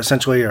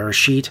 essentially, or a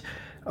sheet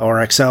or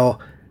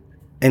Excel,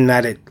 in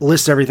that it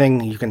lists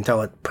everything. You can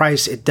tell it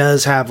price. It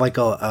does have like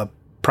a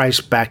price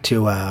back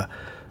to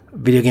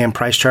video game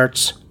price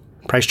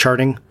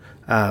charting.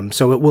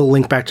 So it will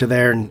link back to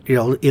there, and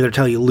it'll either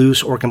tell you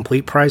loose or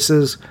complete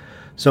prices.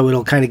 So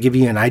it'll kind of give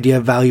you an idea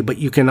of value, but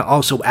you can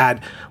also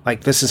add,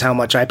 like, this is how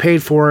much I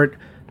paid for it.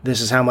 This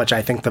is how much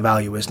I think the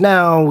value is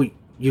now.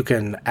 You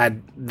can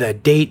add the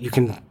date. You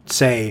can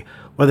say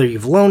whether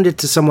you've loaned it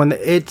to someone.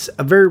 It's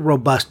a very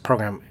robust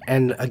program.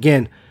 And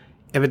again,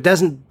 if it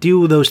doesn't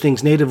do those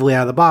things natively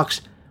out of the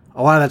box,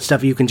 a lot of that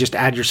stuff you can just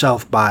add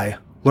yourself by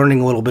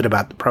learning a little bit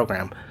about the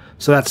program.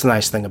 So that's the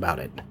nice thing about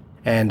it.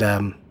 And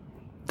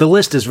the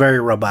list is very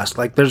robust.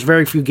 Like, there's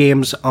very few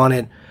games on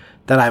it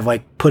that I've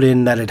put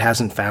in that it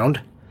hasn't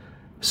found.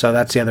 So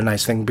that's the other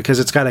nice thing, because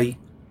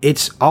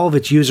it's all of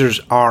its users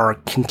are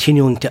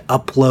continuing to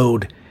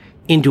upload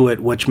into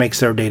it, which makes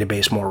their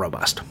database more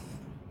robust.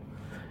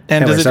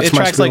 And Anyways, does it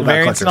tracks like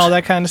variants and all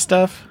that kind of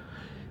stuff?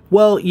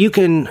 Well,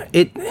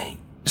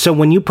 so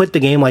when you put the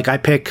game, like I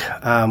pick,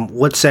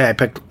 let's say I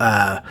picked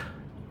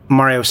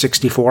Mario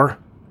 64,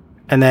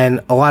 and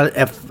then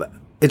if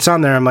it's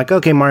on there, I'm like,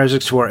 okay, Mario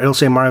 64, it'll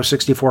say Mario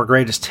 64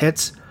 greatest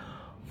hits.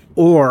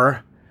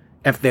 Or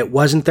if it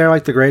wasn't there,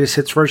 like the greatest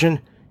hits version,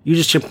 you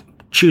just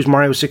choose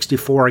Mario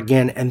 64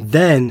 again, and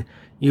then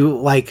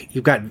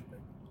you've got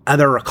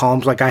other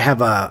columns. Like I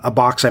have a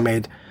box I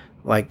made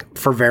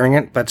for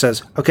variant that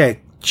says, okay,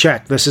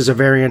 check, this is a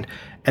variant,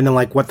 and then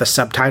what the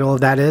subtitle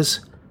of that is.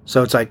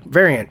 So it's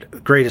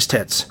variant greatest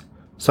hits.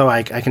 So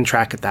I can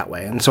track it that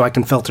way, and so I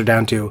can filter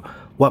down to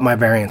what my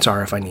variants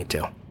are if I need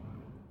to.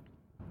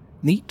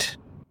 Neat.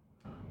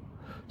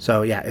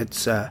 So yeah,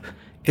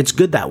 it's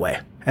good that way.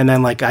 And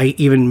then I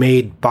even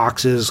made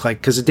boxes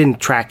because it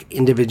didn't track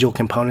individual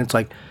components.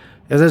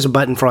 There's a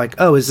button for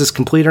oh, is this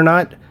complete or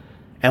not?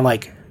 And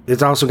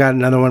it's also got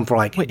another one for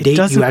date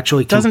you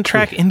actually. It doesn't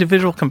track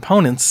individual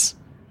components.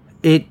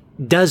 It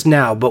does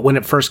now, but when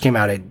it first came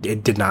out,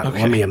 it did not.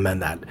 Okay. Let me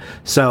amend that.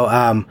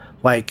 So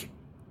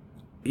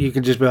you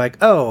could just be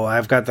oh,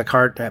 I've got the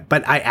card,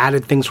 but I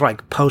added things for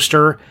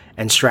poster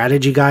and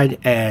strategy guide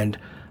and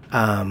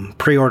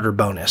pre-order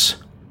bonus.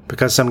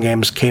 because some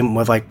games came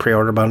with like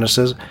pre-order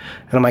bonuses.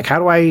 And I'm like, how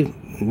do I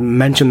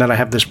mention that I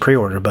have this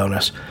pre-order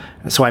bonus?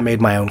 And so I made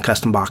my own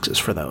custom boxes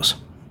for those.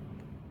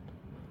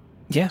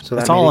 Yeah, so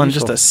that's all on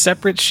just a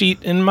separate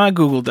sheet in my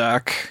Google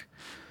Doc.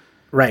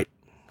 Right.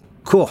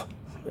 Cool.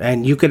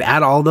 And you could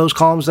add all those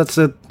columns. That's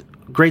the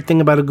great thing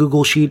about a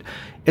Google Sheet.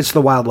 It's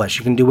the Wild West.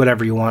 You can do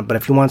whatever you want. But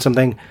if you want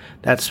something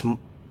that's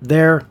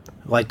there,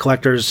 like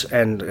collectors,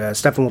 and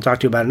Stefan will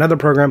talk to you about another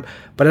program,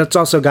 but it's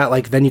also got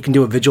like, then you can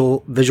do a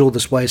visual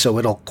display. So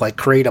it'll like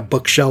create a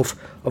bookshelf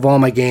of all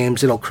my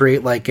games. It'll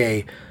create like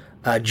a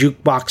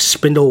jukebox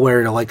spindle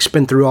where it'll like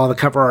spin through all the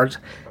cover art.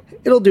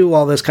 It'll do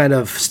all this kind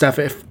of stuff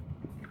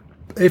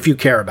if you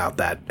care about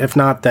that. If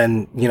not,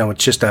 then,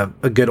 it's just a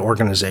good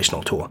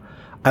organizational tool.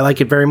 I like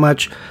it very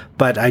much,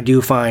 but I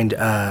do find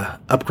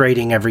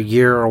upgrading every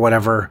year or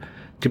whatever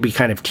to be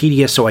kind of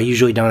tedious, so I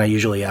usually don't. I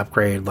usually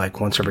upgrade like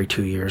once every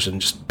 2 years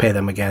and just pay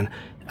them again.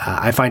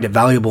 I find it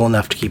valuable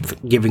enough to keep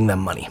giving them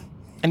money.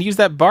 And use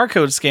that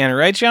barcode scanner,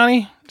 right,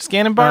 Johnny?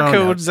 Scanning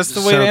barcodes. That's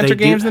the way to enter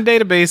games in the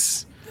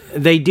database.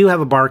 They do have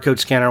a barcode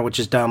scanner, which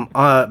is dumb.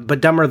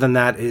 But dumber than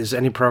that is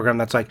any program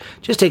that's like,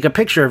 just take a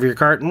picture of your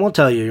cart and we'll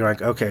tell you. You're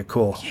like, okay,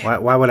 cool. Yeah.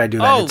 Why would I do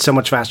that? It's so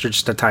much faster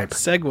just to type.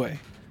 Segue.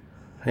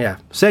 Yeah.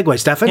 Segue,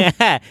 Stefan.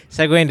 Yeah.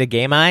 Segue into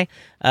GameEye.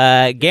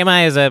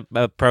 GameEye is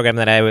a program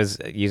that I was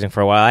using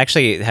for a while. I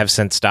actually have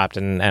since stopped,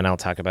 and I'll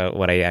talk about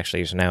what I actually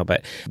use now.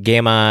 But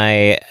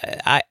GameEye,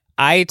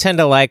 I tend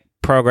to like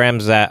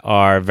programs that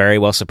are very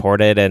well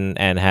supported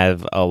and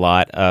have a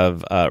lot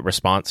of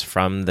response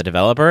from the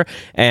developer.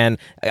 And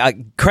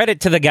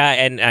credit to the guy,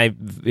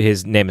 and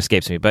his name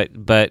escapes me,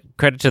 but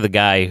credit to the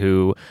guy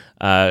who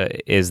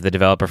is the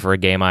developer for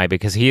GameEye,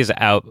 because he is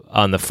out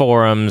on the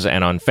forums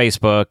and on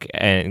Facebook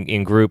and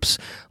in groups,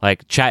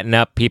 like chatting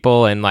up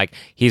people, and like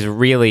he's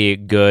really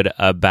good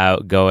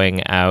about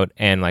going out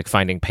and like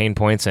finding pain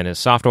points in his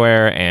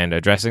software and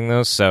addressing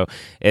those. So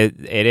it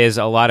is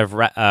a lot of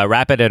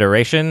rapid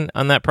iteration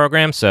on that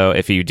program. So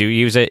if you do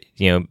use it,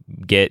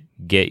 get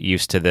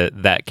used to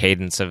that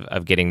cadence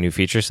of getting new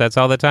feature sets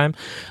all the time.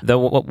 The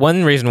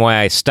one reason why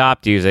I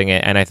stopped using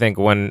it, and I think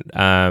when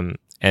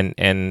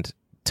and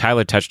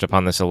Tyler touched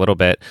upon this a little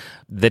bit,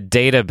 the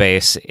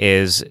database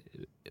is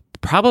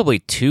probably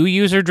too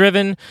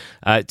user-driven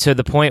to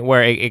the point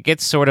where it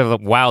gets sort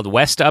of Wild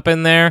West up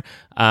in there,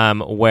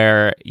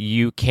 where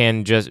you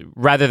can just,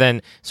 rather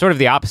than sort of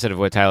the opposite of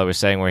what Tyler was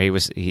saying, where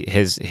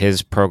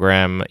his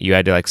program, you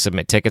had to like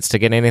submit tickets to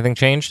get anything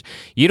changed.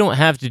 You don't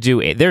have to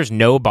do, there's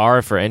no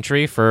bar for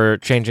entry for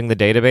changing the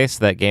database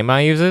that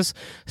GameEye uses.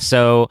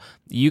 So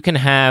you can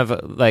have,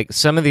 like,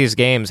 some of these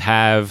games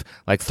have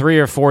like 3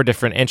 or 4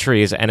 different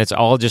entries, and it's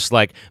all just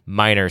like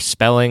minor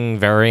spelling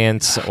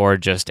variants or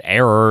just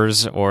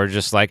errors, or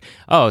just like,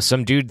 oh,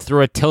 some dude threw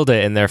a tilde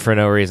in there for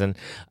no reason.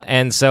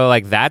 And so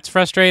like that's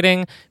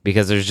frustrating,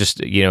 because there's just,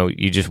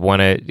 you just want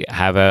to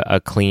have a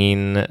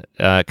clean,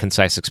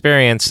 concise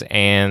experience,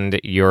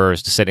 and you're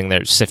sitting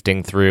there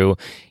sifting through,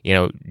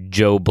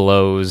 Joe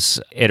Blow's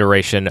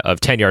iteration of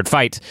 10-Yard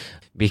Fight,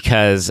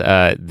 because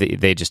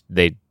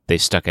they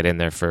stuck it in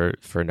there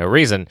for no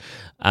reason.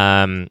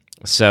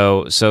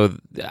 So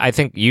I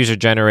think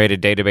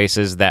user-generated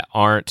databases that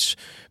aren't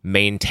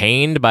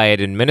maintained by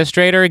an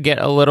administrator get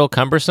a little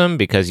cumbersome,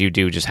 because you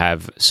do just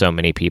have so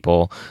many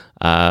people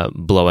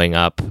blowing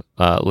up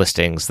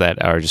listings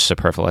that are just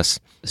superfluous.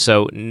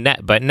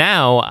 But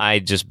now I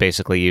just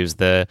basically use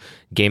the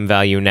Game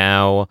Value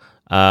Now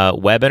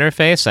web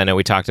interface. I know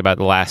we talked about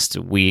the last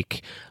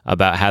week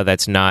about how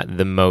that's not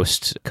the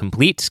most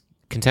complete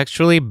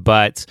contextually,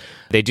 but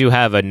they do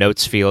have a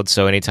notes field,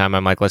 so anytime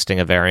I'm like listing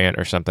a variant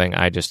or something,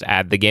 I just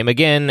add the game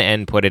again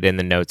and put it in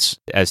the notes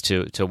as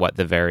to what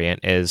the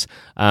variant is.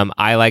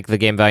 I like the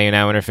Game Value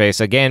Now interface,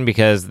 again,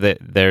 because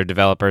their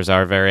developers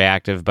are very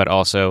active, but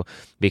also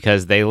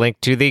because they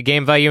link to the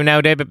Game Value Now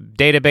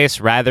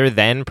database rather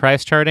than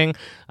price charting.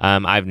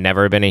 I've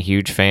never been a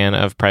huge fan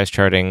of price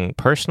charting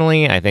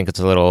personally. I think it's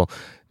a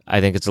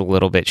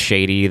little bit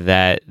shady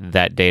that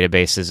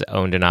database is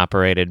owned and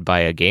operated by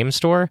a game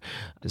store.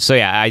 So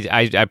yeah,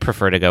 I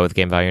prefer to go with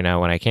Game Value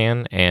Now when I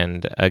can,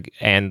 and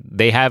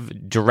they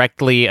have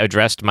directly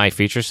addressed my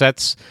feature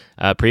sets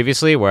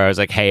previously, where I was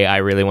like, hey, I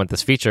really want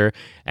this feature,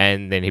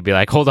 and then he'd be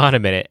like, hold on a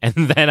minute, and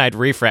then I'd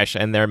refresh,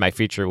 and there my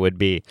feature would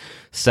be.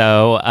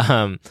 So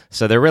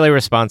they're really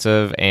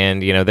responsive,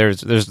 and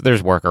there's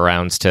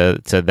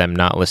workarounds to them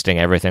not listing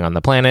everything on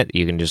the planet.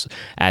 You can just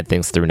add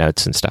things through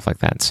notes and stuff like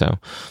that. So.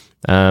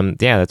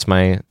 Yeah,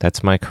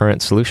 that's my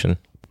current solution.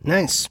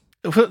 Nice.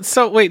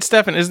 So wait,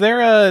 Stefan,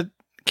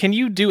 can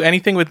you do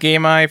anything with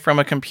GameEye from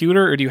a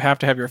computer, or do you have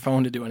to have your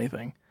phone to do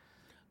anything?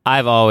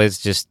 I've always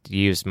just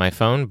used my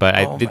phone, but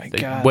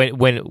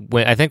when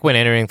I think when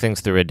entering things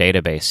through a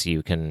database,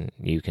 you can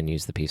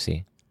use the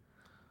PC.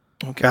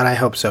 Okay. God, I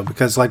hope so,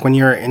 because like when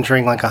you're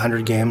entering like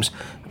 100 games,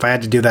 if I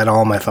had to do that all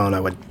on my phone, I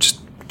would just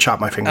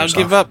chop my fingers off.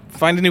 I'll give up.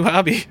 Find a new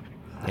hobby.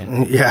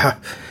 Yeah.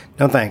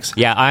 No thanks.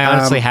 Yeah, I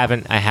honestly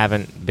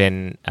haven't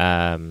been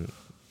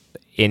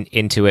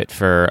into it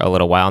for a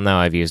little while now.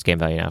 I've used Game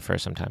Value Now for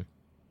some time.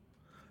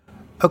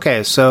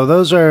 Okay, so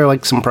those are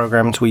like some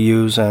programs we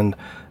use, and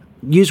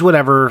use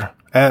whatever.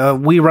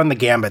 We run the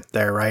gambit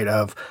there, right,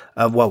 of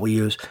what we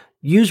use.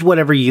 Use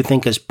whatever you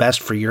think is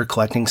best for your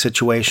collecting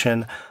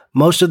situation.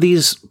 Most of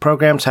these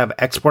programs have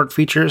export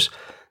features,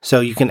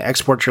 so you can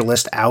export your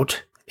list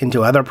out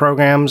into other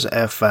programs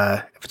if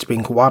it's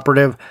being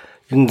cooperative.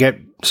 You can get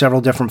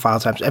several different file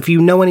types. If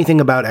you know anything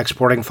about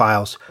exporting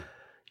files,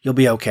 you'll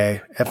be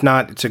okay. If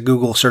not, it's a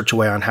Google search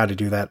away on how to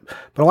do that.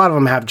 But a lot of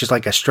them have just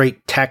like a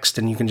straight text,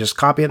 and you can just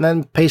copy it and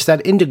then paste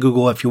that into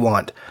Google if you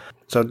want.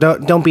 So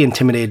don't be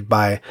intimidated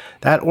by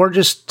that, or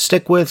just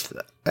stick with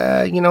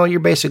your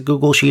basic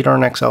Google sheet or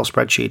an Excel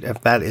spreadsheet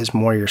if that is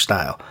more your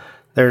style.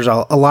 There's a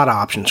lot of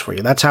options for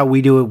you. That's how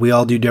we do it. We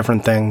all do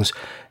different things,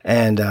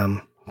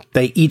 and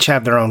they each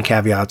have their own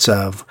caveats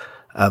of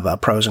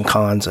pros and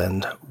cons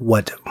and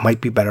what might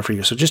be better for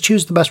you. So just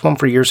choose the best one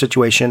for your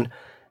situation.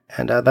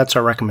 And that's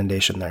our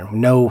recommendation there.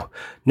 No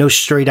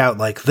straight out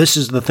like this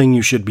is the thing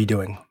you should be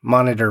doing.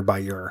 Monitor by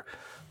your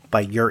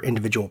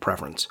individual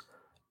preference.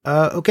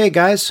 Okay,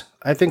 guys,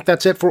 I think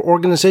that's it for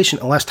organization.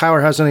 Unless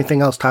Tyler has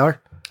anything else, Tyler.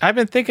 I've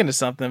been thinking of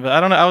something, but I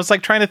don't know. I was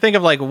like trying to think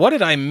of like what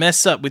did I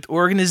mess up with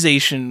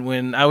organization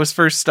when I was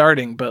first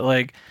starting. But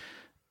like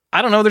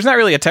I don't know. There's not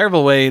really a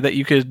terrible way that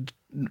you could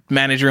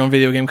manage your own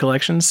video game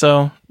collection.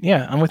 So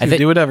yeah, I'm with you.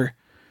 Do whatever.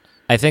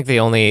 I think the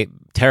only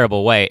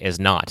terrible way is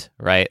not,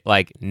 right?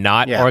 Like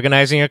not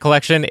organizing your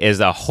collection is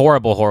a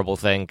horrible, horrible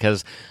thing.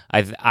 Because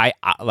I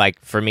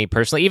like for me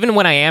personally, even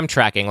when I am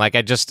tracking, like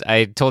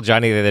I told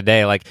Johnny the other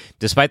day, like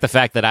despite the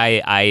fact that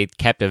I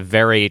kept a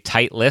very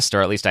tight list,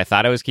 or at least I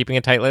thought I was keeping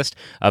a tight list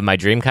of my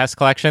Dreamcast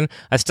collection,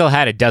 I still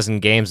had a dozen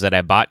games that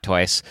I bought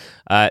twice.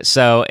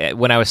 So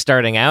when I was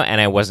starting out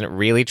and I wasn't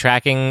really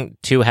tracking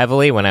too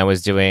heavily when I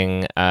was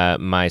doing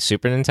my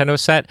Super Nintendo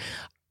set,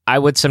 I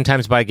would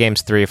sometimes buy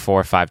games 3,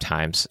 4, 5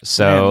 times.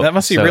 So man, that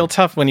must be real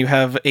tough when you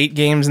have 8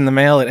 games in the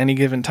mail at any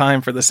given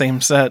time for the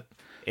same set.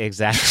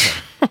 Exactly.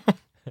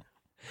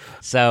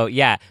 So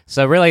yeah.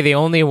 So really the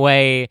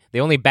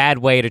only bad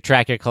way to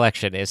track your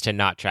collection is to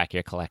not track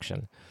your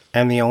collection.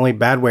 And the only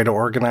bad way to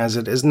organize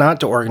it is not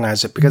to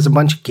organize it, because a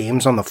bunch of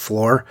games on the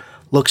floor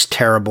looks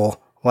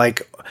terrible.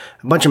 Like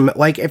a bunch of,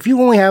 like if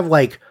you only have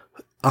like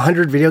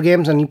 100 video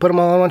games and you put them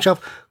all on one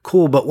shelf,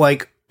 cool. But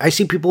like I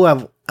see people who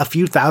have a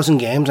few thousand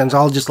games and it's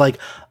all just like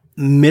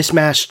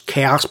mismatched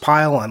chaos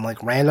pile on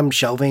like random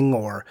shelving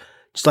or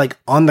just like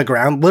on the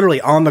ground,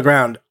 literally on the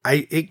ground.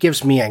 It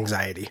gives me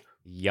anxiety.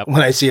 Yep.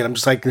 When I see it, I'm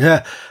just like,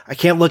 I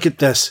can't look at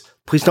this.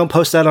 Please don't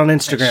post that on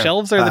Instagram. And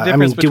shelves are the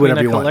difference between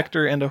a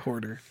collector and a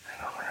hoarder.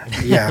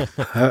 Yeah.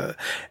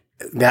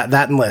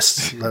 That and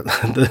lists.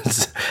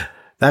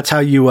 That's how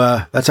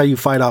you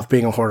fight off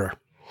being a hoarder.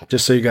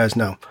 Just so you guys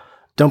know.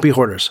 Don't be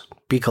hoarders.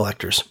 Be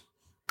collectors.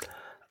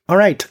 All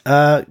right,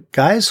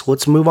 guys,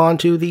 let's move on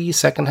to the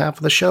second half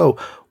of the show.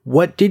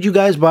 What did you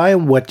guys buy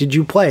and what did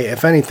you play,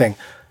 if anything?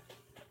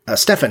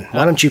 Stefan,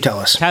 why don't you tell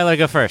us? Tyler,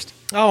 go first.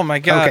 Oh, my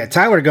God. Okay,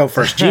 Tyler, go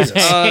first. Jesus.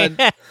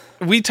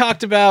 We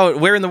talked about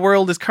Where in the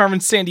World is Carmen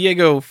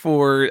Sandiego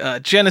for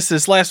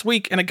Genesis last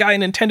week, and a guy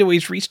in Nintendo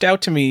Age reached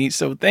out to me,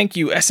 so thank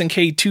you,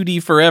 SNK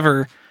 2D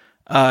Forever.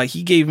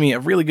 He gave me a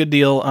really good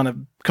deal on a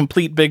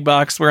complete big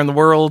box Where in the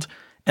World.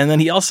 And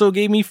then he also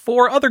gave me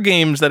 4 other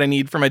games that I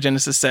need for my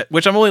Genesis set,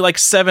 which I'm only like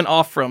 7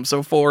 off from.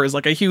 So 4 is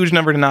like a huge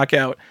number to knock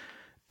out.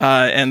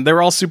 And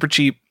they're all super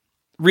cheap.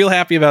 Real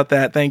happy about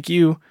that. Thank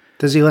you.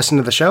 Does he listen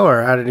to the show,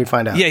 or how did he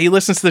find out? Yeah, he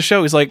listens to the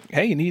show. He's like,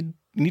 hey, you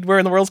need Where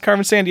in the World's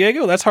Carmen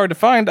Sandiego? That's hard to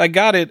find. I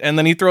got it. And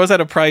then he throws out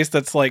a price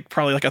that's like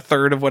probably like a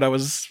third of what I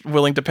was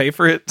willing to pay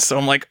for it. So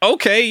I'm like,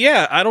 okay,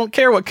 yeah, I don't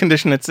care what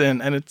condition it's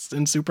in. And it's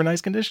in super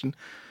nice condition.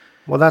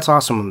 Well, that's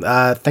awesome.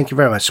 Thank you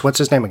very much. What's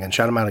his name again?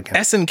 Shout him out again.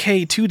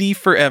 SNK 2D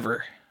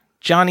Forever.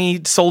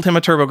 Johnny sold him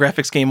a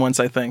TurboGrafx game once,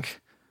 I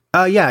think.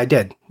 Yeah, I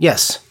did.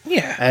 Yes.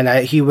 Yeah.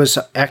 And he was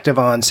active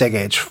on Sega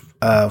Age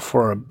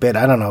for a bit.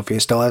 I don't know if he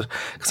still is,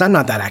 because I'm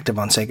not that active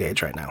on Sega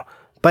Age right now.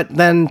 But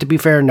then, to be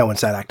fair, no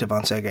one's that active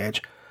on Sega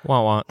Age.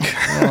 Wah.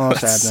 Oh,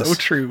 That's so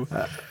true.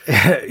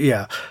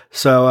 Yeah.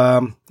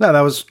 So,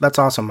 no, that's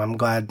awesome. I'm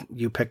glad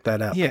you picked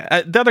that up.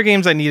 Yeah. The other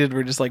games I needed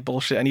were just like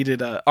bullshit. I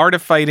needed Art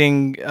of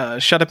Fighting,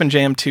 Shut Up and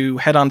Jam 2,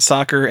 Head on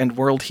Soccer, and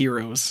World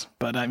Heroes.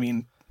 But I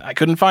mean, I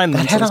couldn't find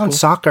them. That Head on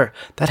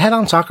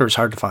Soccer is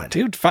hard to find.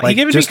 Dude, he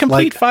gave it to me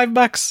complete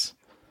 $5.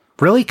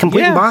 Really?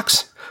 Complete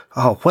box?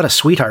 Oh, what a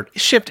sweetheart.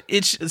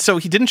 So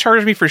he didn't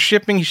charge me for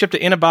shipping. He shipped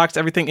it in a box,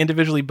 everything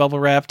individually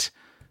bubble wrapped.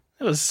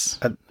 It was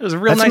a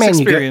real nice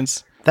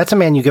experience. That's a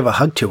man you give a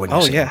hug to when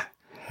you see him.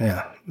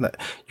 Yeah.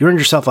 You earned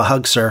yourself a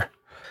hug, sir.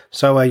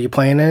 So, you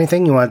playing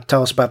anything? You want to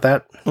tell us about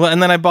that? Well,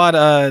 and then I bought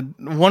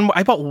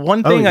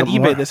one thing on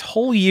eBay this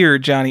whole year,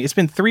 Johnny. It's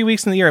been 3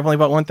 weeks in the year. I've only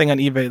bought one thing on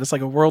eBay. That's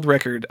like a world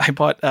record. I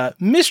bought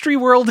Mystery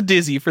World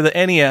Dizzy for the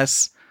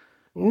NES.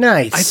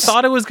 Nice. I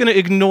thought I was going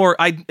to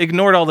I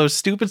ignored all those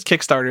stupid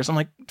Kickstarters. I'm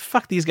like,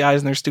 fuck these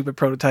guys and their stupid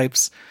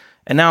prototypes.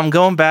 And now I'm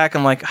going back.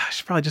 I'm like, I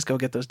should probably just go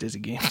get those Dizzy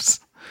games.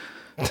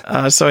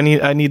 So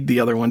I need the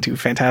other one too.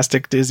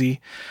 Fantastic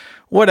Dizzy.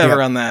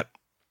 Whatever on that.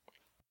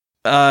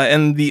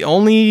 And the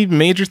only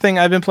major thing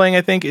I've been playing,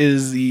 I think,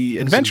 is the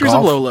Adventures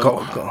of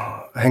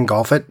Lolo. And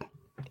Golf It?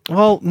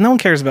 Well, no one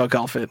cares about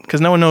Golf It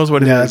because no one knows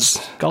what it is.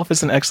 Golf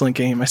is an excellent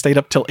game. I stayed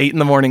up till 8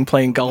 a.m.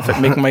 playing Golf It,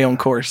 making my own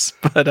course.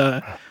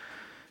 But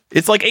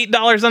it's like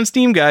 $8 on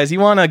Steam, guys. You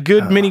want a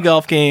good mini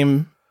golf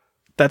game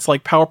that's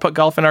like Power Putt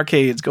Golf in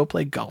arcades, go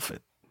play Golf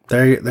It.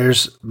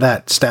 There's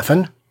that.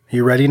 Stefan,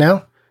 you ready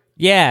now?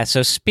 Yeah,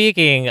 so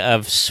speaking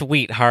of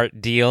sweetheart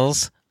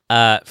deals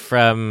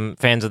from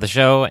fans of the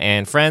show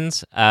and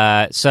friends,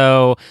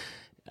 VG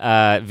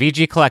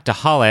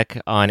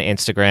Collectaholic on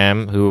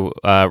Instagram, who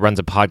runs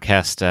a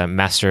podcast,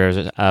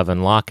 Masters of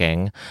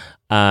Unlocking,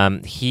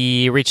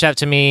 he reached out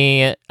to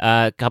me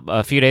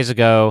a few days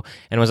ago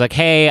and was like,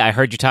 hey, I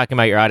heard you talking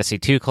about your Odyssey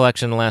 2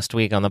 collection last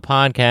week on the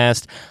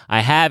podcast.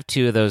 I have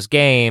 2 of those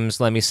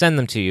games. Let me send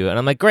them to you. And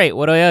I'm like, great,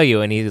 what do I owe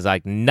you? And he's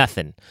like,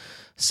 nothing.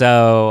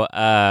 So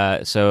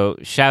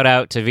shout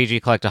out to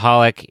VG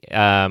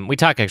Collectaholic. We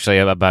talk actually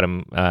about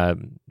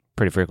him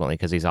pretty frequently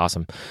because he's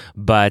awesome.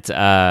 But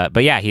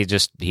yeah, he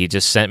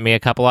just sent me a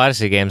couple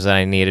Odyssey games that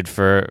I needed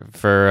for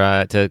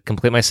to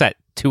complete my set.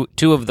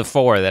 Two of the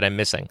 4 that I'm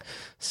missing.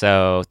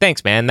 So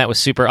thanks, man. That was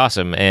super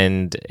awesome.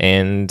 And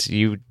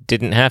you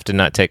didn't have to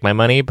not take my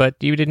money, but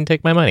you didn't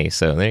take my money.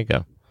 So there you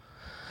go.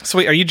 So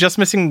wait, are you just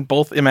missing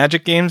both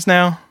Magic games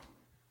now?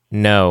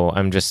 No,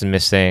 I'm just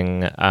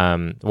missing.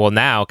 Now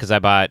because I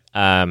bought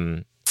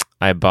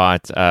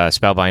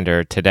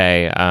Spellbinder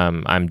today.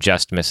 I'm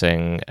just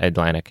missing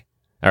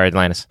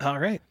Atlantis. All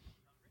right,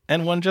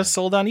 and one just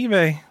sold on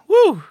eBay.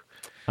 Woo!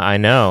 I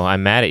know.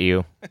 I'm mad at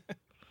you.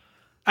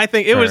 I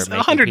think it was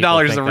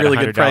 $100 is a really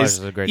good price,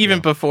 even deal.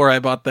 Before I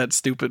bought that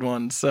stupid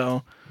one.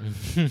 So,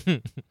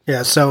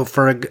 yeah. So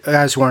for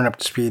guys who aren't up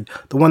to speed,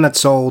 the one that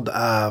sold,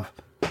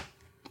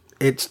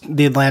 it's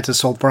the Atlantis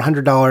sold for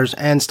 $100,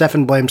 and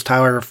Stefan blames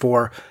Tyler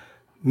for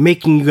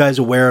making you guys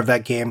aware of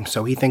that game.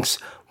 So he thinks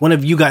one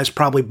of you guys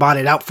probably bought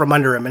it out from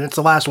under him, and it's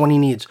the last one he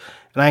needs.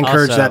 And I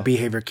encourage that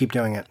behavior. Keep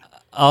doing it.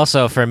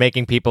 Also, for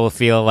making people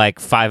feel like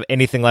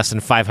anything less than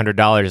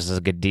 $500 is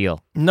a good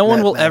deal. No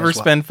one will ever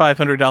spend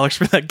 $500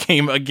 for that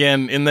game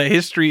again in the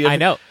history of... I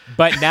know,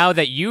 but now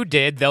that you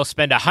did, they'll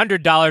spend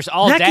 $100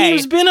 all day. That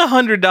game's been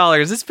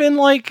 $100. It's been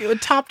like a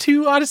top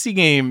 2 Odyssey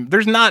game.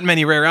 There's not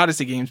many rare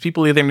Odyssey games.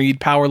 People either need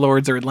Power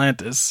Lords or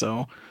Atlantis,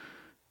 so...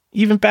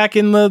 Even back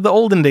in the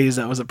olden days,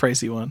 that was a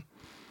pricey one.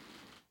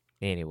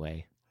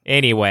 Anyway,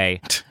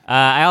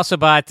 I also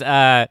bought...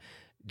 my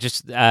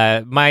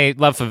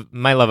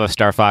love of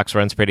Star Fox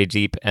runs pretty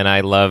deep, and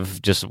I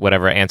love just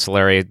whatever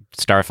ancillary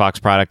Star Fox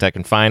product I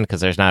can find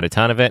because there's not a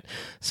ton of it.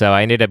 So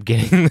I ended up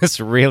getting this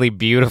really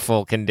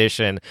beautiful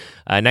condition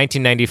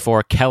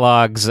 1994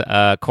 Kellogg's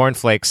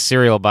Cornflakes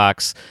cereal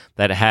box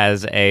that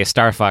has a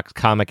Star Fox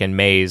comic and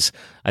maze.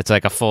 It's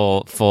like a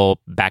full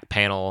back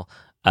panel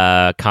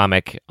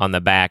comic on the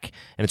back,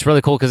 and it's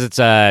really cool because it's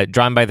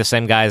drawn by the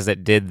same guys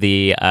that did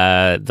the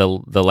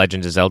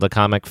Legend of Zelda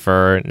comic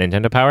for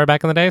Nintendo Power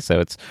back in the day, so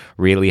it's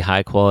really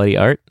high quality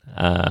art.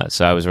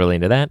 So I was really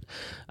into that.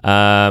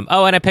 And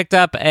I picked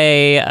up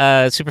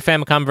a Super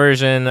Famicom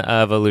version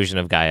of Illusion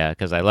of Gaia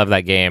because I love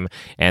that game,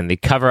 and the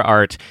cover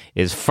art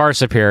is far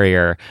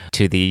superior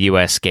to the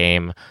US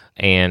game,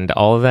 and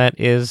all of that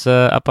is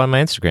up on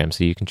my Instagram,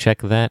 so you can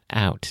check that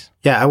out.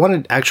 Yeah, I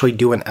want to actually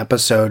do an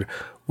episode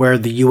where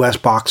the U.S.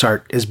 box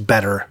art is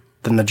better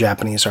than the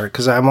Japanese art,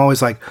 because I'm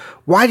always like,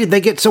 why did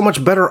they get so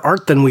much better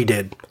art than we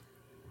did?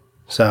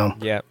 So,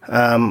 yeah,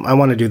 I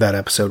want to do that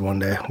episode one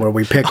day where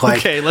we pick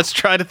Okay, let's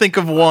try to think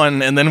of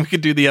one, and then we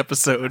could do the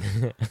episode.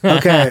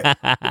 Okay,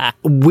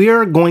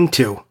 we're going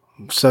to.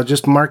 So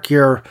just mark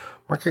your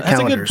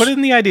calendars. Put it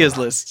in the ideas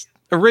list.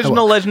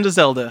 Original Legend of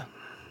Zelda.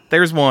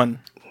 There's one.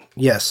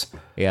 Yes.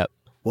 Yep.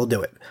 We'll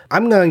do it.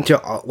 I'm going to,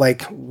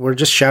 we're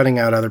just shouting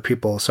out other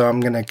people, so I'm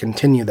going to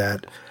continue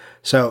that.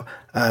 So,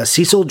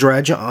 Cecil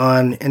Dredge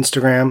on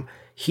Instagram,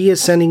 he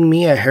is sending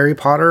me a Harry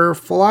Potter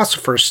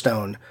Philosopher's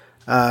Stone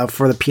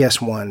for the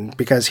PS1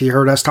 because he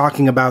heard us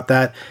talking about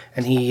that,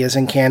 and he is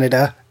in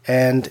Canada,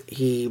 and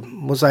he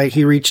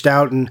reached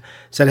out and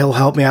said he'll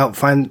help me out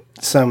find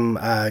some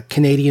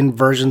Canadian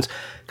versions,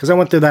 because I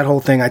went through that whole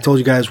thing. I told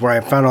you guys where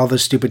I found all the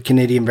stupid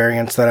Canadian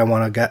variants that I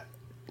want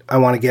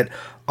to get.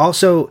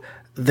 Also,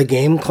 the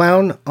Game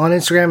Clown on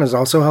Instagram is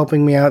also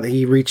helping me out.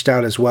 He reached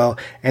out as well,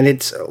 and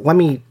let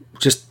me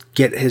just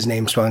get his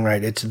name spelling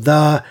right. It's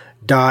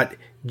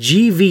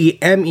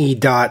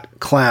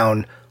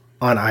the.gvme.clown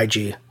on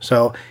IG.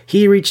 So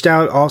he reached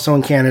out also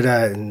in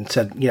Canada and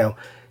said,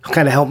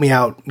 kind of help me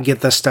out and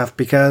get this stuff,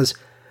 because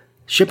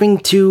shipping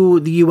to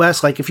the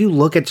US, if you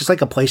look at just a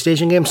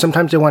PlayStation game,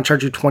 sometimes they want to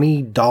charge you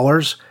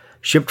 $20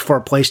 shipped for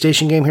a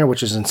PlayStation game here,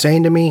 which is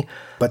insane to me.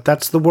 But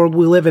that's the world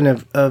we live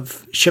in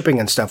of shipping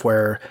and stuff,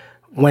 where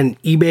when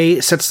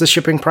eBay sets the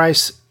shipping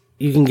price,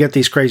 you can get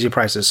these crazy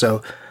prices.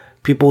 So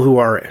people who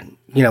are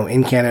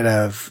in Canada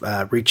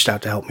have reached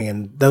out to help me,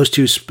 and those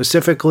two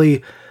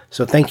specifically.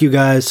 So thank you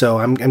guys. So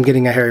I'm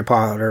getting a Harry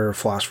Potter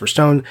Philosopher's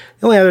Stone.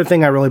 The only other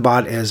thing I really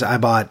bought is I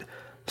bought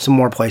some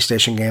more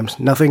PlayStation games.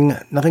 Nothing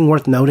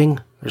worth noting.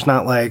 There's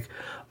not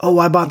Oh,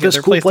 I bought this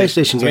their cool PlayStation,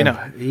 PlayStation so we game.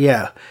 know.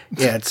 Yeah.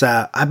 It's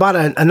I bought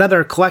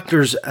another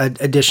collector's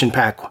edition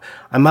pack.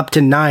 I'm up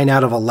to 9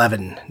 out of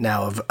 11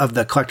 now of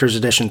the collector's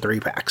edition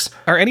 3-packs.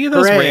 Are any of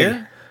those Hooray.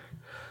 rare?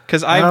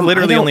 Because I've I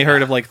literally don't- only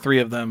heard of like 3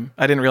 of them.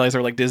 I didn't realize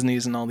there were like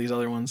Disney's and all these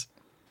other ones.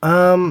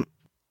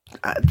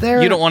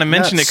 They're You don't want to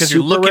mention it not because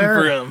you're super looking rare.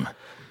 for them.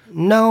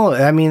 No,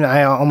 I mean,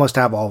 I almost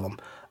have all of them.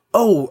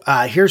 Oh,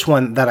 here's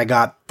one that I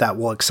got that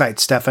will excite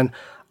Stefan.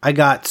 I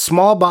got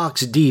Small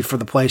Box D for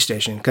the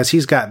PlayStation because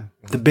he's got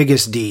the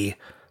biggest D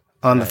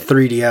on the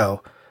 3DO.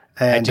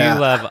 And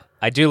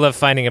I do love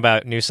finding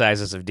about new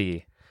sizes of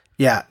D.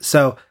 yeah,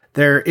 so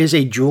there is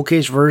a jewel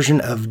case version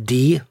of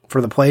D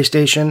for the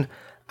PlayStation.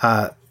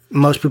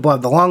 Most people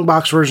have the long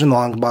box version. The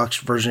long box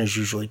version is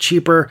usually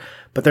cheaper,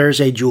 but there is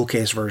a jewel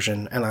case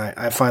version, and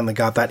I finally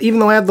got that. Even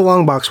though I have the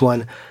long box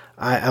one,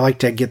 I like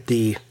to get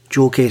the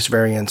jewel case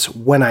variants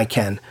when I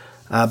can.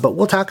 But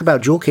we'll talk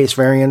about jewel case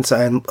variants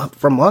and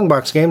from long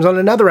box games on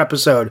another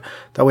episode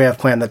that we have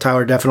planned that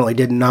Tyler definitely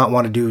did not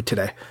want to do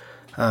today.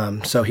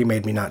 So he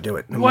made me not do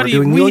it. And What we're do you,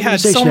 doing the we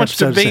had so organization much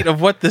episodes. debate of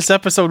what this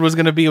episode was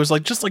going to be. It was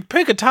like, just like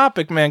pick a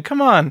topic, man.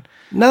 Come on.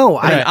 No,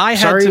 And I had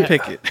sorry, to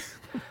pick it.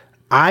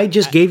 I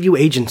just gave you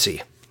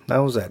agency. That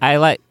was it. I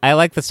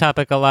like this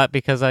topic a lot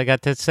because I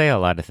got to say a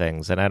lot of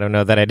things, and I don't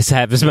know that I just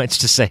have as much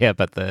to say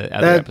about the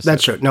other episodes.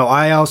 That's true. No,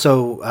 I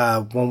also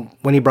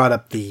when he brought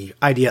up the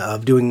idea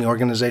of doing the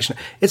organization,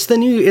 it's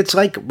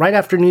like right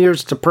after New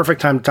Year's. It's a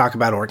perfect time to talk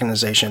about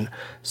organization.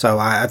 So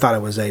I thought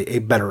it was a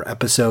better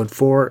episode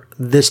for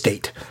this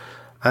date,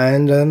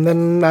 and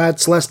then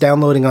it's less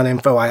downloading on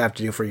info I have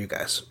to do for you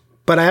guys.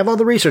 But I have all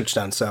the research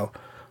done, so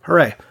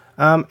hooray!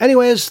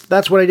 Anyways,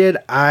 that's what I did.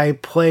 I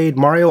played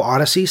Mario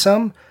Odyssey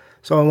some.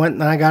 So I went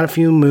and I got a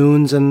few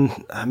moons and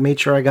I made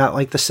sure I got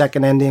like the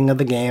second ending of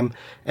the game.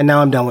 And now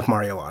I'm done with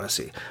Mario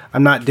Odyssey.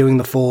 I'm not doing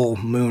the full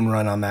moon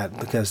run on that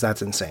because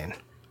that's insane.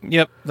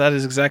 Yep, that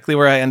is exactly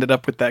where I ended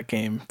up with that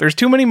game. There's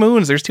too many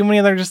moons. There's too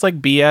many that are just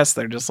like BS.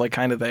 They're just like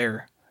kind of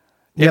there.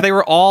 If Yep. they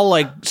were all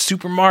like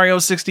Super Mario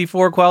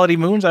 64 quality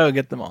moons, I would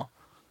get them all.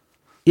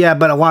 Yeah,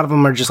 but a lot of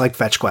them are just like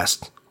fetch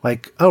quests.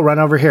 Like, oh, run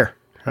over here.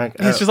 Like,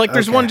 It's just like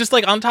there's okay. one just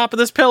like on top of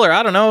this pillar.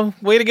 I don't know.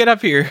 Way to get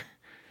up here.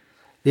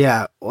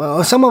 Yeah,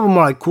 well, some of them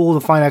are like cool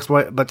to find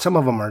exploit, but some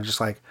of them are just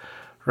like,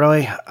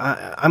 really?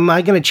 Am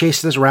I going to chase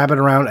this rabbit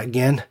around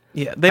again?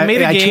 Yeah, they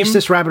made a I game. chase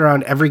this rabbit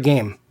around every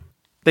game.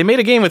 They made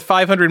a game with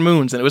 500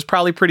 moons, and it was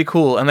probably pretty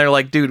cool. And they're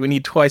like, dude, we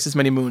need twice as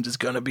many moons. It's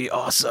gonna be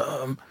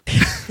awesome.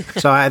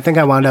 So I think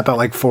I wound up at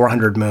like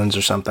 400 moons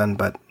or something.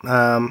 But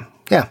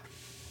yeah,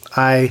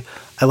 I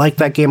like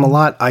that game a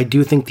lot. I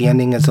do think the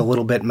ending is a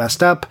little bit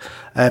messed up.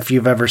 If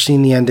you've ever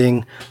seen the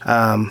ending,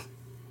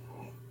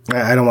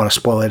 I don't want to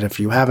spoil it if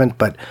you haven't.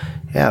 But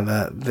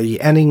yeah, the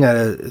ending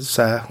is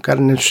got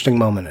an interesting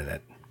moment in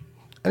it.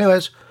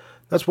 Anyways,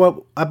 that's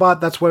what I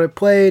bought. That's what I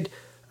played.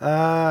 And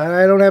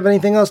I don't have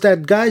anything else to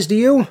add. Guys, do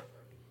you?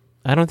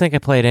 I don't think I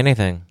played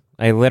anything.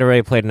 I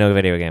literally played no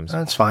video games.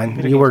 That's fine.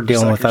 You were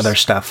dealing with suckers. other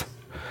stuff.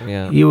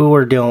 Yeah, You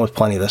were dealing with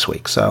plenty this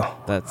week, so.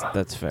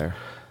 that's fair.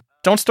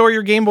 Don't store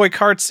your Game Boy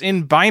carts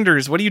in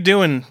binders. What are you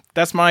doing?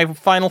 That's my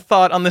final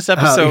thought on this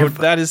episode.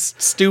 That is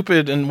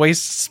stupid and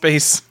wastes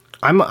space.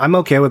 I'm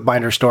okay with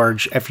binder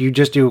storage. If you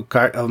just do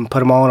put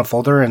them all in a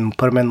folder and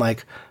put them in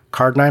like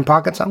card9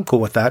 pockets, I'm cool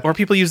with that. Or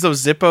people use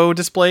those Zippo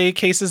display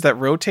cases that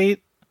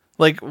rotate.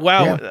 Like,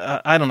 wow,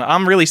 I don't know.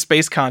 I'm really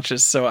space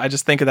conscious, so I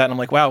just think of that and I'm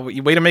like, wow,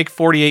 way to make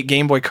 48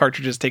 Game Boy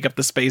cartridges take up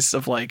the space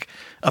of like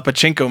a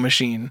pachinko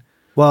machine.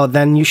 Well,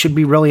 then you should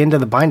be really into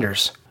the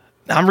binders.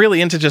 I'm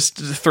really into just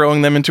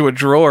throwing them into a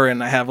drawer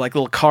and I have like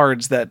little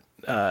cards that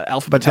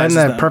alphabetizes But then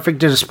they're them. perfect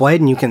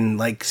displayed and you can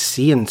like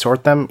see and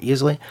sort them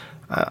easily.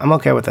 I'm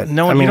okay with it.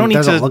 No, I you mean, don't it need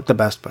doesn't to- look the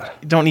best, but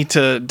You don't need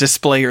to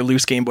display your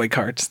loose Game Boy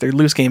carts. They're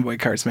loose Game Boy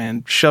carts,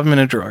 man. Shove them in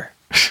a drawer.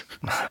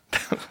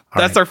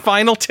 That's our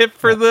final tip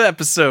for the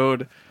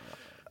episode.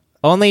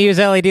 Only use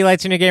LED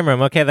lights in your game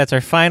room. Okay, that's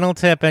our final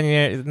tip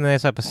in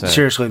this episode.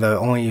 seriously though,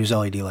 only use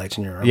LED lights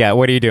in your room. Yeah,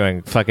 what are you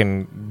doing?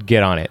 Fucking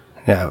get on it.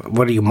 Yeah.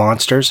 What are you,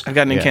 monsters? I've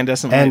got an Yeah.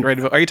 incandescent And, light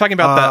ready to go. Are you talking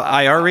about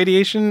the IR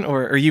radiation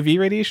or UV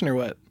radiation or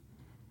what?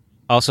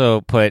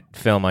 Also, put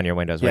film on your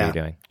windows. What Yeah. are you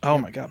doing? Oh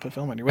my god, put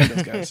film on your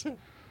windows, guys.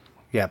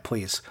 Yeah,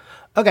 please.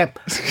 Okay,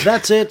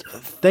 that's it.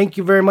 Thank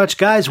you very much,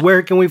 guys.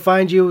 Where can we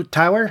find you,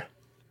 Tyler?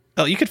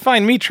 Well, you could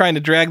find me trying to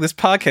drag this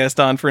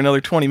podcast on for another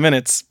 20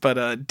 minutes,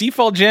 but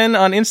Default Gen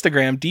on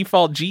Instagram,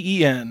 Default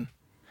GEN.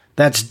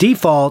 That's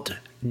default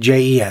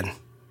JEN.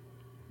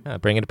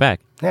 Bring it back.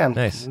 Yeah.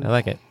 Nice. I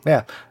like it.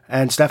 Yeah.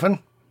 And Stefan?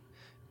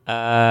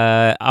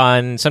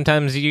 On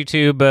sometimes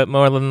YouTube, but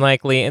more than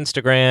likely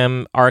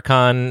Instagram,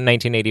 Archon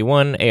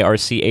 1981,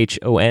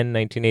 ARCHON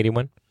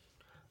 1981.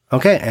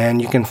 Okay,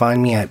 and you can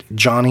find me at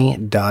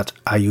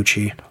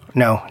johnny.iuchi.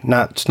 No,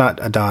 it's not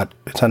a dot,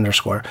 it's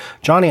underscore.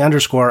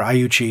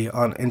 Johnny_Iuchi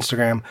on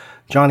Instagram,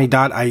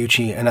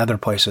 Johnny.Iuchi and other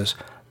places.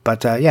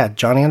 But yeah,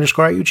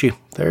 Johnny_Iuchi.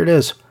 There it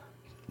is.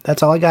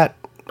 That's all I got.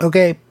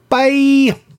 Okay, bye!